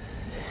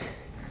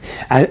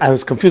 I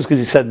was confused because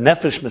he said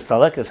nefesh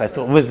mistalekas. I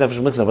thought, what is nefesh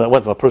mistalekas?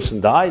 What, a person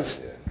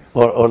dies?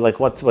 Or like,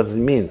 what does he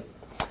mean?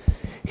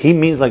 He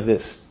means like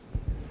this.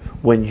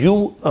 When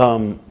you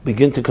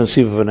begin to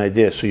conceive of an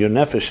idea, so your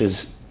nefesh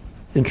is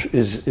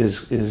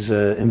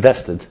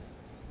invested.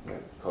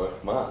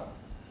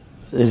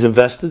 Is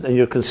invested, and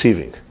you're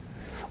conceiving.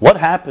 What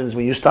happens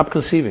when you stop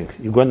conceiving?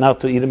 You're going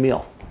out to eat a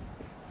meal.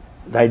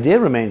 The idea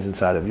remains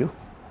inside of you.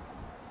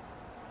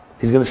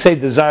 He's going to say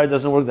desire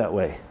doesn't work that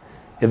way.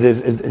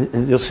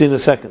 You'll see in a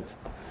second.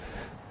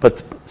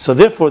 But so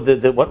therefore,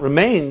 what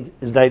remained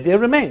is the idea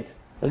remained.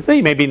 Like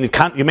you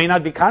may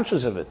not be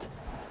conscious of it.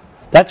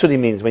 That's what he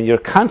means. When your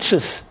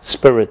conscious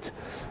spirit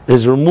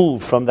is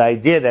removed from the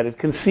idea that it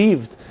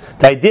conceived,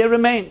 the idea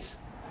remains.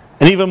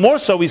 And even more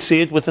so, we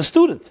see it with the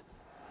student.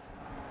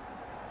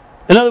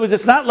 In other words,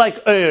 it's not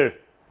like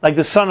like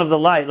the sun of the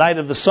light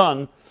of the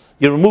sun.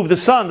 You remove the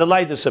sun, the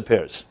light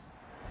disappears.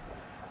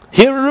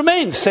 Here it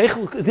remains.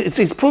 Seichel,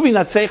 it's proving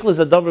that Seichel is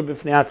a davar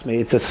b'fnei atzmei.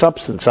 It's a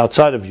substance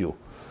outside of you.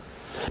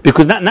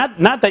 Because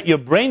not that your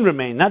brain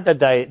remains, not that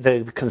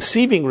the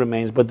conceiving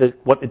remains, but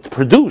what it's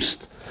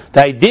produced.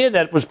 The idea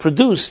that was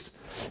produced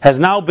has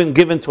now been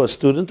given to a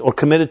student or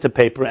committed to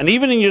paper. And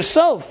even in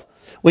yourself,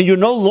 when you're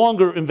no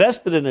longer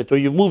invested in it or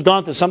you've moved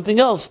on to something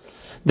else,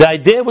 the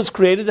idea was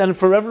created and it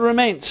forever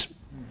remains.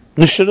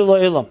 Nishur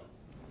la'elam.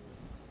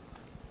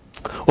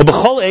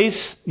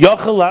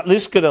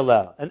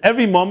 And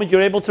every moment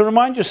you're able to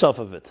remind yourself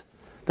of it.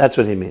 That's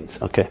what he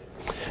means. Okay.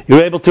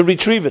 You're able to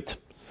retrieve it.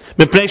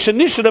 Because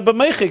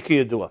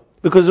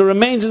it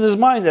remains in his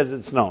mind as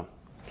it's known.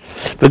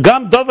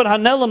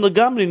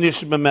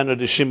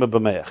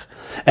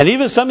 And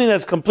even something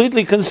that's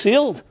completely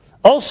concealed,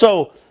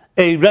 also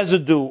a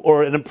residue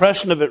or an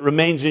impression of it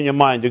remains in your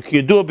mind. Like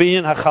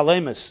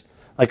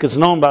it's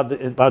known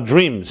about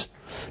dreams.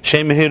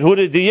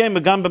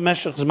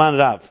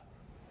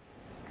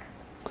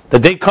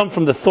 That they come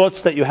from the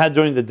thoughts that you had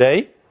during the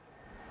day,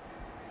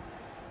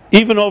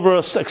 even over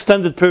an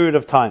extended period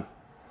of time.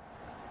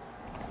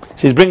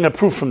 So he's bringing a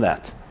proof from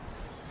that.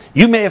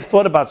 You may have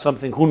thought about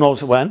something, who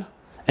knows when,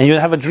 and you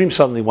have a dream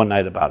suddenly one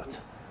night about it.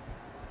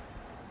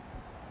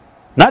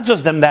 Not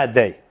just them that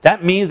day.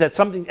 That means that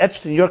something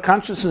etched in your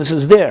consciousness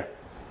is there.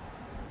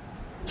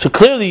 So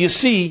clearly you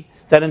see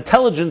that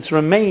intelligence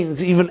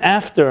remains even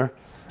after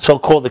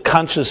so-called the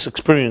conscious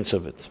experience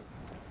of it.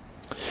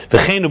 The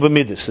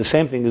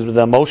same thing is with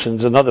the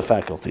emotions, another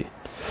faculty.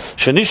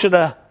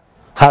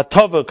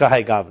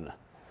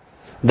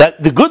 That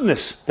the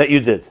goodness that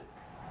you did.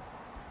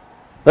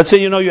 Let's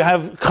say you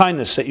have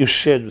kindness that you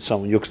shared with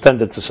someone, you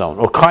extended to someone,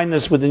 or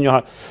kindness within your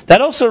heart.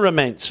 That also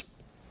remains.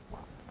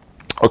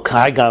 Or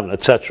kahai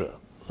etc.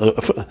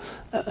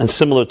 And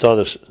similar to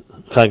others,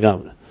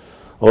 kahai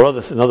or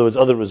in other words,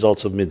 other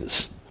results of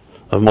midas,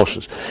 of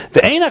emotions.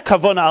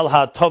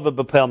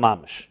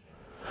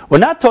 We're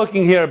not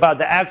talking here about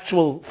the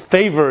actual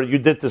favor you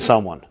did to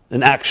someone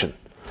in action.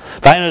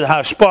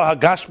 The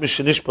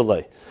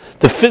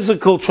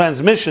physical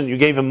transmission, you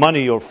gave him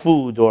money or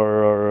food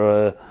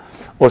or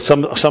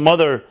some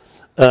other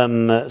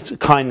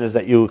kindness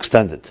that you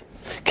extended.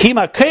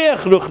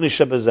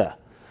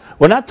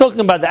 We're not talking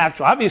about the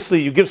actual.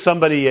 Obviously, you give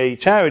somebody a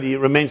charity, it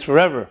remains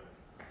forever.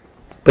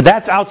 But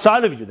that's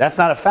outside of you. That's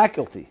not a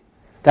faculty.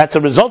 That's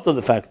a result of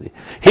the faculty.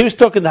 He was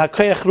talking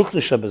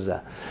the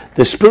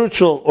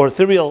spiritual or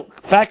ethereal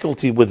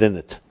faculty within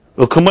it.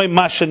 Like,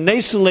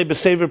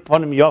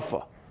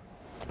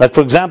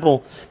 for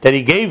example, that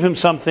he gave him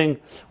something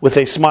with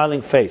a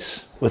smiling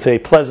face, with a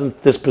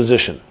pleasant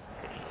disposition.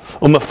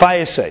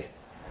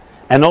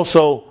 And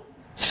also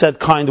said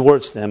kind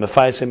words to him.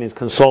 Mefayese means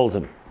consoled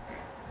him.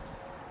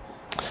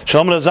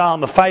 Shalom Razal,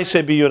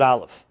 Mefayese biyud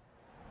aleph.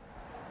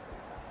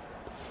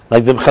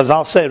 Like the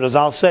Chazal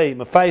say,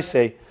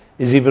 Mefayese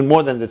is even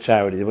more than the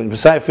charity. When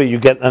besides you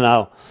get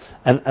like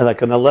an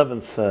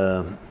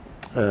 11th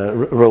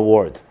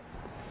reward.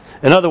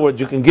 In other words,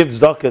 you can give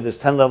tzedakah. There's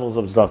 10 levels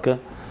of tzedakah.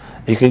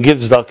 You can give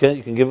tzedakah.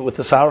 You can give it with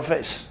a sour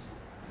face.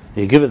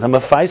 You give it a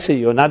mefayse.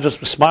 You're not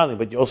just smiling,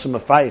 but you're also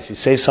mefayse. You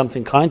say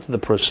something kind to the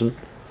person.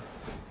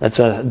 That's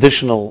an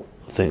additional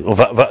thing.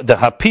 The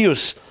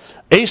hapius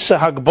esa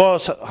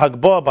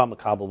hagba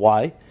b'makabel.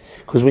 Why?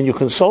 Because when you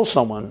console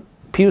someone,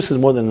 pius is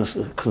more than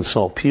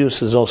console.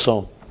 Pius is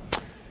also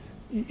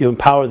you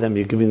empower them.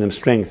 You're giving them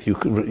strength. You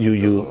build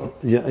them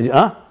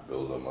up a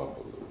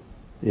little.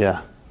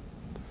 Yeah.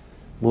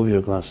 Move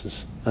your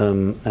glasses.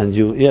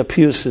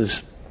 Pius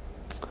is.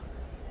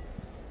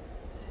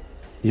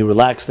 You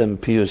relax them,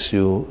 pius.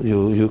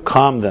 You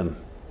calm them.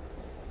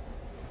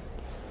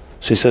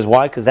 She says,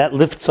 why? Because that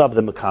lifts up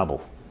the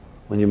makabel.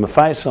 When you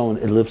mafai someone,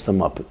 it lifts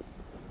them up.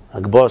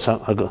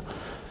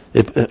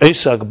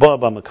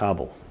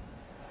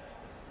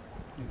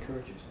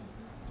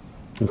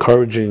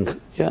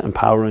 Encouraging,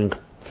 empowering.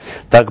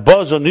 And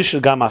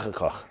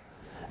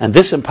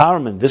this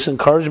empowerment, this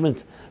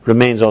encouragement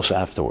remains also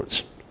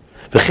afterwards.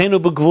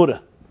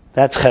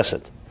 That's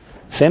chesed.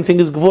 Same thing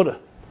as gvura.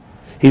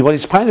 What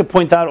he's trying to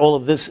point out all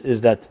of this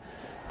is that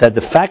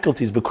the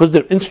faculties, because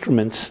they're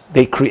instruments,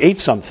 they create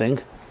something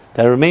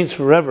that remains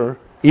forever,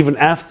 even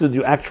after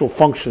the actual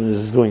function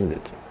is doing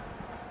it.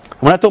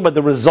 We're not talking about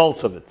the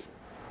results of it.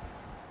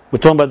 We're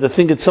talking about the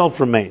thing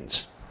itself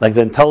remains. Like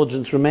the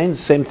intelligence remains,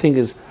 same thing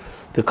as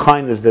the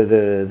kindness,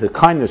 the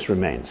kindness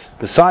remains.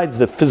 Besides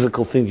the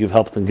physical thing you've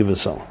helped and given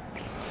someone.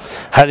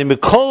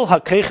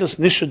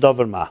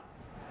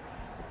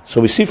 So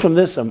we see from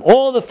this,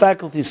 all the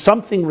faculties,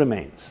 something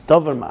remains.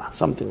 Davar ma,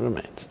 something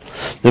remains.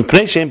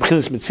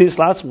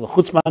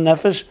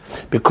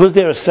 Because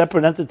they are a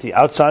separate entity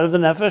outside of the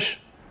nefesh,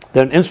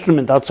 They're an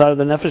instrument outside of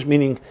the nefesh,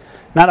 meaning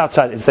not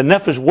outside. It's the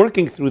nefesh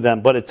working through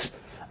them, but it's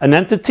an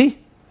entity,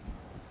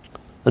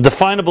 a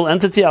definable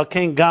entity. That's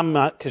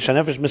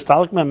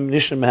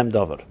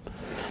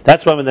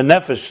why when the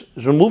nefesh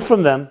is removed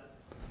from them,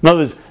 in other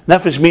words,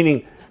 nefesh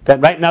meaning that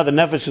right now the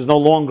nefesh is no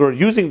longer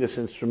using this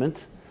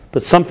instrument,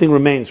 but something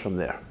remains from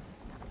there.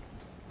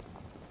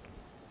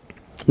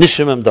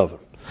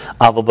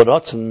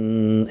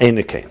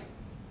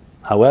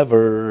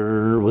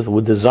 However,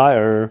 with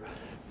desire,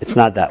 it's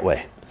not that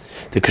way.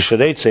 The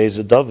Kishareit says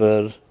a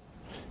dover,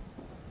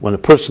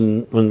 when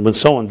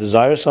someone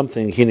desires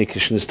something,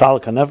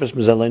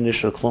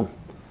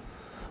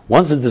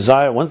 once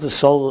the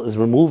soul is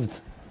removed,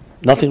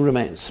 nothing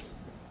remains.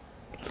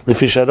 Because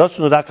the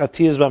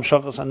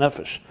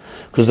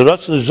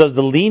ratzon is just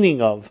the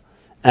leaning of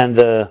and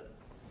the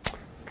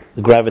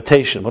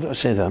gravitation. What do I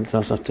say? That's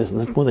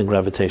more than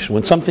gravitation.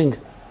 When something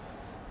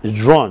is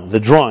drawn, the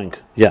drawing,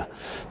 the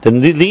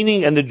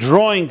leaning and the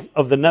drawing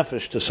of the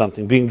nefesh to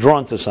something, being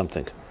drawn to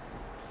something.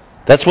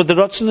 That's what the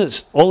ratzon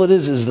is. All it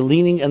is the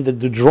leaning and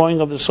the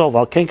drawing of the soul.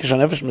 And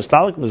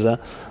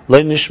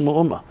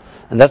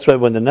that's why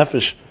when the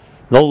nefesh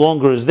no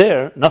longer is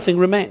there, nothing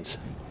remains.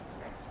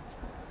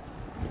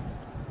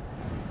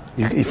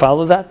 You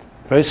follow that?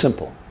 Very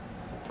simple.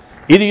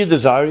 Either you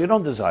desire or you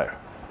don't desire.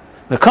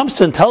 When it comes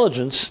to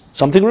intelligence,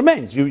 something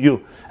remains.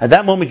 You at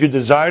that moment you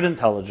desired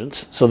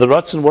intelligence, so the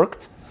ratzon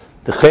worked,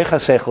 the chaycha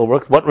seichel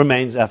worked. What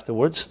remains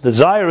afterwards?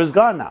 Desire is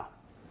gone now,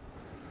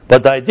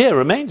 but the idea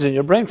remains in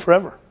your brain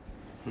forever.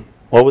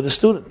 Or with a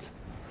student,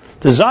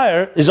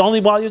 desire is only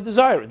while you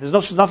desire it.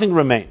 Nothing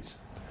remains.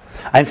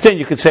 I understand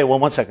you could say, well,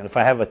 1 second. If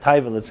I have a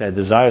taiva, let's say I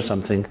desire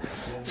something,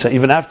 so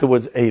even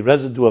afterwards a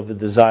residue of the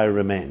desire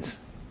remains.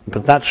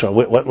 But not sure.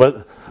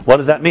 What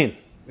does that mean?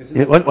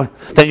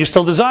 Then you're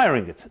still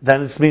desiring it.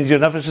 Then it means your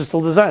nefesh is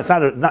still desiring. It's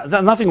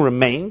nothing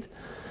remained.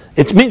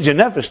 It means your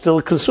nefesh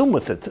still consumed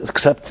with it,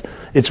 except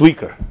it's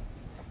weaker.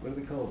 What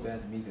do we call a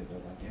bad midah,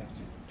 though? Like you have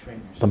to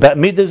train yourself. A bad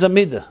midah is a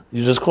midah.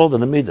 You just called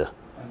it a midah.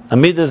 A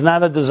midah is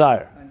not a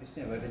desire. I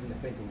understand, but I didn't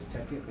think it was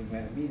technically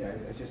bad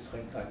midah. I just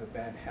think like a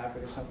bad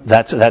habit or something.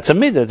 That's a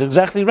midah. That's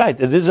exactly right.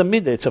 It is a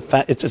midah.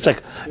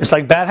 It's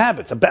like bad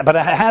habits. But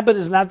a habit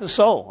is not the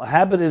soul. A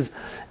habit is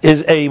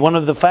one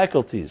of the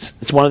faculties.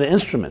 It's one of the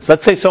instruments.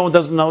 Let's say someone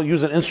doesn't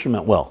use an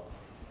instrument well.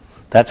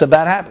 That's a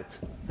bad habit.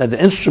 That the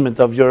instrument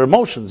of your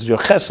emotions, your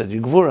chesed,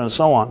 your gvura, and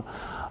so on,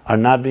 are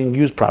not being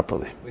used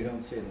properly. We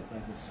don't say that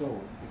like the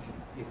soul.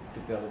 It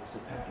develops a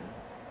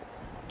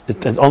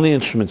pattern. Only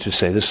instruments you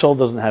say. The soul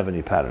doesn't have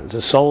any patterns.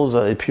 The soul is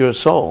a pure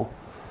soul.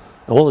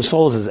 All the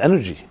soul is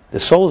energy. The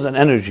soul is an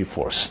energy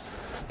force.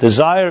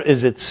 Desire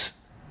is its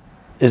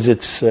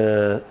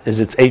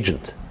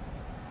agent.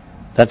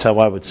 That's how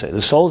I would say.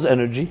 The soul is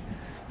energy.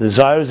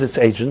 Desire is its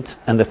agent,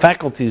 and the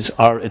faculties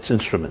are its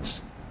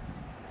instruments.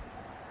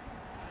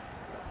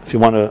 If you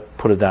want to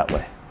put it that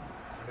way.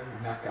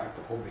 Knock out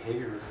the whole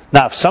behavior.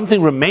 Now, if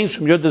something remains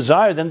from your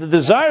desire, then the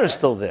desire is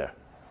still there.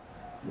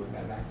 Wouldn't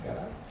that knock that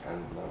out? I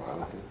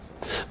don't think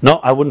so. No,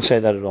 I wouldn't say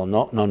that at all.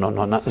 No,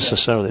 not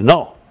necessarily.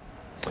 No.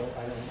 So I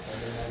don't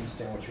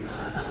understand what you're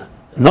saying.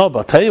 No, but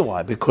I'll tell you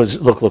why. Because,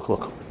 look.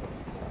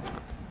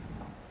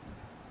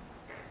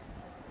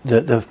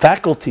 The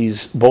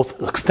faculties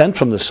both extend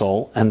from the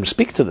soul and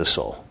speak to the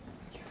soul.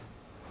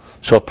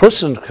 So a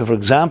person, for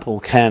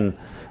example,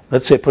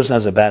 let's say a person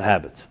has a bad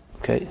habit,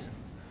 okay?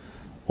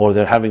 Or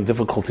they're having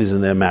difficulties in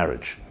their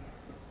marriage,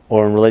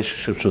 or in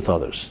relationships with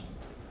others.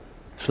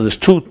 So there's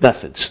two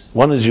methods.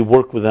 One is you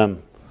work with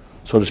them,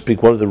 so to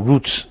speak, what are the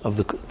roots of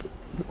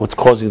what's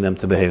causing them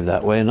to behave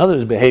that way. Another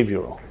is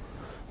behavioral.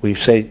 We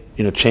say,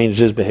 change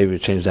this behavior,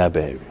 change that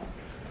behavior.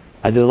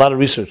 I did a lot of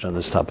research on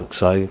this topic,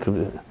 so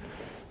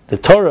the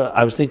Torah,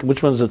 I was thinking,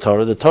 which one's the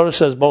Torah? The Torah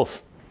says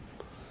both.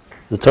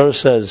 The Torah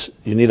says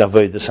you need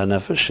avodah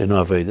sanefesh,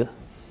 avodah,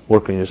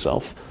 work on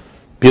yourself,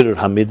 birur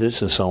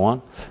hamidus, and so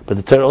on. But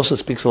the Torah also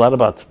speaks a lot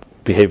about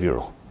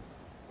behavioral.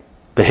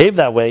 Behave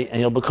that way, and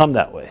you'll become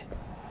that way.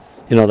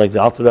 Like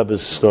the Alter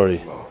Rebbe's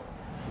story.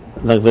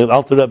 Like the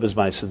Alter Rebbe's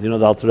ma'aseh.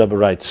 The Alter Rebbe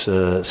writes,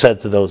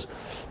 said to those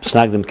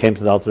Snagdim came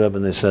to the Alter Rebbe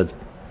and they said,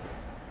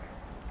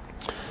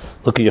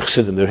 "Look at your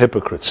Chassidim, they're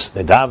hypocrites.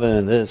 They daven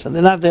and this, and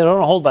they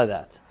don't hold by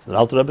that." So the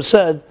Alter Rebbe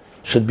said,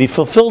 should be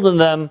fulfilled in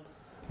them,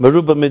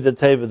 Meruba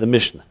Midateva, the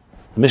Mishnah.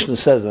 The Mishnah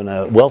says when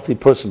a wealthy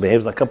person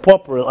behaves like a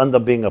pauper, he'll end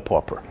up being a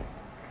pauper.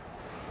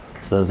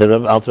 So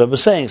the Alter Rebbe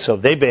is saying, so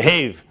if they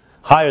behave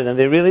higher than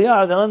they really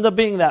are, they'll end up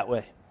being that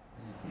way.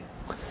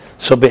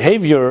 So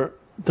behavior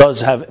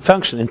does have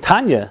function. In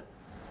Tanya,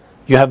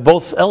 you have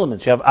both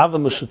elements. You have Ava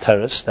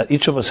Musuteres, that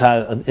each of us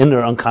has an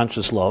inner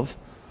unconscious love,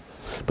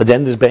 but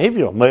then there's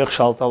behavioral. Moyach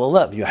Shalt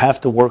Alalev. You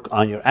have to work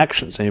on your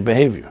actions and your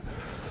behavior.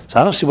 So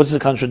I don't see what's the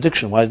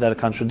contradiction. Why is that a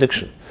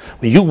contradiction?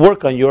 When you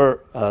work on your,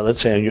 let's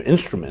say, on your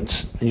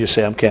instruments, and you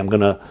say, okay, I'm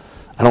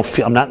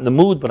not in the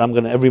mood, but I'm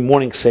going to every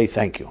morning say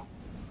thank you,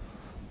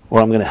 or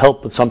I'm going to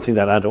help with something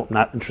that I'm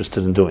not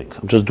interested in doing.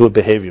 I'm just do it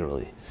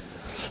behaviorally.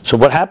 So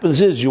what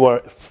happens is you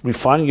are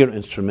refining your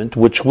instrument,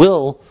 which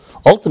will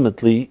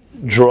ultimately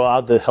draw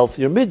out the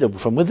healthier midah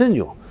from within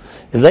you.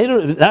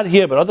 Later, not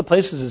here, but other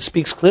places, it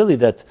speaks clearly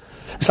that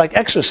it's like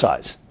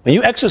exercise. When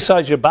you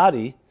exercise your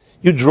body,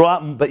 you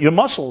draw, but your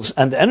muscles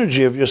and the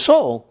energy of your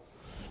soul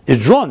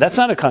is drawn. That's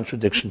not a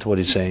contradiction to what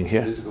he's saying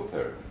here. Physical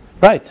therapy.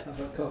 Right. How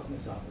about Koch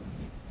Masaba?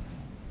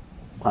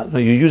 No,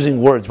 you're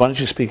using words. Why don't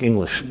you speak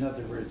English? In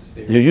other words,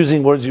 You're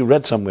using words you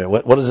read somewhere.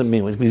 What does it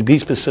mean? Be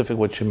specific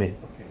what you mean.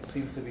 okay, it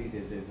seems to me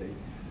that there's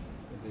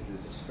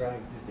a strive,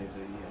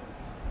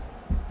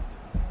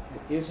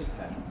 there is a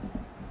pattern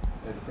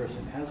that a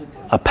person has a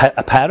tendency.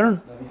 A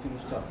pattern? Let me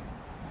finish talking.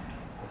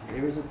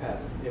 There is a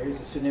pattern. There is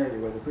a scenario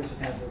where the person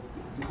has the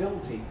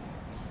ability,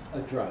 a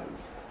drive,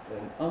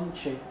 an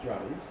unshaped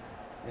drive,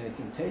 and it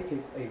can take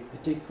a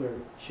particular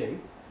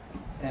shape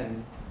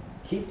and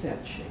keep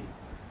that shape.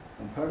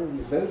 And part of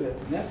the avoda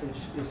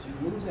nefesh is to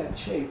use that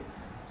shape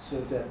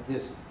so that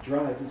this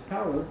drive, this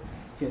power,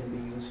 can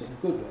be used in a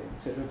good way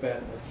instead of a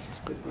bad way.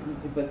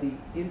 But the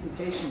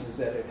implication is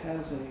that it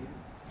has a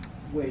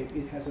way,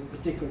 it has a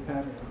particular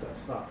pattern it does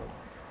follow.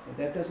 And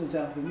that doesn't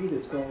sound to me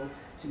that's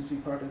seems to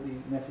be part of the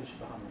nefesh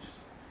bahamis,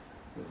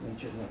 the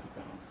nature of nefesh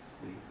bahamis.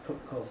 The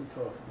calls it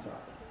koach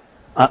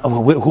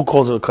masaba. Who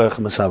calls it a koach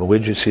masaba? Where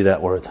did you see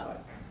that word? Gosh, I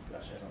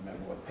don't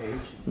remember what page.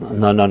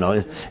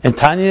 No. In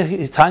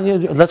Tanya,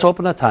 let's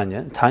open a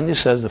Tanya. Tanya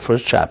says, the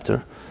first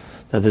chapter,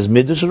 that there's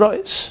midas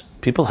rois.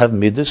 People have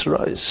midas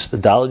rois. The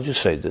Daled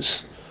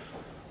Yesodis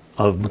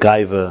of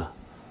gaiva,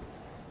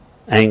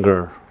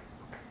 anger,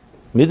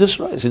 midas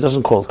rois. He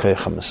doesn't call it koach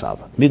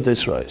masaba.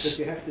 Midas rois. But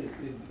you have to.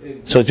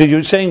 So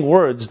you're saying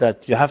words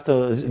that you have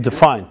to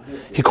define.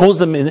 He calls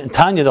them in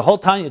Tanya. The whole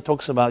Tanya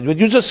talks about what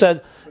you just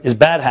said is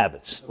bad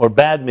habits or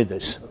bad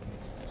midas. Okay.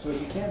 So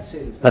you can't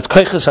say That's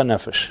koiches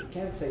hanefesh. You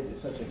can't say there's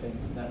such a thing.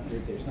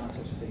 There's not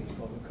such a thing. It's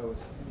called a koach.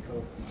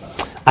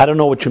 I don't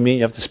know what you mean.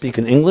 You have to speak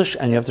in English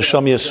and you have to show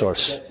me a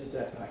source. That's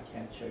exactly. I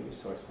can't show you a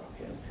source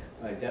offhand.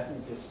 I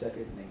definitely just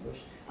studied in English,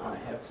 and I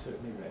have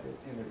certainly read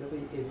it, and it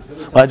really.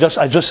 Well, I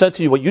just said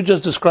to you what you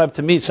just described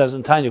to me. It says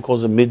in Tanya,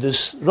 calls them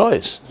midas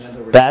rois,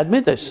 bad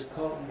midas.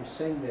 You're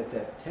saying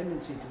that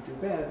tendency to do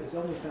bad is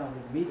only found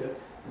in midah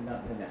and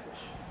not in the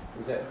nefesh.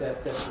 Is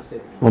that's the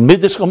statement? Well,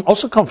 midas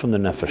also come from the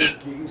nefesh.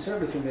 You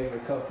certainly familiar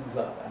with koach comes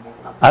up.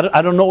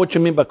 I don't know what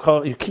you mean by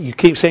call. You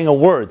keep saying a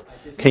word.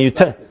 Can you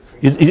tell?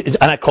 And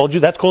I called you.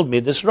 That's called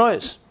midas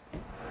rois.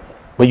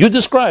 What you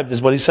described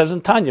is what he says in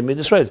Tanya,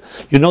 midas rois.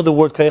 You know the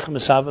word koach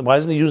masava. Why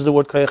doesn't he use the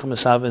word koach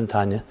masava in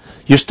Tanya?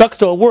 You're stuck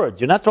to a word.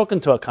 You're not talking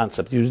to a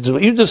concept.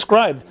 What you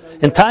described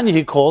in Tanya,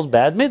 he calls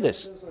bad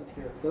midas.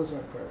 Those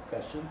aren't fair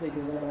questions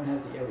because I don't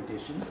have the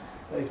erudition.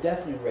 But I've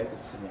definitely read the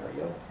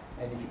scenario.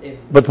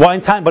 But why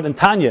in Tanya? But in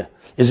Tanya,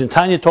 is in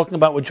Tanya talking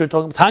about what you're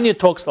talking about? Tanya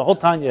talks, the whole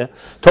Tanya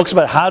talks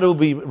about how do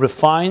we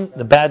refine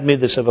the bad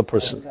midas of a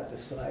person. I've got the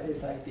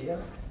slightest idea.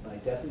 I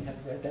definitely have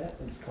read that.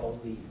 It's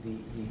called the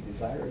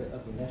desire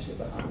of the nefesh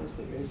bahamis.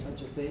 There is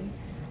such a thing,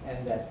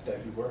 and that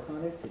you work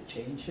on it to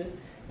change it,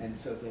 and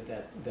so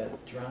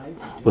that drive.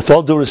 With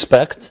all due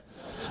respect,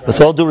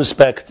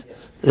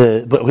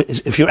 but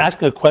if you're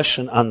asking a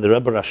question on the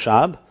Rebbe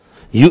Rashab,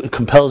 it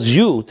compels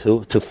you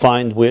to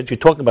find where you're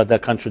talking about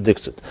that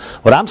contradicts it.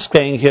 What I'm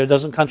saying here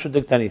doesn't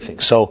contradict anything.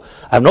 So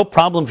I have no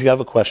problem if you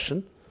have a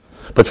question.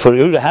 But for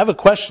you to have a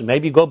question,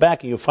 maybe you go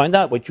back and you find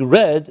out what you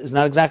read is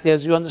not exactly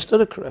as you understood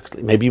it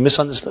correctly. Maybe you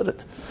misunderstood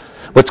it.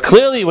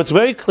 What's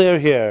very clear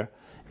here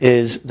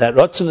is that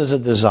Ratzon is a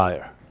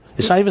desire.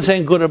 It's not even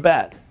saying good or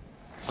bad.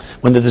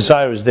 When the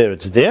desire is there,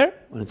 it's there.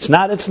 When it's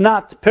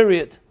not,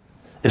 period.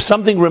 If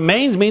something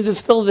remains, means it's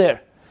still there.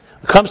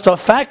 When it comes to a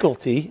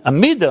faculty, a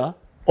midah,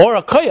 or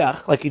a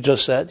koyach, like he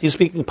just said, he's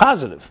speaking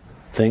positive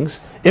things,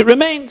 it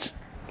remains.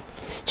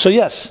 So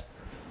yes,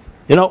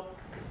 you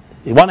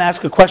want to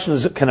ask a question,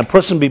 can a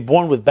person be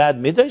born with bad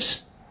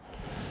midas?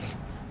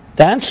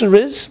 The answer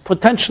is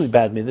potentially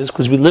bad midas,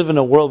 because we live in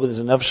a world where there's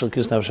a nefesh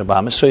l'kis nefesh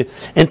bahamis. So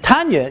in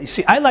Tanya, you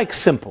see, I like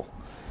simple.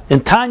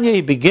 In Tanya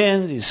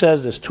he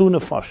says there's two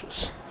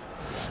nefashos.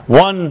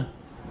 One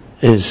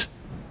is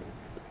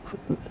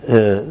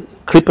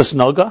klipas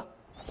noga,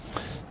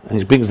 and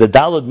he brings the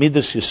Daled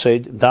Midas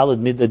Yesod,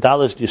 Daled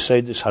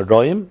Yesodis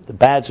Haroyim, the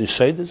bad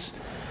Yesodis.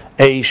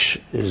 Eish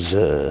is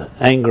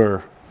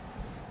anger,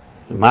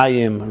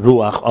 Mayim,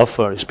 Ruach,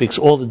 Ofer. He speaks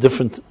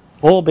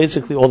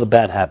basically all the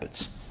bad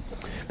habits.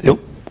 They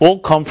all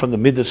come from the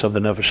Midas of the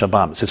Nefesh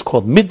Habahamis. It's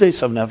called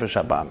Midas of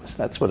Nefesh Habahamis.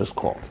 That's what it's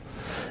called.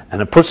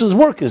 And a person's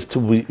work is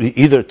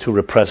either to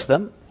repress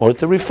them or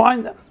to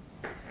refine them.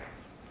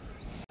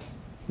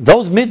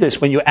 Those Midas,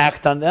 when you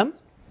act on them,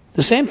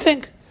 the same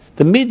thing.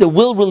 The midah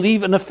will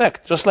relieve an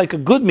effect, just like a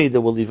good midah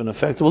will leave an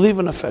effect. It will leave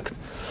an effect.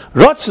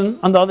 Ratzon,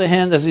 on the other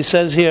hand, as he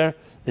says here,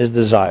 is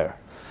desire.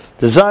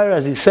 Desire,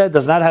 as he said,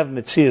 does not have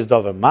mitzias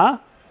dover ma.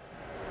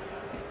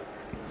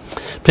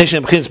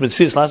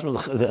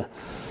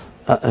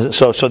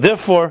 So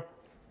therefore,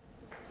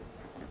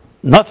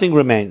 nothing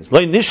remains.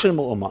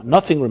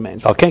 Nothing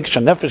remains.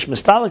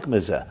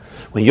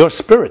 When your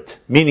spirit,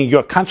 meaning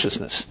your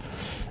consciousness,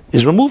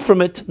 is removed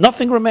from it,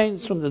 nothing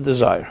remains from the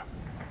desire.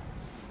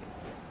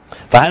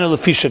 So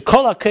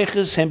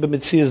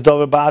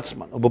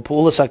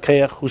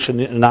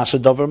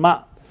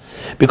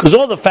Because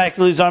all the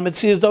faculties are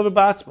Metzias Dover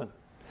B'atzman.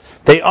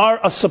 They are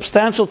a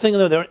substantial thing.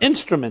 They're an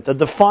instrument, a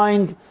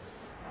defined,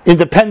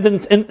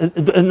 independent,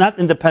 not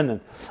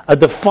independent, a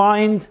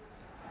defined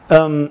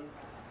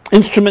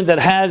instrument that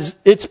has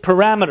its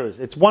parameters.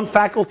 It's one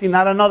faculty,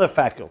 not another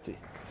faculty.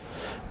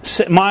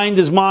 Mind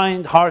is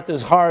mind, heart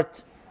is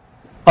heart,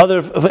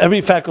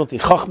 every faculty.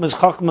 Chachma is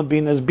chachma,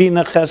 bina is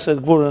bina, chesed,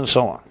 gvura, and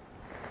so on.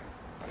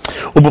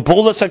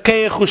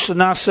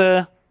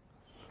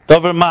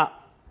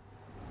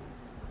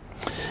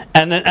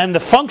 And the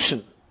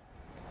function,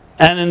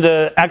 and in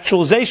the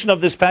actualization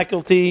of this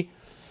faculty,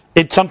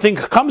 something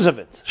comes of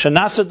it.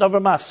 Shanasa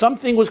davar ma,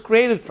 something was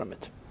created from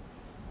it.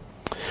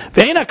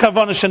 Ve'ena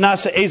kavana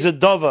shanasa eza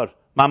davar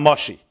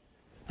mamoshi,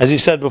 as he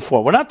said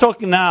before. We're not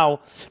talking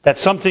now that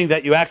something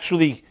that you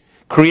actually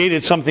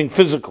created something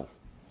physical.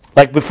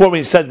 Like before when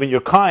he said, when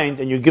you're kind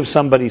and you give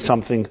somebody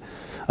something,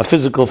 a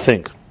physical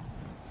thing.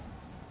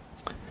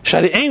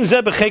 Because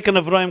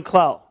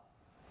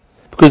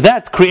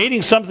that,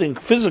 creating something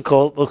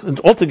physical,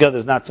 altogether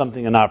is not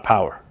something in our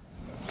power.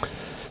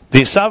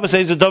 The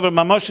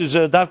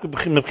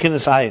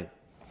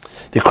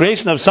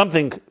creation of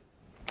something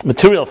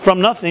material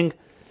from nothing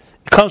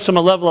comes from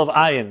a level of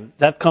ayin.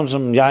 That comes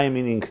from yayin,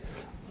 meaning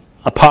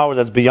a power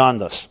that's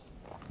beyond us.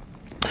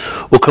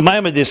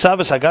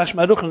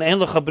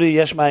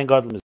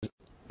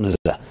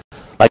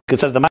 Like it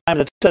says, the Maimon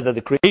that says that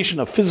the creation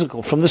of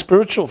physical from the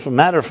spiritual, from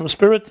matter, from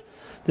spirit,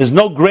 there's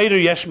no greater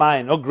yesh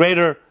mayin, no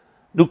greater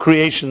new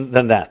creation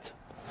than that.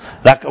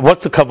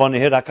 What's the kavanah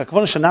here?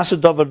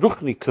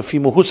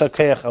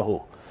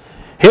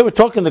 Here we're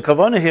talking, the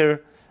kavanah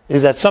here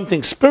is that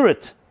something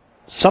spirit,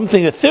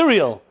 something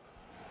ethereal,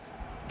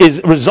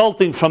 is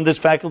resulting from this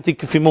faculty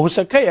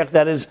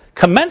that is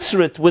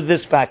commensurate with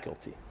this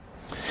faculty.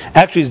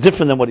 Actually, it's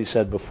different than what he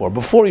said before.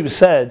 Before he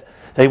said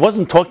that he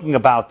wasn't talking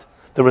about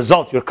the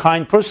result. You're a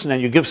kind person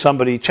and you give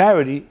somebody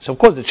charity, so of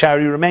course the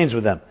charity remains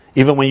with them,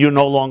 even when you're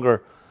no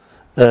longer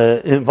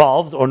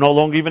involved or no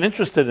longer even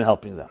interested in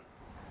helping them.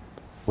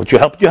 What you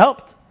helped, you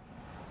helped.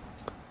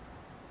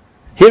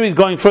 Here he's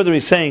going further,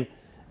 he's saying,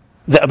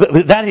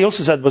 that he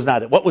also said was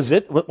not it. What was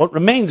it? What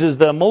remains is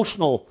the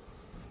emotional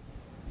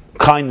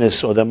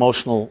kindness or the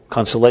emotional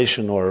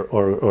consolation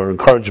or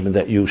encouragement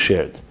that you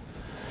shared.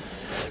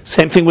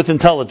 Same thing with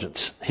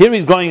intelligence. Here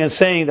he's going and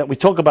saying that we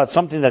talk about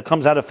something that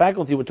comes out of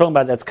faculty, we're talking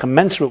about that's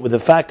commensurate with the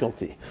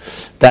faculty.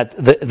 That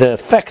the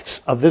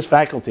effects of this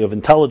faculty of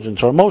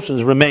intelligence or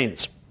emotions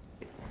remains.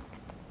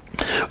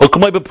 Like the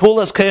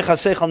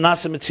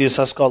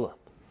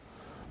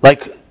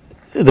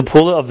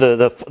pula of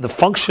the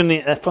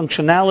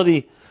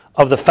functionality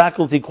of the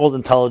faculty called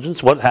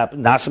intelligence, what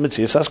happened? Nasa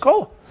mitzias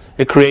haskola.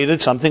 It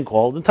created something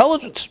called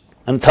intelligence,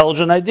 an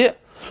intelligent idea.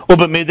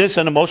 Ubamidis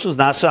and emotions,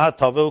 nasa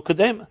hatava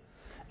ukadema.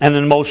 And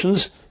in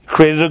emotions,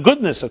 created a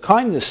goodness, a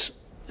kindness,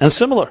 and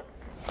similar.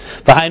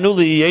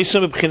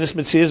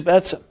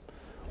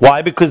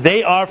 Why? Because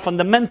they are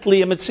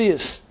fundamentally a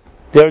mitzias.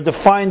 They're a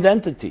defined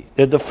entity.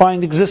 They're a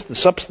defined existence,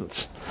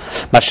 substance.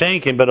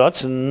 Mashen came by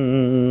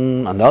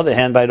Rotzen. On the other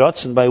hand, by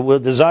Rotzen, by will,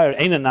 desire,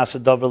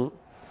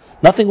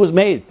 nothing was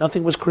made,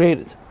 nothing was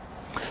created.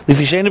 Because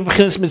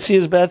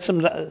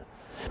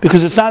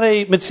it's not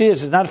a mitzias,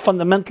 it's not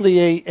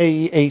fundamentally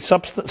a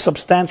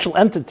substantial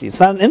entity. It's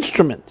not an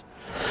instrument.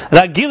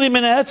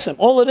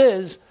 All it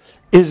is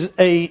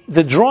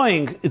the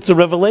drawing, it's the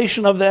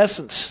revelation of the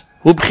essence.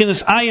 And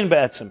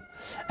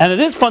it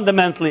is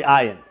fundamentally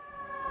ayin.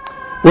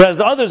 Whereas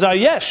the others are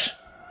yesh.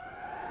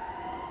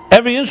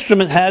 Every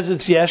instrument has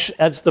its yesh,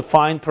 has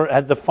defined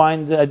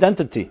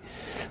identity.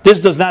 This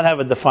does not have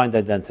a defined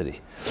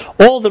identity.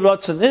 All the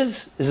Ratzon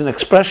is an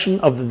expression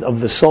of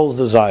the soul's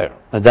desire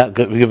at that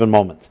given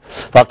moment.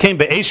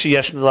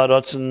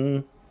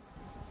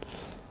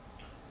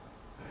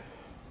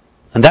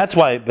 And that's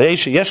why in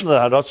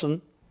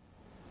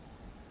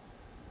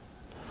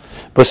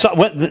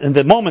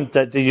the moment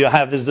that you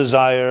have this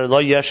desire, lo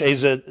yesh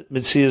eze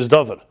mitzias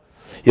dover,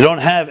 you don't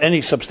have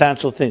any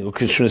substantial thing.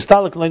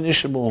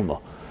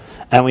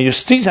 And when you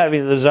cease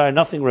having the desire,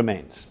 nothing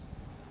remains.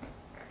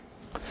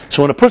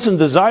 So when a person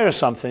desires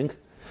something,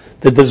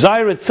 the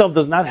desire itself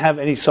does not have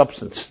any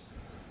substance.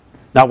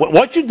 Now,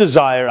 what you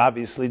desire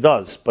obviously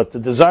does, but the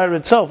desire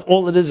itself,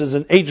 all it is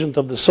an agent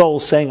of the soul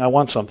saying, I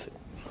want something.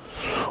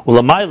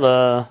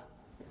 Ulamaila.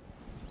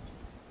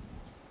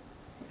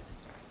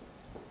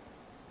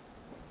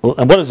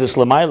 And what is this?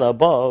 Lamaila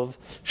above.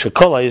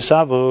 Shekola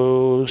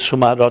yisavu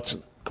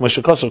sumarotzen.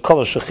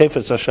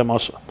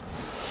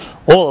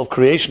 All of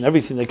creation,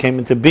 everything that came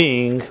into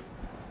being,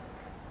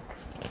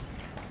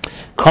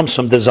 comes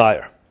from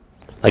desire.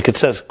 Like it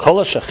says,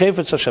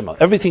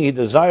 everything he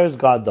desires,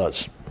 God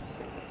does.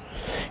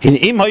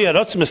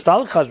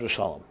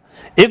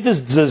 If this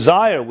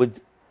desire would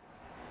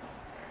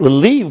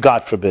leave,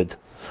 God forbid,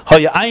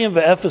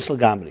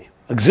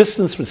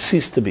 existence would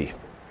cease to be.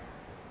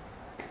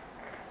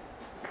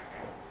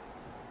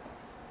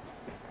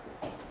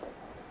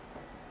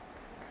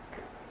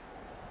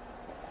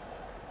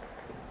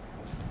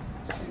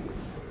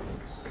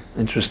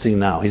 Interesting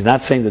now. He's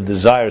not saying the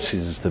desire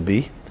ceases to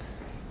be.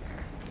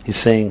 he's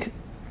saying,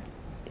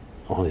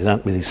 well, he's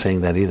not really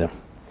saying that either.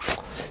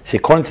 See,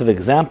 according to the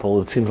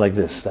example, it seems like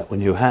this, that when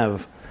you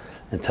have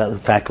the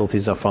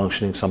faculties are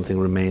functioning, something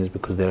remains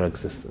because their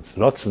existence.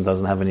 Ratzon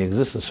doesn't have any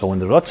existence, so when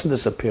the Ratzon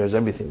disappears,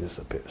 everything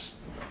disappears.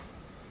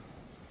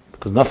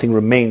 Because nothing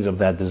remains of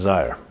that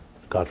desire,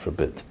 God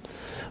forbid.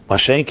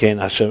 If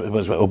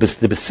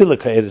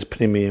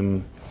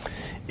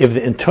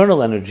the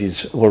internal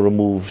energies were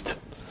removed,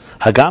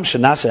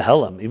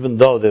 even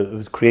though they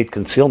would create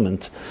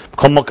concealment,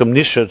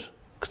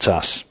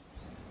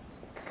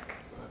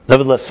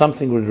 nevertheless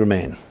something would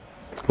remain.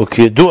 Like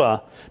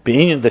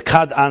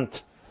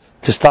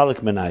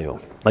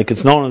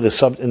it's known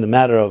in the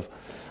matter of,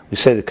 we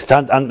say the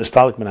katad ant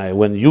mistalik menayo,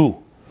 when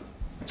you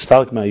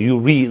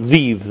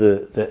leave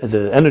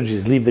the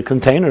energies, leave the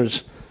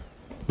containers,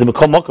 the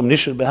mekom mokum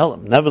nishur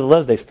behelam.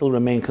 Nevertheless, they still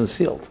remain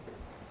concealed.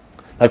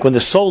 Like when the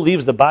soul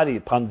leaves the body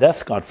upon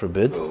death, God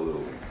forbid,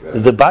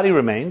 the body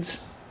remains,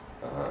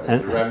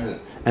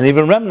 and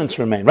even remnants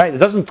remain. Right? It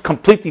doesn't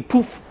completely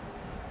poof.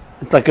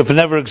 It's like if it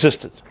never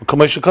existed.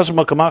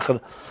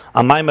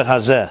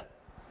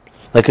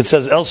 Like it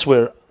says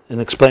elsewhere in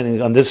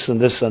explaining on this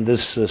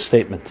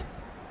statement.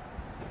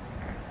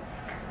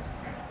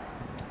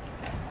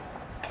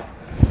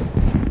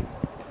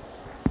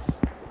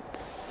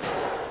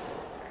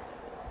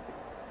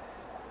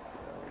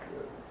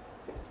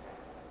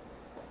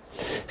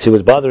 See,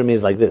 what's bothering me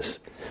is like this.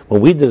 When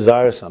we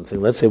desire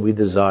something, let's say we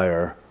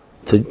desire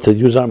to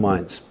use our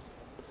minds.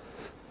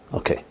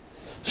 Okay.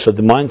 So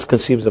the mind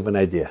conceives of an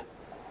idea.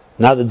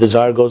 Now the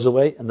desire goes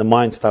away and the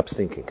mind stops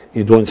thinking.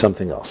 You're doing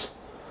something else.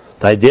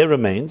 The idea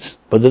remains,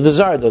 but the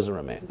desire doesn't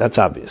remain. That's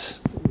obvious.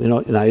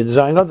 Now you're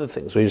desiring other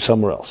things, or you're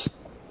somewhere else.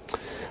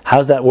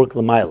 How's that work,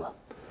 Lamaila?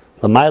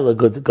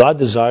 Lamaila, God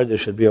desired there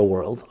should be a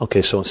world.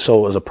 Okay, so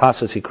as a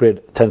process, He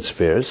created 10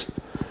 spheres.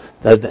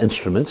 That's the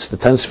instruments. The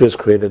 10 spheres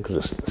create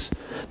existence.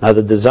 Now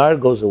the desire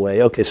goes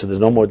away. Okay, so there's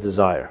no more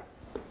desire.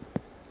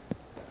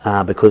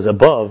 Because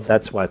above,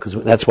 that's why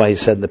He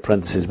said in the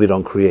parentheses, we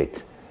don't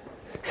create.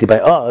 See, by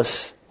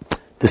us,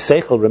 the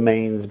seichel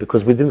remains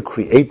because we didn't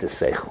create the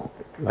seichel.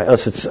 By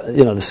us, it's, the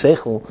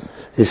seichel,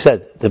 He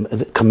said,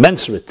 the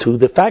commensurate to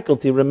the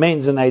faculty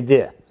remains an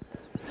idea.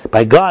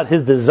 By God,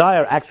 His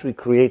desire actually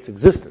creates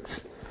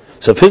existence.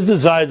 So if His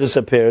desire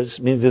disappears,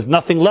 means there's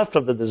nothing left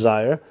of the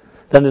desire,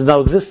 then there's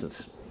no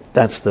existence.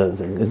 That's the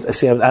thing.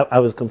 See, I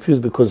was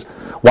confused because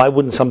why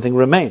wouldn't something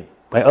remain?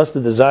 By us,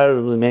 the desire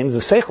remains, the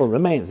seichel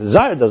remains. The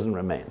desire doesn't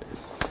remain.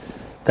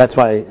 That's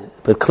why,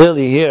 but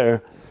clearly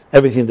here,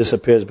 everything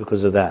disappears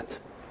because of that.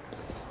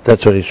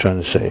 That's what he's trying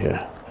to say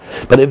here.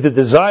 But if the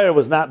desire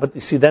was not, but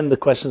you see, then the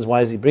question is,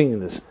 why is he bringing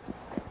this?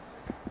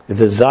 If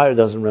the desire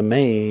doesn't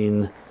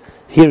remain,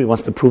 here he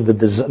wants to prove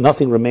that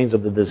nothing remains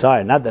of the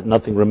desire, not that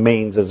nothing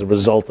remains as a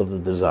result of the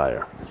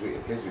desire.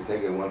 In case we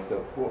take it one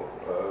step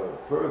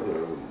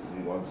further,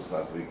 we want us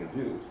not to be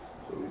confused.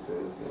 So he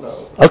says,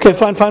 Okay,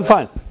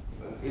 fine.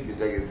 If you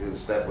take it to the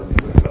step when you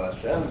put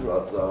Hashem's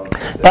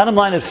Ratzon, bottom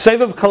line, if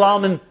Sevav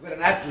Kalalman, we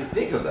don't actually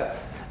think of that.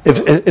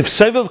 If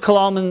Sevav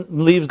Kalalman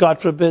leaves, God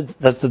forbid,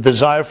 that's the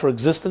desire for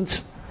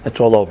existence, it's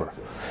all over.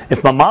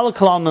 If Mamala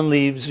Kalalman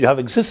leaves, you have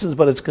existence,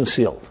 but it's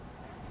concealed.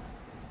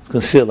 It's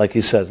concealed, like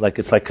he says, like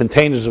it's like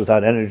containers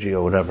without energy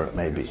or whatever it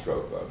may be.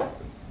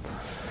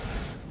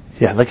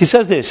 Yeah, like he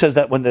says there, he says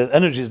that when the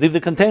energies leave the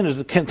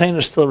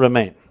containers still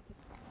remain.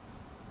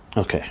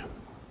 Okay.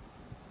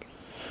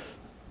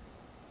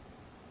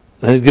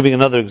 Then he's giving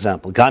another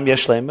example. Gam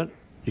yesh leimer,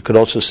 you could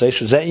also say,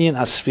 Shezein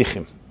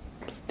hasfichim.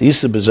 The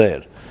Yisra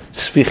Bezeir.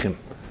 Sfichim.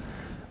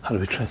 How do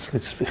we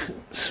translate sfichim?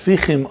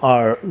 Sfichim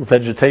are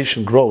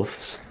vegetation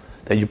growths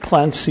that you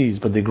plant seeds,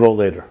 but they grow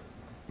later.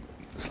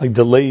 It's like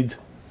delayed.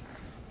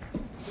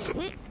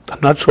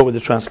 I'm not sure what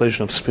the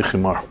translation of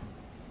sfichim are.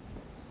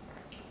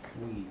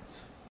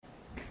 Weeds.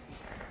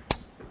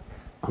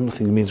 I don't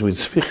think it means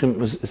weeds.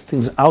 Sfichim is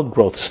things,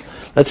 outgrowths.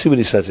 Let's see what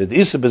he says here. The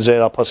Yisra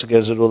Bezeir al pasuk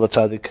Erzeru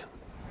Latzadik.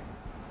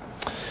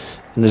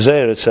 In the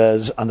Zeir it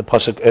says on the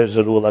pasuk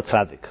Erzeru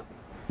Latzadik,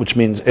 which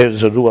means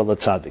Zerua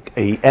Latzadik.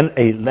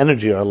 An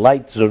energy or a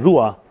light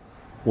Zerua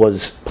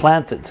was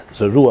planted.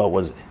 Zerua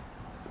was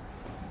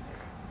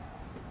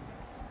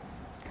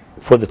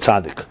for the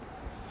Tzaddik.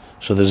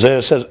 So the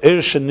Zeir says,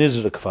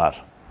 Shenizra Kfar.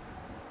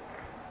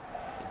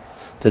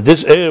 That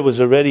this was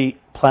already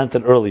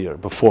planted earlier,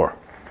 before.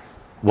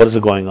 What is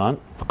it going on?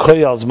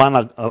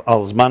 Al-Zman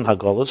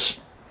HaGolus.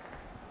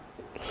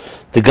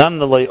 The Gan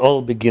Nalei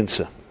Ol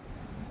Beginsa.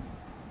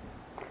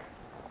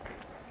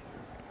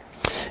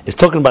 It's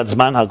talking about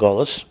Zman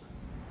HaGolus.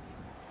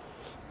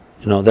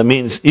 That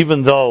means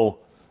even though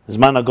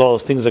Zman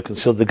HaGolus, things are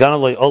concealed, the Gan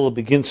Nalei Ol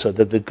Beginsa,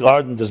 that the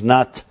garden does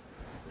not,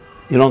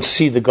 you don't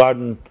see the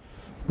garden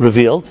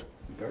revealed.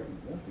 The garden,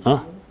 yeah.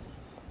 Huh?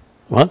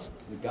 What?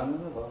 The garden,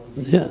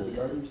 yeah. The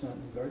garden's not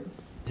in the garden?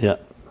 Yeah.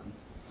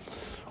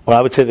 Or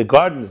I would say the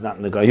garden is not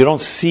in the garden. You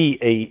don't see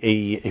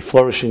a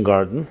flourishing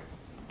garden,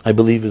 I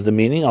believe is the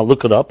meaning. I'll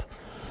look it up,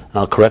 and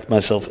I'll correct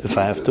myself if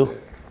I have to.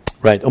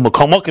 Right.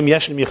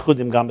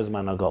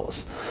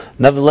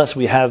 Nevertheless,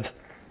 we have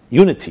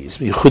unities.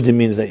 Yichudim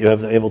means that you're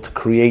able to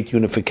create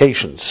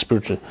unifications,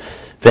 spiritual.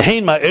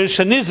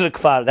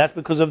 That's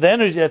because of the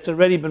energy that's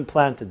already been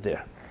planted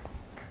there.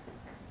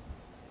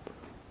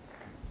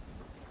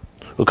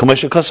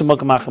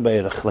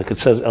 Like it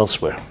says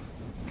elsewhere.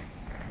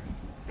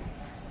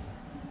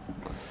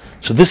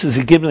 So this is,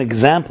 he gives an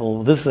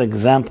example. This is an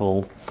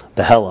example,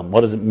 the Helam.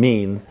 What does it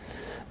mean?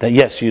 That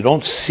yes, you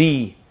don't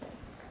see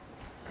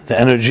the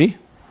energy,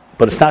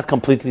 but it's not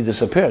completely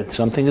disappeared.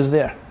 Something is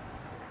there.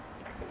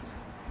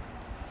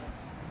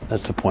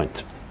 That's the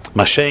point.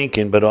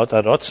 Mashenkin, but on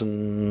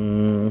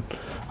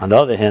the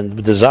other hand,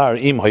 the desire,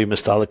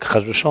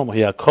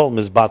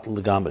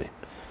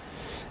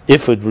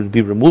 if it would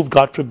be removed,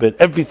 God forbid,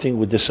 everything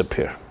would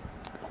disappear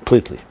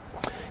completely.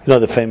 You know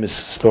the famous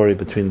story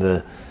between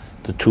the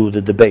two,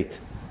 the debate.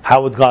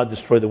 How would God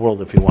destroy the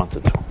world if He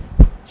wanted to?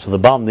 So the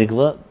Baal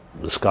Nigla,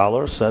 the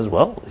scholar, says,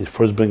 well, he'd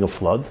first bring a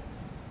flood.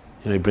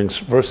 He brings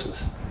verses.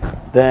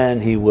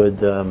 Then he would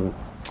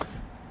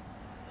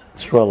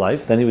destroy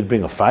life. Then he would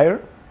bring a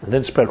fire, and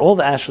then spread all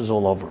the ashes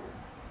all over.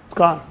 It's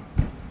gone.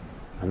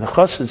 And the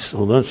Chassid,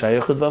 who learned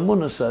Shayachud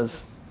V'Amunah,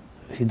 says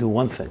he'd do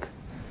one thing.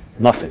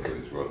 Nothing.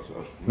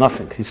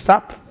 Nothing. He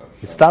stopped.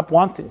 He stopped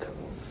wanting.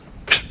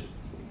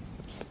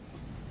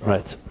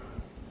 Right.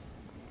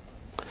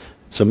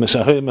 So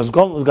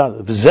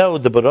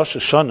V'zeu de Rosh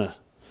Hashanah,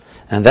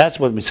 and that's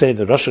what we say,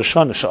 the Rosh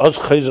Hashanah, Sha'oz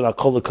Chayzer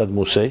HaKol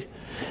L'Kadmusei,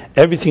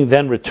 everything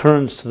then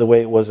returns to the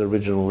way it was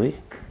originally,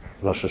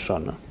 Rosh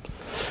Hashanah.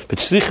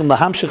 V'tzrichim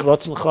lahamshich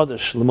rotzen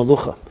chodesh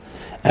l'malucha,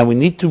 and we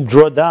need to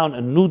draw down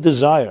a new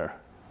desire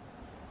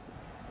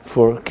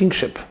for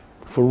kingship,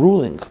 for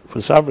ruling,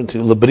 for sovereignty.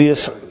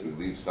 L'brias. You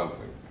leave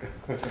something.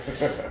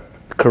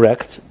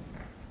 Correct.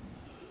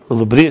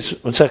 L'brias.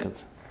 1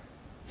 second.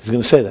 He's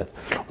going to say that.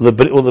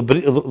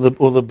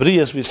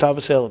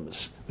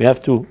 We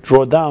have to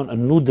draw down a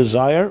new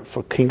desire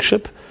for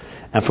kingship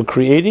and for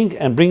creating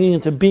and bringing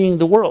into being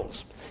the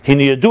worlds.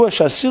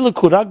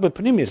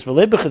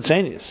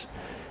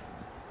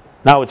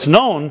 Now it's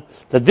known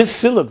that this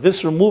siluk,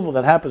 this removal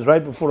that happens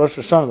right before Rosh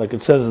Hashanah, like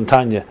it says in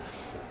Tanya,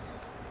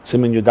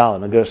 Simin Yudal,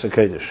 Nageres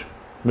HaKedesh,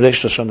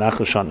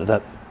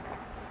 that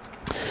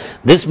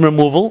this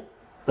removal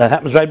that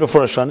happens right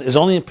before Rosh Hashanah is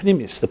only in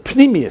Pnimius. The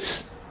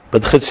Pnimius.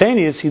 But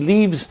Chitzenius, he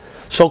leaves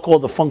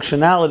so-called the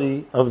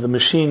functionality of the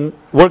machine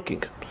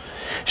working.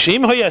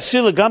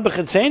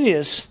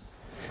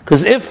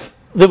 Because if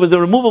the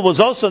removal was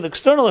also the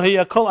external,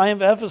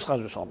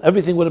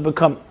 everything would have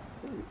become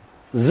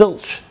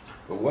zilch.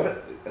 But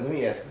let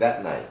me ask,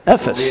 that night,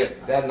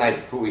 that night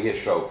before we hit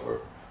shofar,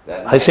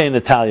 I say in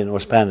Italian or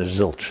Spanish,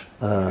 zilch.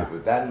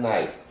 But that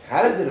night,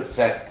 how does it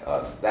affect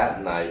us?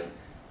 That night,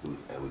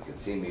 we can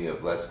seemingly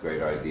have less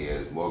great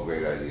ideas, more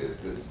great ideas,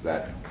 this,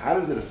 that. How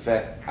does it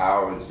affect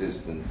our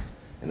existence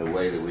in a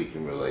way that we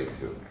can relate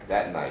to?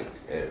 That night,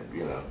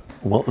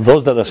 Well,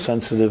 those that are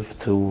sensitive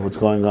to what's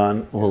going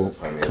on will.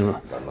 I'm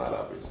not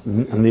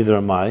obvious. Neither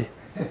am I.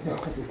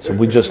 So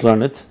we just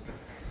learn it.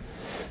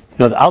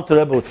 The Alter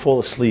Rebbe would fall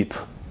asleep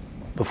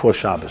before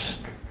Shabbos.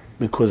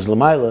 Because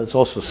Lamaila, it's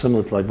also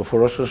similar to like before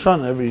Rosh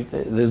Hashanah,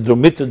 the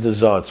Dormita de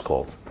Zah, it's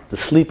called. The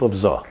sleep of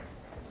Zah.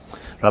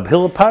 Rab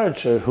Hillel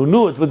Paritcher, who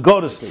knew it, would go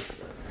to sleep.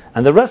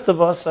 And the rest of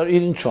us are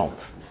eating chont.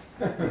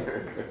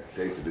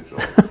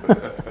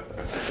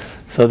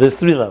 So there's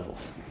 3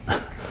 levels.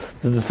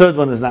 The third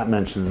one is not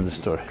mentioned in the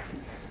story.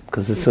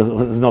 Because there's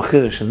no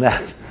chiddush in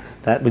that.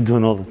 That we're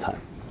doing all the time.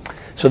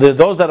 So there are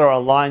those that are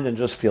aligned and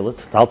just feel it.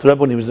 The Alter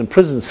Rebbe, when he was in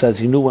prison, says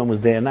he knew when was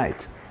day and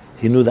night.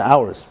 He knew the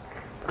hours.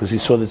 Because he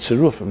saw the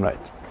tzirufim right.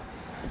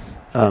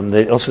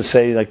 They also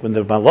say, like when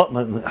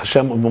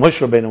Hashem, when Moshe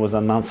Rabbeinu was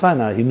on Mount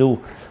Sinai, he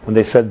knew when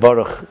they said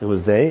Baruch it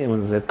was day, and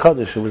when they said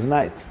Kaddish it was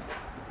night.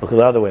 Look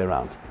the other way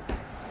around.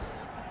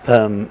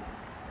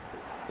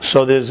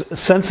 So there's a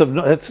sense of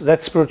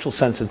that's spiritual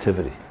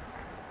sensitivity.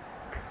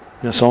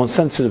 Someone's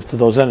sensitive to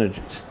those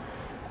energies.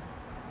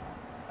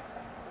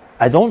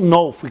 I don't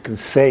know if we can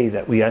say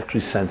that we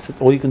actually sense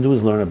it. All you can do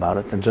is learn about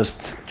it and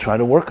just try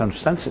to work on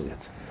sensing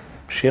it.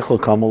 Mashiach will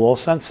come, we'll all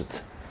sense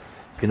it.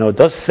 It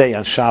does say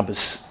on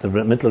Shabbos, the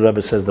Mittler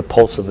Rebbe says the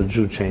pulse of a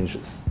Jew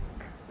changes.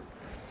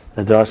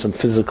 That there are some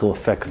physical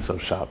effects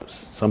of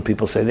Shabbos. Some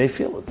people say they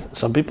feel it.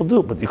 Some people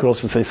do. But you could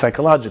also say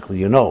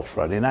psychologically,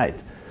 Friday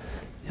night.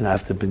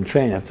 After being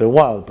trained, after a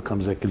while, it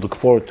becomes like you look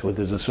forward to it.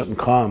 There's a certain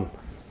calm.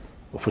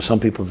 For some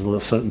people, there's a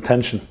certain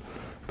tension.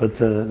 But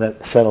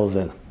that settles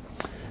in.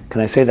 Can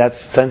I say that's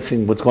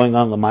sensing what's going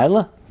on in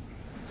Lamaila?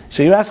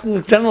 So you're asking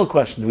a general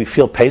question. Do we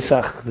feel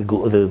Pesach,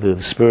 the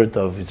spirit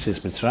of Yitzis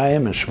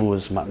Mitzrayim and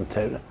Shavuos Matan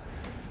Torah?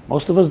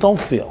 Most of us don't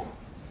feel.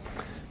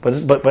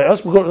 But by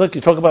us, look,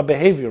 you talk about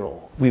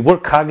behavioral. We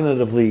work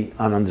cognitively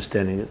on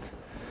understanding it.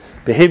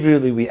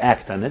 Behaviorally, we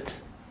act on it.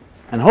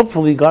 And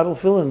hopefully God will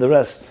fill in the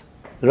rest.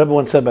 The Rebbe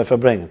once said by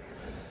Farbrengen,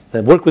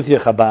 that work with your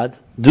Chabad,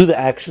 do the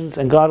actions,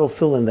 and God will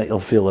fill in that you'll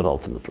feel it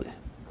ultimately.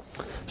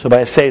 So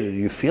by a Seder,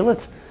 you feel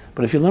it.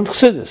 But if you learn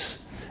Chassidus,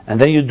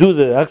 and then you do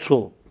the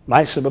actual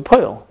Ma'aser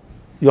B'Poel,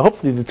 you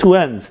hopefully the 2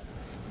 ends,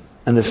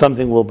 and there's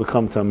something will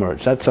become to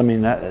emerge. That's,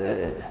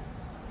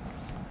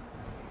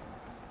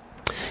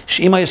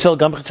 She'ima Yisrael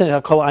gam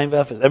b'chitzeni hakol ayin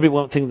v'efes.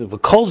 Everyone thinks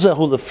v'kol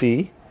zehu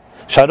lefi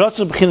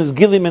sha'rotzen b'chinas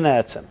gilim min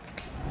ha'etzem.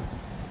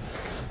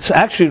 So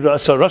actually,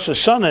 so Rosh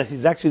Hashanah,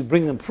 he's actually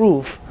bringing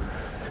proof.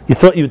 You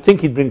would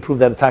think he'd bring proof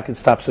that Atakin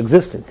stops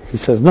existing. He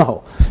says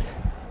no.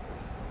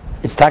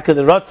 It's Taka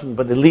the Rotzen,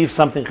 but it leaves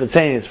something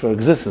contained for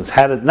existence.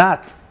 Had it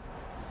not,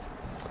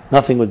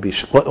 nothing would be.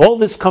 All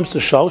this comes to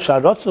show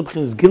sha'rotzen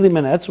b'chinas gilim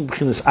min ha'etzem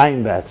b'chinas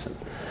ayin v'etzem.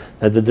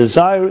 That the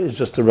desire is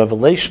just a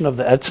revelation of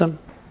the etzem.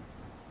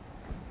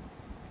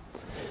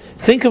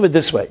 Think of it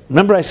this way.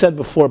 Remember I said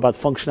before about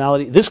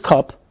functionality? This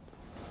cup,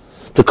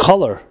 the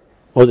color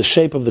or the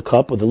shape of the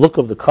cup or the look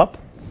of the cup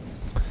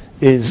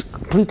is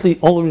completely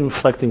only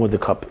reflecting what the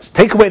cup is.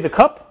 Take away the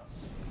cup,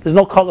 there's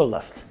no color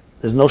left.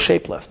 There's no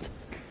shape left.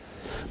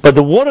 But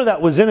the water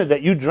that was in it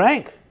that you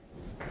drank,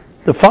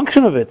 the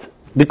function of it,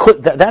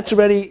 because that's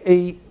already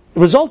a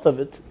result of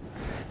it.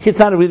 He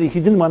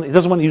doesn't want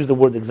to use the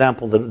word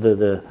example,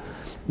 the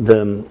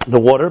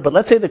water, but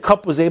let's say the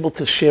cup was able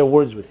to share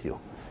words with you.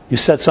 You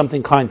said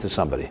something kind to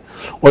somebody.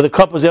 Or the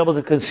cup was able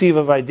to conceive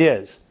of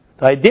ideas.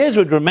 The ideas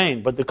would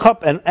remain, but the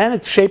cup and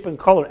its shape and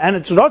color and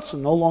its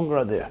rotzen no longer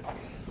are there.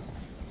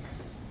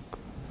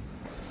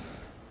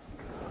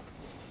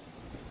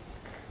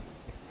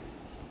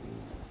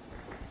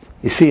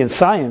 You see, in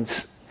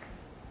science,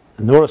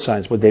 in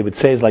neuroscience, what they would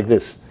say is like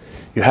this.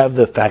 You have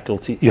the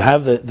faculty, you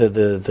have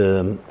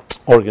the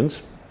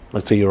organs,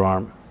 let's say your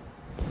arm.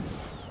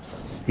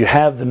 You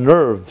have the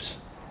nerves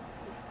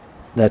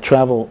that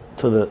travel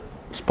to the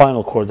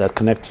spinal cord that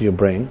connect to your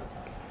brain.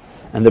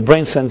 And the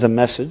brain sends a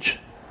message.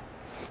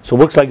 So it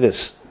works like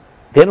this.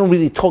 They don't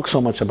really talk so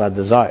much about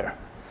desire.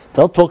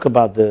 They'll talk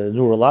about the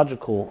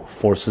neurological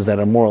forces that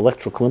are more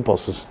electrical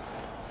impulses.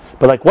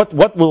 But like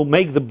what will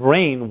make the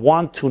brain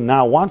want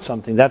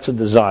something, that's a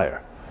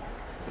desire.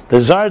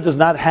 Desire does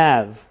not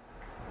have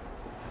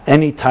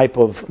any type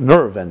of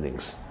nerve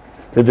endings.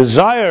 The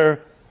desire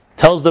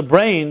tells the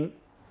brain,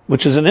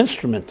 which is an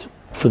instrument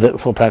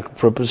for practical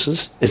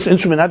purposes. It's an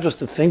instrument not just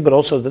to think, but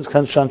also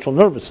the central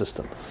nervous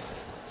system.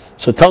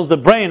 So it tells the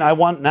brain, I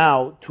want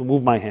now to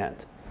move my hand.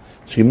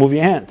 So you move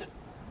your hand.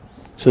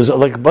 So there's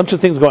like a bunch of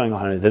things going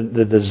on.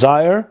 The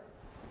desire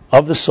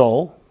of the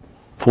soul,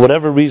 for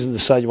whatever reason,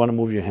 decide you want to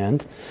move your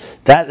hand.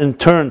 That in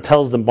turn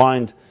tells the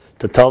mind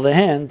to tell the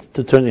hand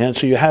to turn the hand.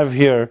 So you have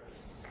here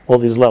all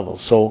these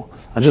levels. So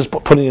I'm just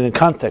putting it in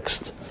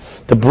context.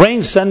 The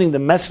brain sending the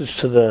message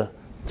to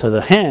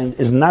the hand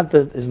is not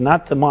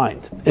the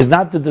mind, is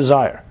not the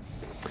desire.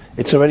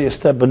 It's already a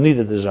step beneath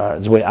the desire.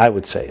 Is the way I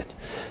would say it.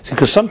 See,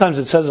 because sometimes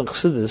it says in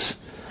Chassidus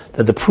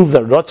that the proof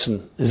that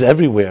Rotzen is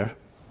everywhere,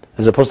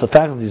 as opposed to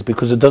faculties,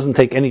 because it doesn't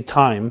take any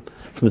time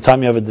from the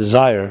time you have a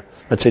desire,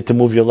 let's say, to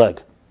move your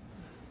leg.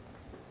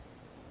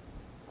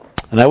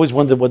 And I always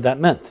wondered what that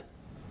meant.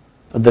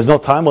 But there's no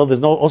time. Well,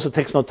 also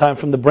takes no time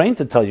from the brain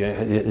to tell you.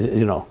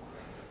 It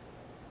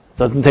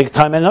doesn't take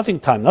time and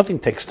nothing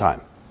takes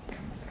time.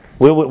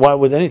 Why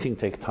would anything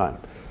take time?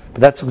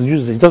 But that's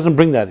usually, he doesn't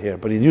bring that here,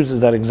 but he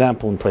uses that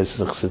example in places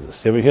of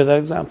Chassidus. You ever hear that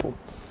example?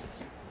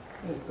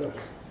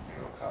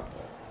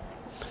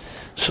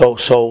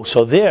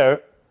 So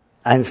there,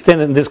 I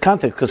understand in this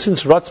context, because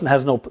since Ratzon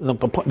has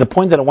the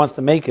point that it wants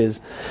to make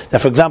is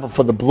that, for example,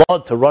 for the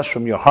blood to rush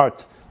from your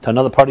heart to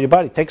another part of your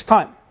body, it takes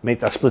time. Maybe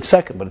a split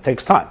second, but it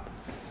takes time.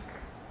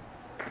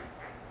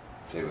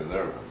 Same with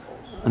nerve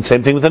impulse. And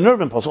same thing with the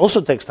nerve impulse, also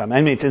takes time.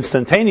 I mean, it's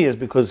instantaneous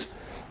because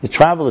the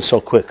travel is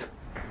so quick.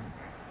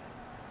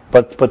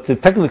 But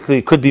technically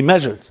it could be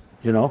measured,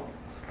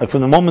 Like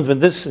from the moment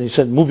when he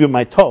said, move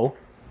my toe.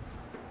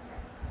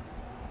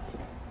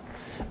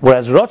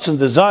 Whereas Ratzon,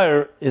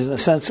 desire, is in a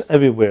sense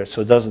everywhere,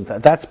 so it doesn't.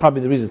 That's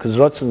probably the reason, because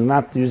Ratzon is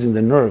not using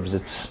the nerves.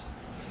 It's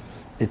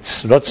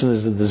Ratzon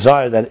is the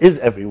desire that is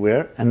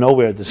everywhere and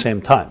nowhere at the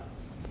same time.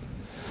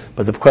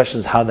 But the question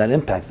is how that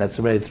impacts. That's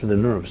already through the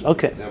nerves.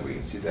 Okay. Now we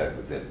can see that,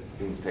 but then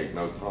things take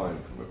no time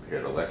from a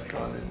paired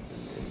electron.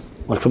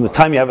 Like from the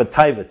time you have a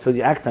taiva till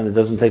you act on it,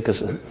 doesn't take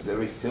us. It's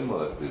very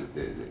similar to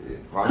the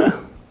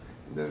quantum.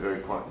 They're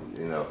very quantum.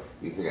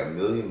 You take a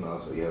million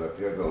miles. You have a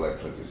pair of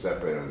electrons. You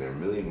separate them. They're a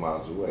million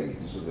miles away. You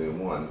do something in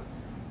one.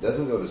 It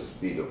doesn't go to the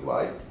speed of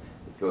light.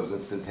 It goes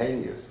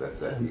instantaneous.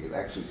 That's it. You can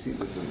actually see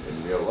this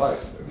in real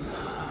life.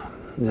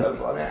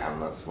 I'm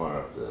not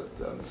smart enough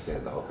to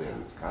understand the whole thing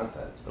of its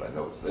contents, but I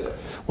know it's there.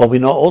 Well, we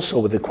know also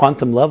with the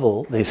quantum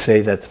level, they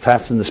say that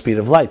faster than the speed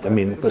of light. I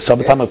mean, the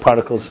subatomic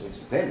particles.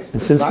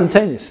 It's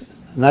instantaneous.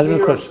 Not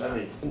even a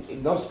question.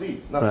 No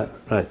speed. Nothing.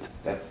 Right.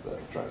 That's the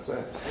trying to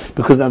say.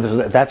 Because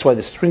that's why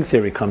the string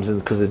theory comes in,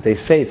 because they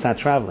say it's not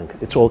traveling.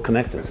 It's all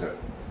connected.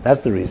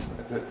 That's the reason.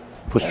 That's it.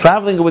 If it was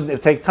traveling, it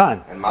would take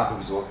time. And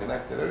Makov is all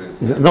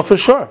connected. No, for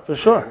sure.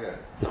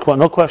 Yeah.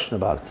 No question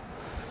about it.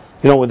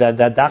 With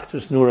that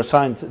doctor's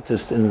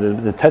neuroscientist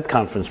in the TED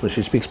conference, when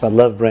she speaks about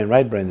left brain,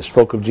 right brain, the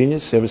stroke of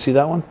genius. You ever see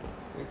that one?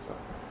 I think so.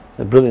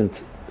 They're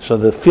brilliant. So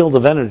the field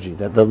of energy,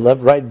 that the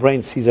right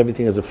brain sees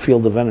everything as a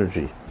field of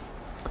energy,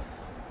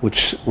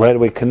 which right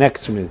away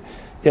connects to me.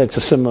 Yeah, it's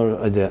a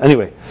similar idea.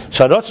 Anyway,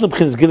 so Ratzon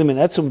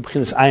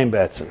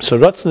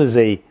is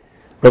a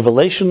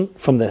revelation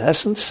from the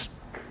essence,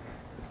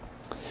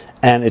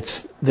 and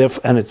it's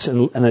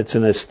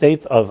in a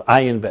state of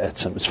ayin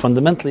be'etzem. It's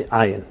fundamentally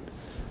ayin,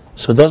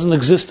 so it doesn't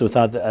exist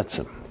without the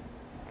etzem.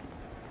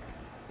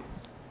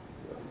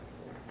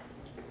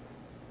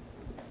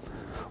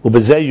 And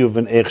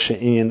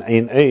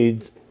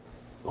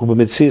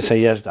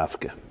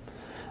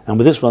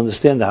with this we'll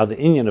understand how the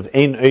inyan of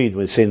ein oid, when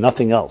we say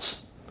nothing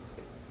else,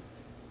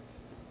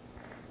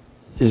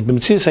 is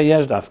b'metzias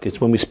hayesh dafke. It's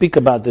when we speak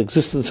about the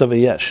existence of a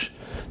yesh.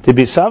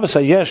 Because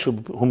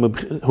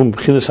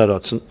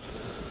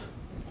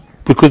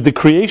the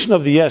creation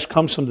of the yesh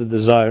comes from the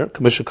desire,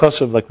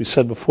 like we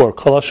said before,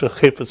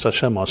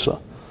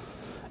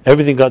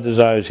 everything God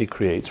desires He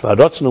creates. And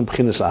the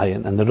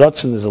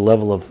ratzon is a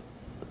level of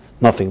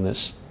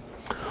nothingness.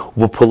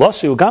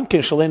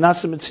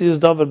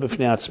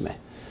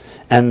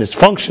 And its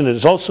function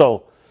is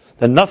also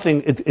that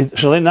nothing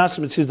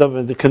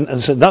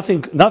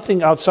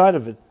outside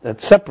of it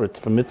that's separate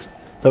from it.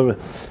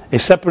 A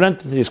separate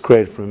entity is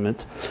created from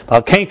it.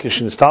 That's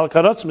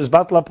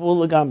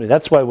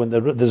why when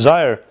the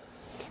desire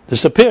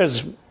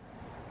disappears, when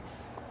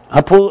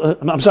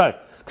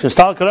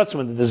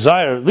the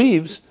desire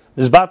leaves,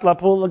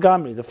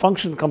 the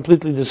function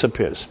completely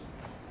disappears.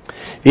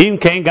 And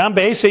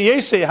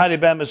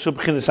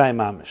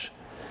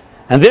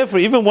therefore,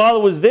 even while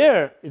it was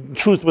there, in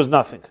truth was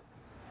nothing.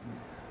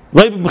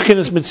 It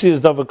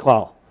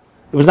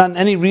was not in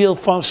any real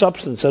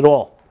substance at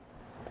all.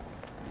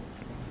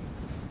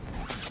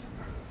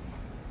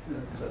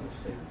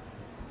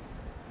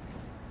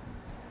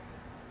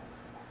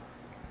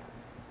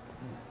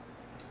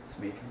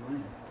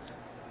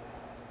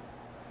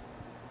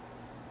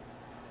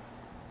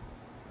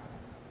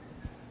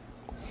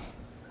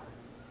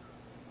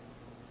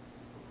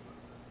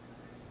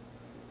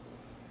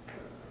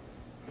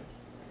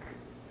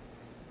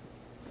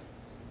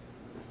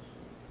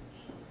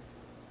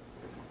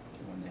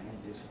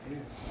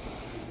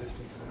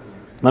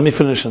 Let me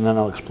finish and then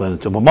I'll explain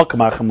it to him.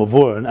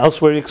 And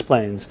elsewhere he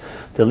explains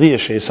that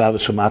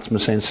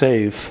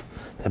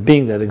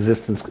being that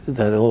existence,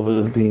 that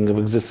all being of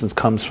existence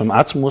comes from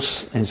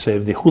Atzmus, and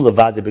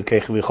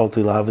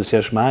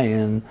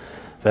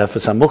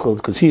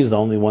because he is the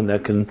only one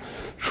that can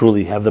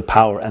truly have the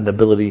power and the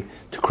ability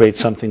to create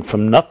something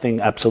from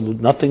nothing,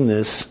 absolute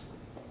nothingness,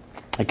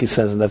 like he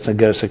says, and that's a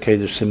Geras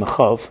HaKedesh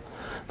Simachov.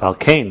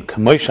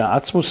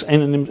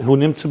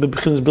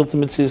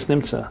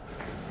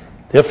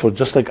 Therefore,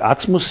 just like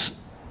Atzmus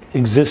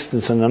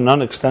existence and a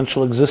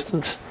non-existential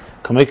existence,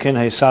 the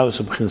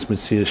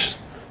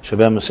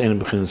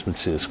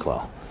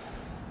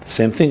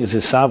same thing is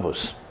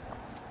Hisavus.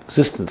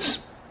 Existence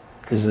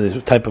is a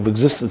type of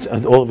existence,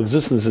 and all of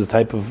existence is a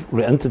type of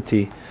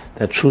entity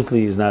that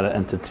truthfully is not an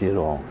entity at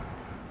all.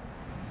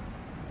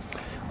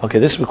 Okay,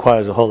 this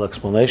requires a whole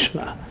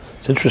explanation.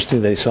 It's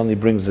interesting that he suddenly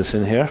brings this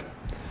in here.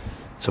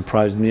 It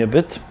surprised me a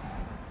bit,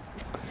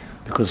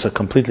 because it's a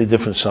completely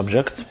different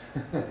subject.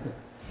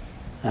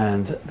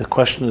 And the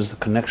question is the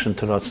connection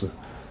to Ratzon.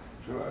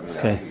 Sure, I mean,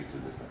 okay. I think it's a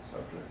different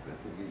subject. I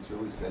think he's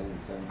really saying the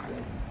same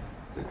thing.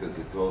 Because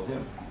it's all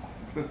him.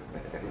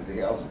 Everything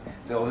else,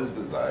 it's all his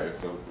desire.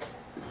 So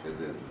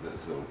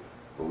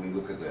but we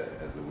look at that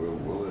as the real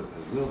world,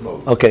 as real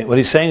mode. Okay, what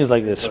he's saying is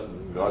like this.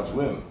 God's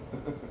whim,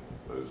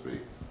 so to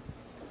speak.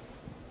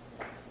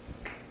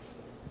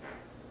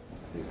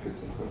 It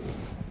fits in perfect.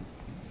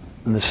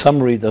 And the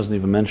summary doesn't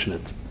even mention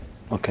it.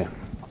 Okay.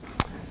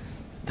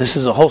 This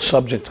is a whole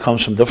subject that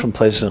comes from different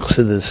places in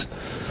Chassidus.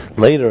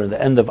 Later, in the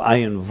end of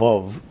Ayin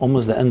Vov,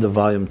 almost the end of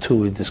volume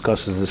 2, he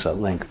discusses this at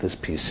length, this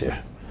piece here.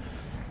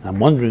 And I'm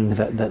wondering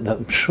that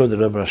I'm sure the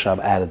Rebbe Rashab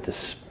added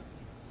this.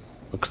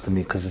 Looks to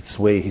me, because it's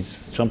the way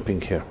he's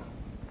jumping here.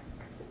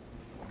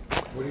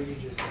 What did he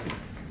just say?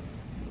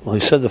 Well,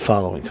 he said the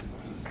following.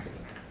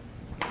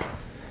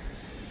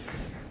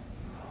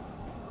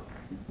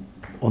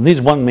 Well, it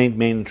needs one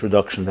main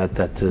introduction.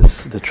 That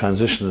is the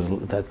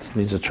transition. That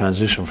needs a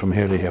transition from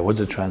here to here. What's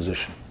the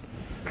transition?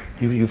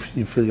 You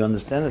feel you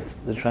understand it?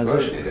 The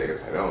transition. I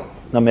guess I don't.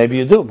 No, maybe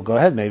you do. But go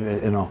ahead. Maybe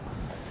you know.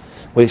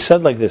 Well, he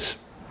said like this.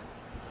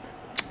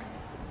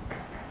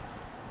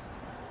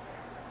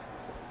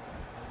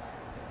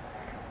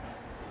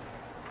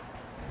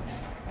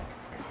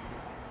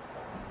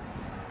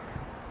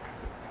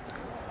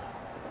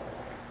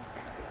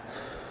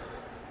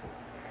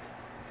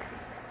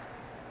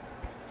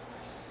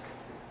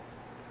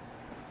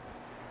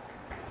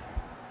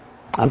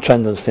 I'm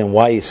trying to understand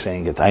why he's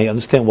saying it. I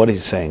understand what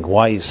he's saying.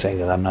 Why he's saying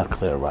it, I'm not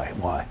clear right.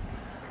 Why?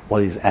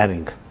 What he's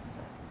adding.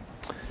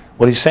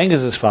 What he's saying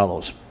is as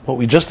follows. What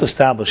we just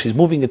established, he's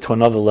moving it to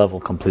another level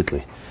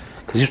completely.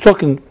 Because he's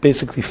talking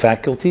basically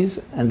faculties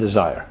and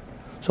desire.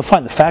 So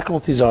fine, the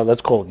faculties are,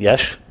 let's call it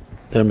yesh,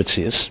 they're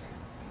mitzias.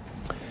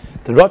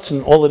 The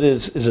ratzon, all it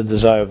is a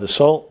desire of the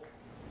soul.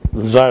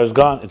 The desire is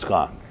gone, it's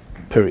gone.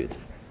 Period.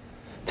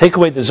 Take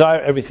away desire,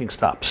 everything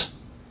stops.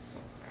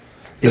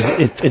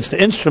 It's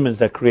the instruments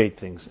that create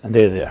things, and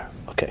they're there.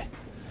 Okay.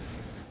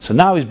 So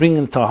now he's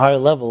bringing it to a higher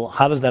level.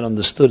 How does that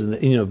understood in the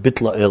inyan of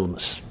bitla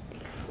ilmus?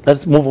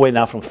 Let's move away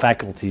now from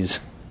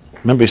faculties.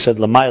 Remember he said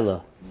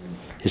lamaila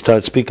he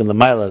started speaking the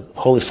Maila.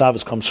 Holy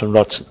Sabbath comes from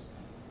Ratzon.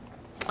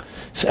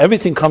 So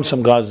everything comes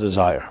from God's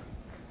desire.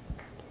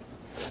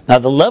 Now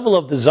the level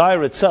of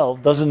desire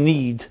itself doesn't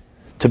need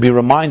to be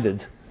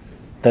reminded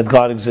that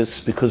God exists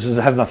because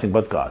it has nothing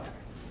but God.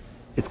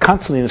 It's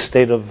constantly in a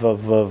state of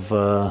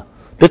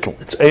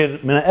bittul. It's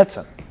eir mina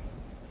etzem.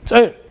 It's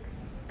eir.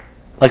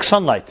 Like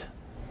sunlight.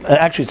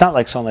 Actually, it's not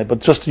like sunlight, but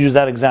just to use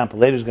that example,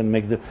 later is going to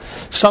make the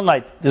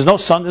sunlight. There's no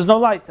sun, there's no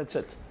light. That's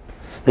it.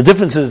 The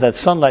difference is that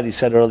sunlight, he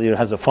said earlier,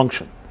 has a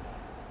function.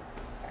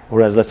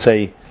 Whereas, let's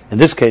say, in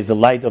this case, the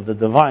light of the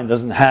divine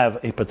doesn't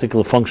have a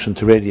particular function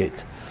to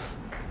radiate.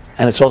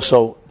 And it's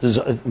also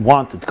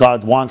wanted.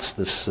 God wants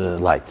this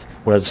light.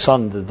 Whereas the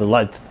sun, the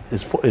light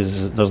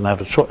doesn't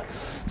have a choice.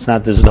 It's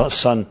not the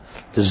sun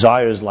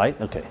desires light.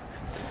 Okay.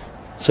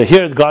 So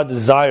here God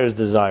desires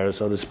desire,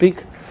 so to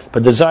speak.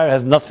 But desire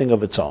has nothing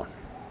of its own.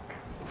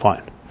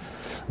 Fine.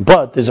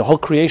 But there's a whole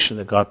creation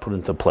that God put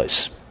into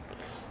place.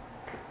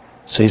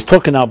 So he's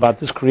talking now about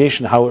this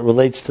creation, how it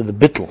relates to the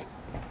bittul.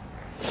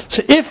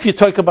 So if you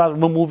talk about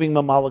removing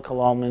Mamala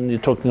Kalam, and you're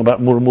talking about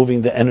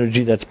removing the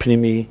energy that's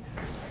Pnimi,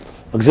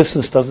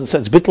 existence doesn't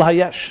cease. It's bittul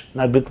hayesh,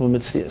 not bittul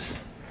mitzias.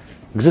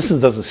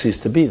 Existence doesn't cease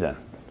to be then.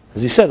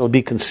 As he said, it'll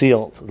be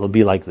concealed. It'll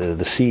be like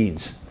the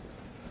seeds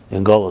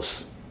in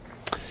Golos.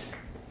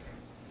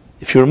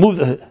 If you remove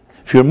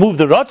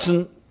the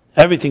Ratzon,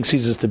 everything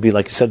ceases to be,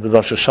 like he said with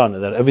Rosh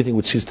Hashanah, that everything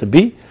would cease to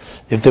be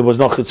if there was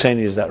no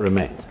Chitzenius that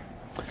remained.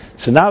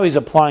 So now he's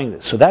applying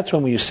this. So that's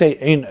when you say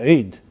Ein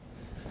Eid,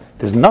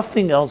 there's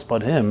nothing else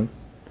but him.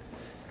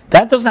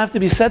 That doesn't have to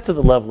be said to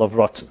the level of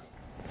Ratzon.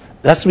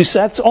 It has to be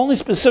said. It's only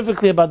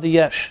specifically about the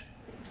Yesh.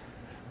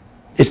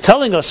 It's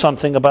telling us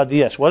something about the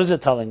Yesh. What is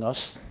it telling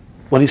us?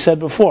 What he said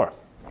before.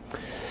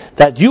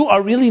 That you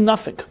are really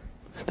nothing.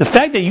 The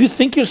fact that you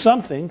think you're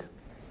something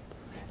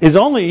is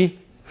only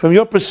from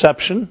your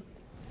perception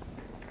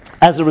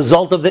as a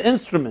result of the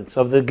instruments,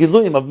 of the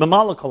Giluyim, of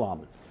Mamala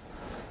Kalam.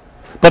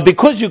 But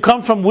because you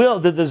come from will,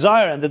 the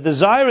desire, and the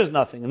desire is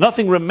nothing, and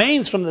nothing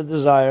remains from the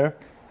desire,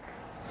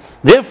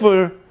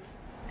 therefore,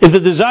 if the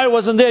desire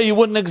wasn't there, you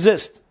wouldn't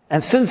exist.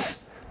 And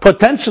since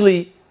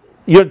potentially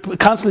you're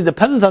constantly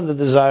dependent on the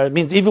desire, it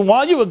means even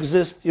while you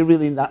exist, you're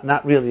really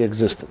not really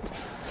existent.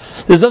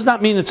 This does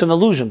not mean it's an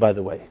illusion, by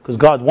the way, because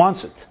God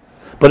wants it.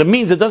 But it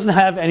means it doesn't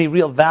have any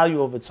real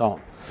value of its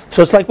own.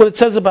 So it's like what it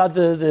says about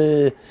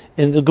in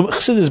the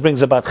Chassidus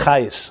brings about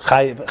Chayis,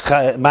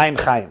 Mayim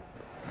Chayim.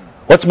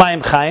 What's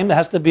Mayim Chayim? There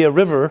has to be a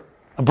river,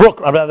 a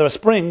brook, or rather a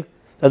spring,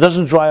 that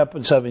doesn't dry up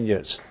in 7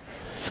 years.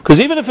 Because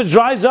even if it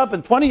dries up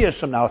in 20 years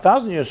from now,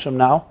 1,000 years from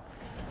now,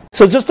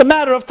 so it's just a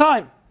matter of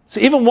time.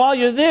 So even while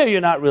you're there,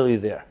 you're not really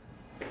there.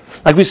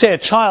 Like we say, a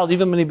child,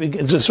 even when he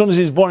begins, as soon as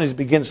he's born, he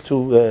begins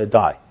to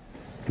die.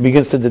 He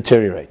begins to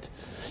deteriorate.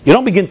 You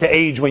don't begin to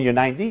age when you're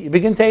 90. You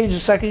begin to age the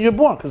second you're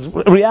born, because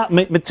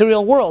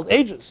material world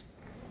ages.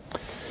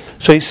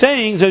 So he's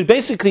saying, so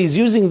basically he's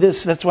using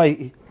this, that's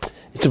why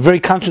it's a very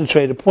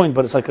concentrated point,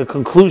 but it's like a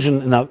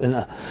conclusion.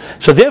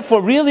 So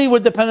therefore, really, we're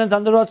dependent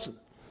on the Ratzon.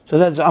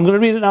 So I'm going to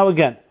read it now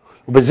again.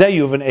 This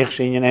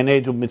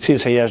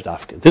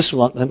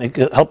will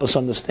help us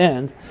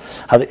understand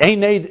how the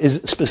Ein Eid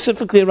is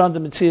specifically around the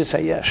Metzias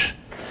Hayesh.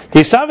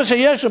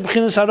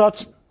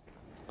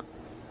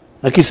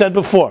 Like he said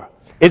before,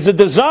 it's the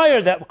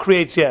desire that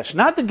creates Yesh,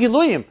 not the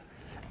Giluyim.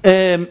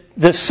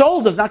 The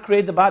soul does not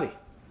create the body.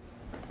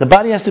 The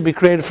body has to be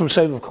created from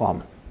Seviv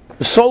Kalam.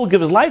 The soul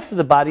gives life to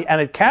the body, and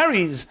it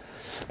carries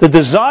the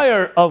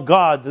desire of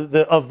God,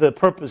 of the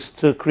purpose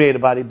to create a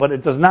body, but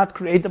it does not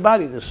create the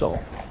body, the soul.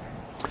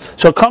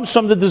 So it comes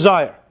from the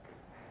desire.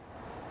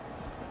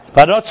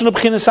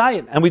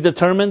 And we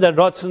determine that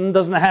Ratzon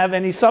doesn't have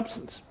any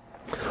substance.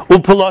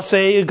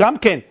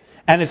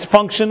 And its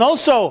function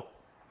also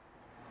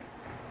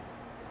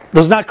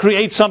does not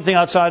create something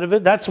outside of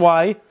it. That's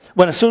why,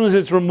 as soon as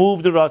it's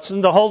removed, the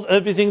Ratzon,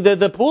 everything,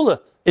 the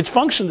Pula, its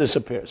function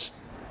disappears.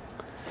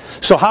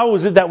 So how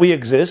is it that we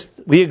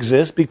exist? We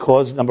exist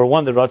because, number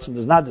one, the Ratzon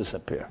does not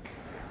disappear.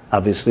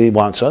 Obviously, he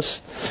wants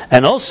us.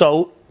 And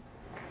also,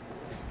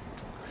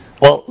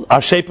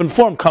 our shape and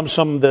form comes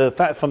from the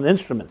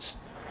instruments.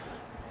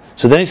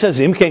 So then he says,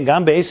 so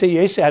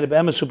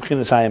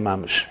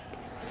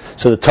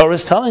the Torah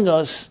is telling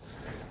us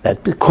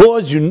that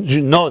because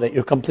you know that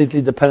you're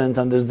completely dependent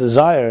on this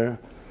desire,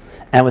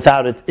 and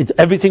without it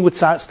everything would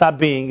stop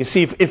being. You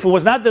see, if it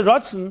was not the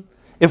Ratzon,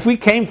 if we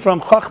came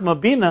from Chachma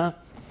Bina,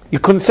 you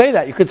couldn't say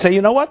that. You could say,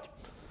 you know what?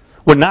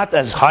 We're not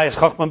as high as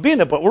Chachma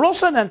Bina, but we're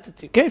also an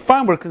entity. Okay,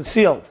 fine, we're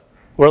concealed.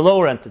 We're a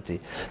lower entity.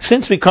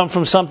 Since we come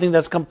from something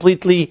that's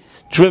completely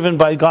driven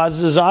by God's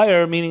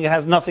desire, meaning it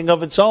has nothing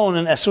of its own,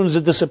 and as soon as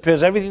it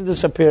disappears, everything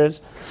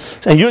disappears,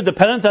 and you're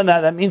dependent on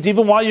that, that means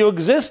even while you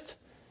exist,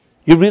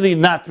 you're really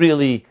not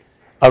really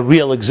a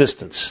real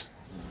existence.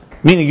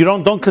 Meaning you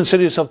don't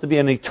consider yourself to be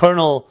an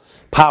eternal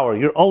power.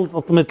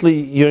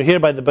 You're here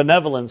by the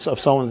benevolence of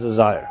someone's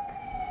desire.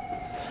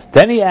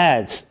 Then he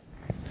adds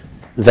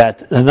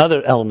that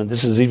another element,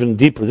 this is even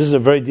deeper, this is a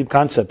very deep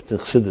concept,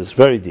 Chassidus,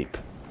 very deep.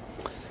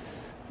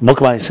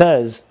 Mokmai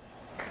says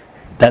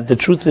that the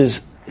truth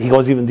is he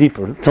goes even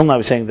deeper. Till now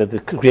he's saying that the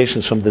creation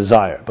is from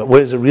desire. But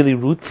where does it really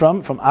root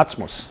from? From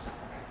Atzmus.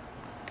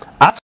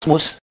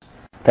 Atzmus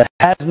that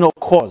has no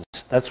cause.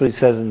 That's what he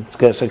says in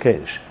Tzkeres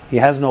HaKodesh. He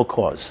has no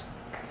cause.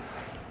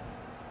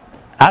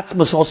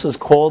 Atzmus also is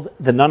called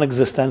the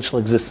non-existential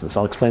existence.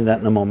 I'll explain that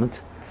in a moment.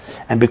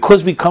 And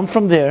because we come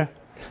from there,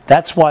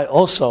 that's why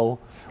also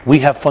we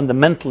have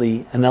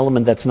fundamentally an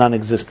element that's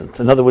non-existent.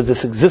 In other words,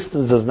 this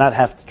existence does not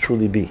have to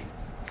truly be.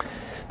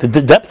 The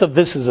depth of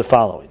this is the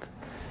following.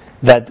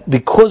 That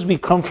because we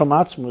come from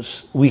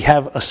Atzmus, we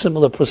have a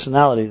similar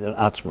personality that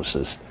Atzmus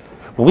is.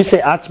 When we say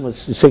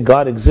Atzmus, you say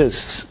God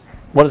exists,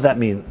 what does that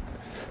mean?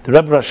 The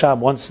Rebbe Rashab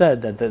once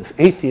said that the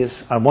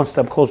atheists are one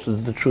step closer to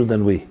the truth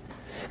than we.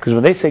 Because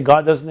when they say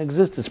God doesn't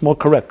exist, it's more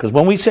correct. Because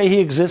when we say He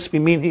exists, we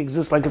mean He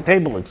exists like a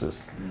table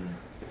exists.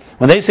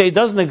 When they say He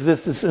doesn't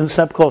exist, it's a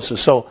step closer.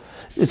 So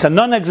it's a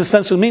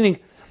non-existential meaning.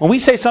 When we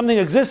say something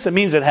exists, it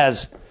means it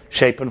has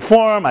shape and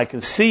form, I can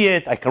see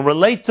it, I can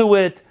relate to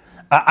it,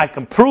 I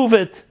can prove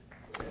it.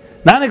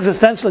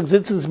 Non-existential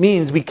existence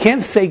means we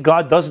can't say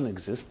God doesn't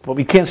exist, but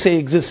we can't say He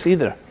exists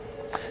either.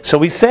 So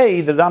we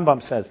say, the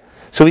Rambam says,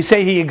 so we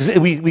say He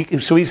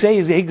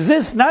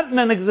exists not in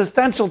an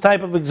existential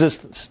type of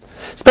existence.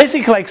 It's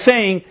basically like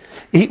saying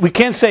we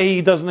can't say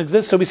He doesn't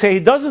exist, so we say He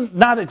doesn't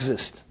not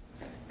exist.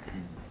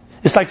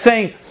 It's like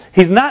saying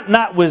He's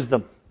not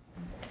wisdom.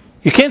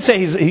 You can't say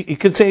you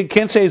can't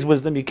say He's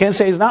wisdom. You can't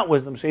say He's not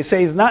wisdom. So you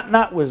say He's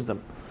not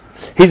wisdom.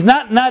 He's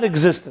not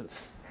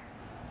existence.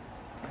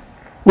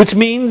 Which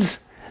means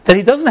that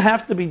He doesn't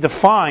have to be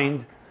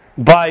defined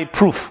by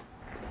proof.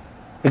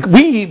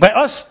 By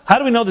us, how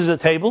do we know there's a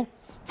table?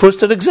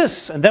 First it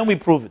exists, and then we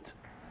prove it.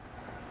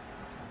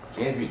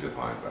 Can't be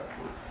defined by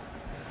proof.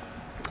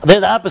 They're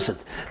the opposite.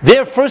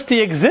 There first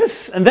He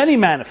exists, and then He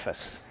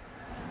manifests.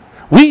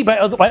 By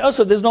us,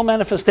 there's no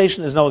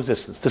manifestation, there's no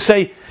existence. To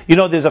say,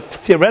 there's a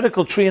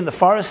theoretical tree in the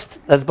forest,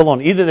 that's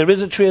baloney. Either there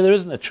is a tree or there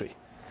isn't a tree.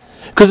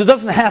 Because it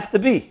doesn't have to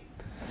be.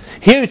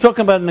 Here you're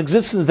talking about an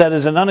existence that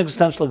is a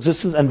non-existential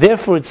existence, and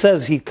therefore it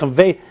says He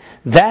convey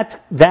that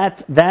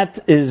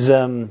is,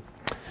 in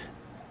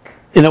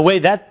a way,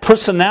 that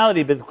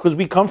personality, because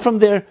we come from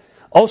there,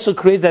 also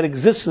create that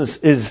existence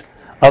is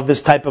of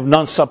this type of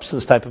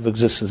non-substance type of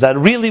existence. That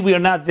really we are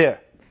not there.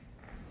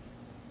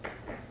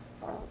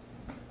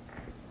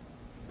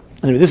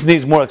 Anyway, this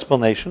needs more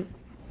explanation.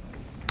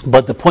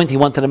 But the point he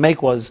wanted to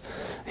make was,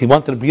 he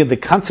wanted to bring the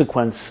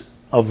consequence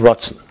of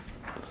Ratzon.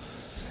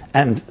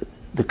 And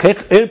the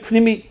Er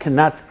Pnimi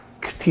cannot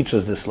teach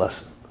us this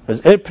lesson.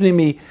 Because Er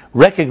Pnimi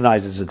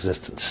recognizes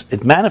existence.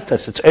 It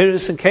manifests. It's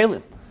Eris and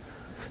Kalim.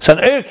 So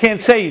an Er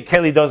can't say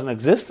Kali doesn't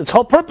exist. Its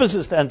whole purpose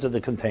is to enter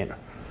the container.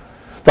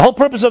 The whole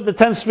purpose of the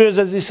 10 spheres,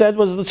 as he said,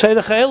 was the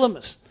Tzedach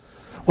HaElemis.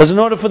 Was in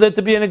order for there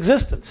to be an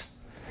existence.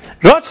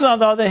 Ratzon, on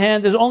the other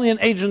hand, is only an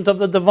agent of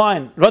the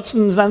divine.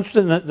 Ratzon is not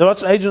interested in the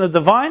Ratzon agent of the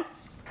divine.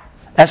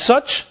 As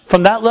such,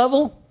 from that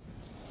level,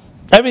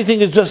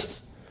 everything is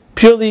just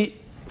purely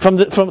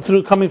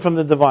coming from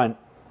the divine.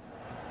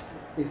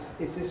 Is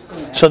this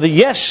going to so the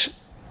yesh,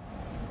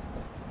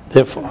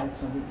 therefore, add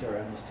something to our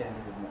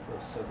understanding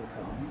of Sefer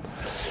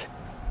Kalim?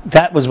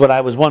 That was what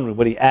I was wondering.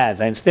 What he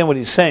adds, I understand what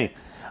he's saying.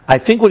 I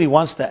think what he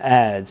wants to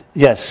add,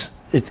 yes,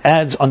 it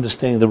adds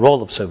understanding the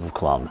role of Sefer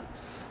Kalim.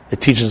 It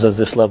teaches us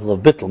this level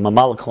of bittul.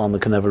 Mamal Kalam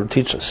can never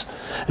teach us.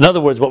 In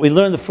other words, what we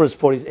learn in the first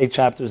 48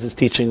 chapters is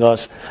teaching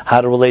us how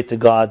to relate to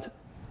God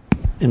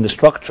in the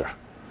structure.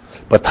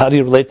 But how do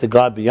you relate to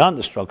God beyond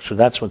the structure?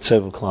 That's what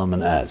Sefer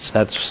Kalam adds.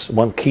 That's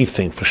one key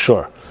thing for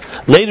sure.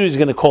 Later he's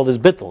going to call this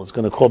bittul. He's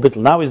going to call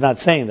bittul. Now he's not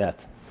saying that.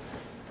 So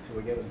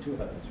we're getting two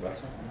levels,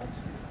 right?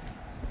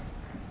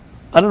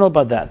 I don't know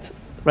about that.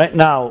 Right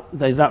now,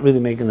 he's not really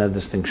making that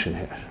distinction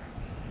here.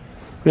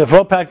 For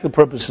all practical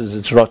purposes,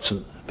 it's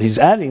Ratzon. He's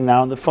adding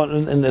now in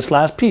this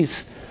last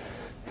piece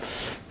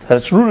that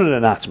it's rooted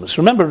in Atzmus.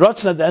 Remember,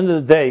 Ratzon at the end of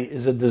the day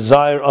is a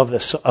desire of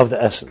the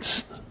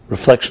essence,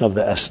 reflection of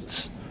the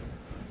essence.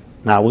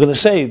 Now we're going to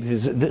say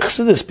the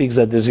Chassidus speaks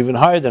that there's even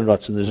higher than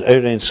Ratzon. There's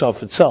Eir Ein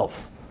Sof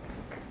itself.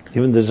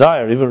 Even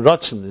desire, even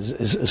Ratzon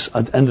is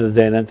at the end of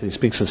the day an entity. He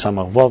speaks in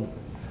Samach Vav.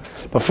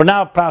 But for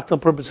now, practical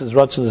purposes,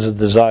 Ratzon is a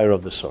desire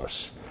of the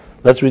source.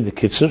 Let's read the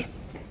Kitzur.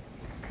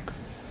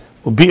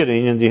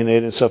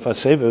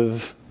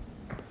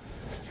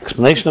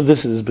 Explanation of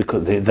this is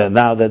because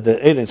now that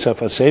the Ein Sof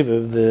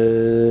HaSeviv,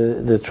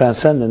 the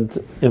transcendent,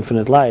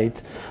 infinite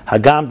light,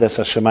 Hagam des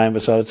Hashemayim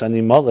v'Sa'aretz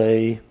Ani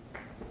Molei,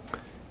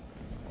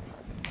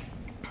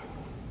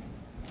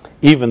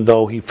 even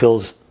though he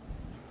fills,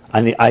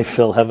 I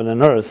fill heaven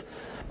and earth,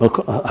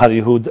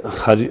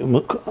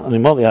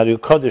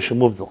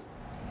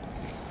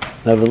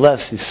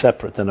 nevertheless he's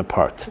separate and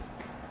apart.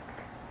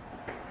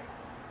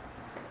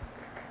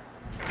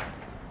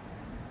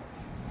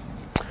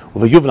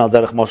 And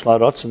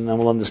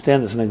we'll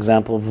understand this an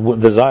example of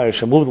desire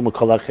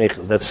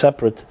that's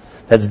separate,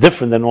 that's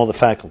different than all the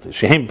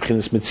faculties.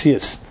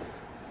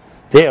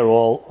 They are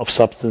all of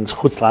substance,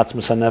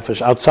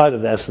 outside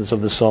of the essence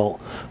of the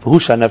soul. And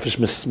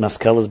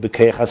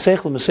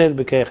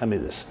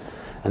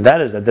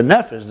that is that the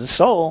nefesh, the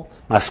soul,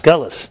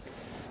 maskelis,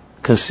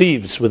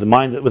 conceives with the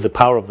mind, with the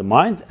power of the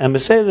mind, and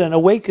Meseder, and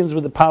awakens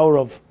with the power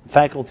of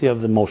faculty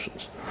of the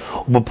emotions.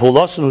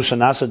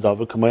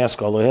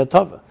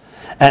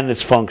 And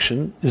its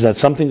function is that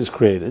something is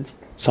created,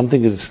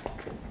 something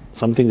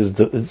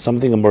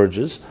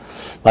emerges,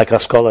 like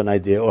Haskalah, an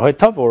idea, or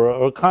Haitava,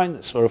 or a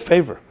kindness, or a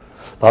favor.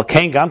 And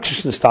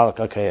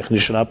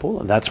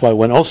that's why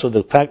when also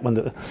the fact when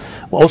the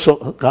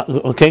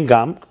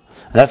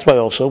that's why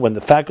also when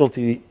the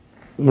faculty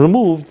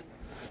removed,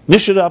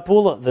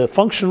 the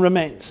function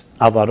remains.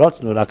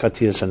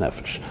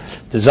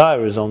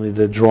 Desire is only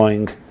the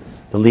drawing,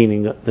 the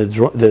leaning,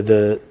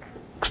 the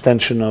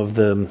extension of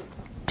the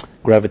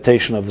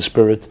gravitation of the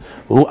spirit.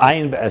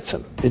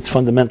 It's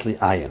fundamentally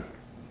ayin.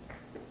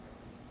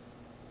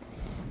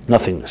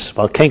 Nothingness.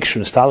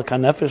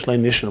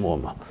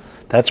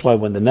 That's why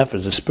when the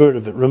nefesh, the spirit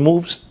of it,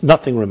 removes,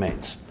 nothing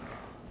remains.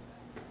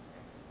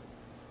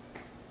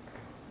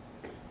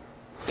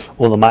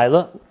 Well,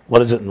 Lamaila,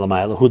 what is it in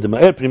Lamaila?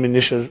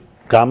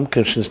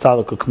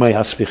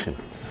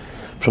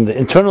 From the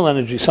internal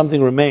energy,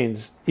 something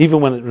remains, even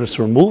when it is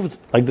removed,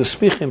 like the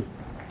sfichim,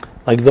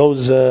 like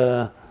those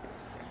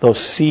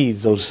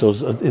seeds,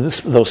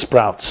 those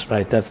sprouts,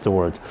 right? That's the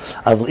word.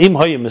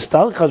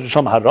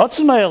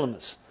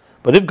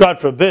 But if, God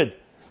forbid,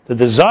 the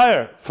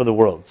desire for the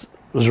world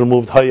was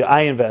removed,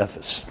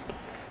 it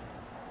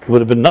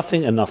would have been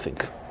nothing and nothing.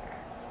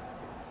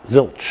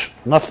 Zilch.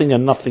 Nothing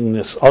and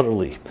nothingness,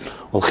 utterly.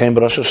 And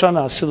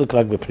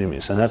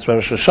that's why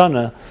Rosh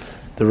Hashanah,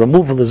 the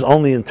removal is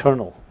only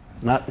internal,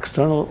 not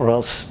external, or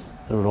else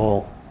it would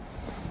all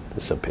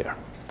disappear.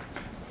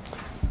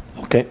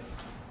 Okay.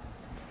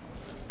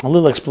 A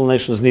little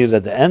explanation is needed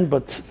at the end,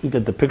 but you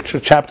get the picture.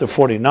 Chapter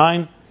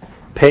 49,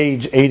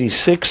 page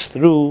 86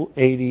 through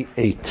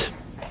 88.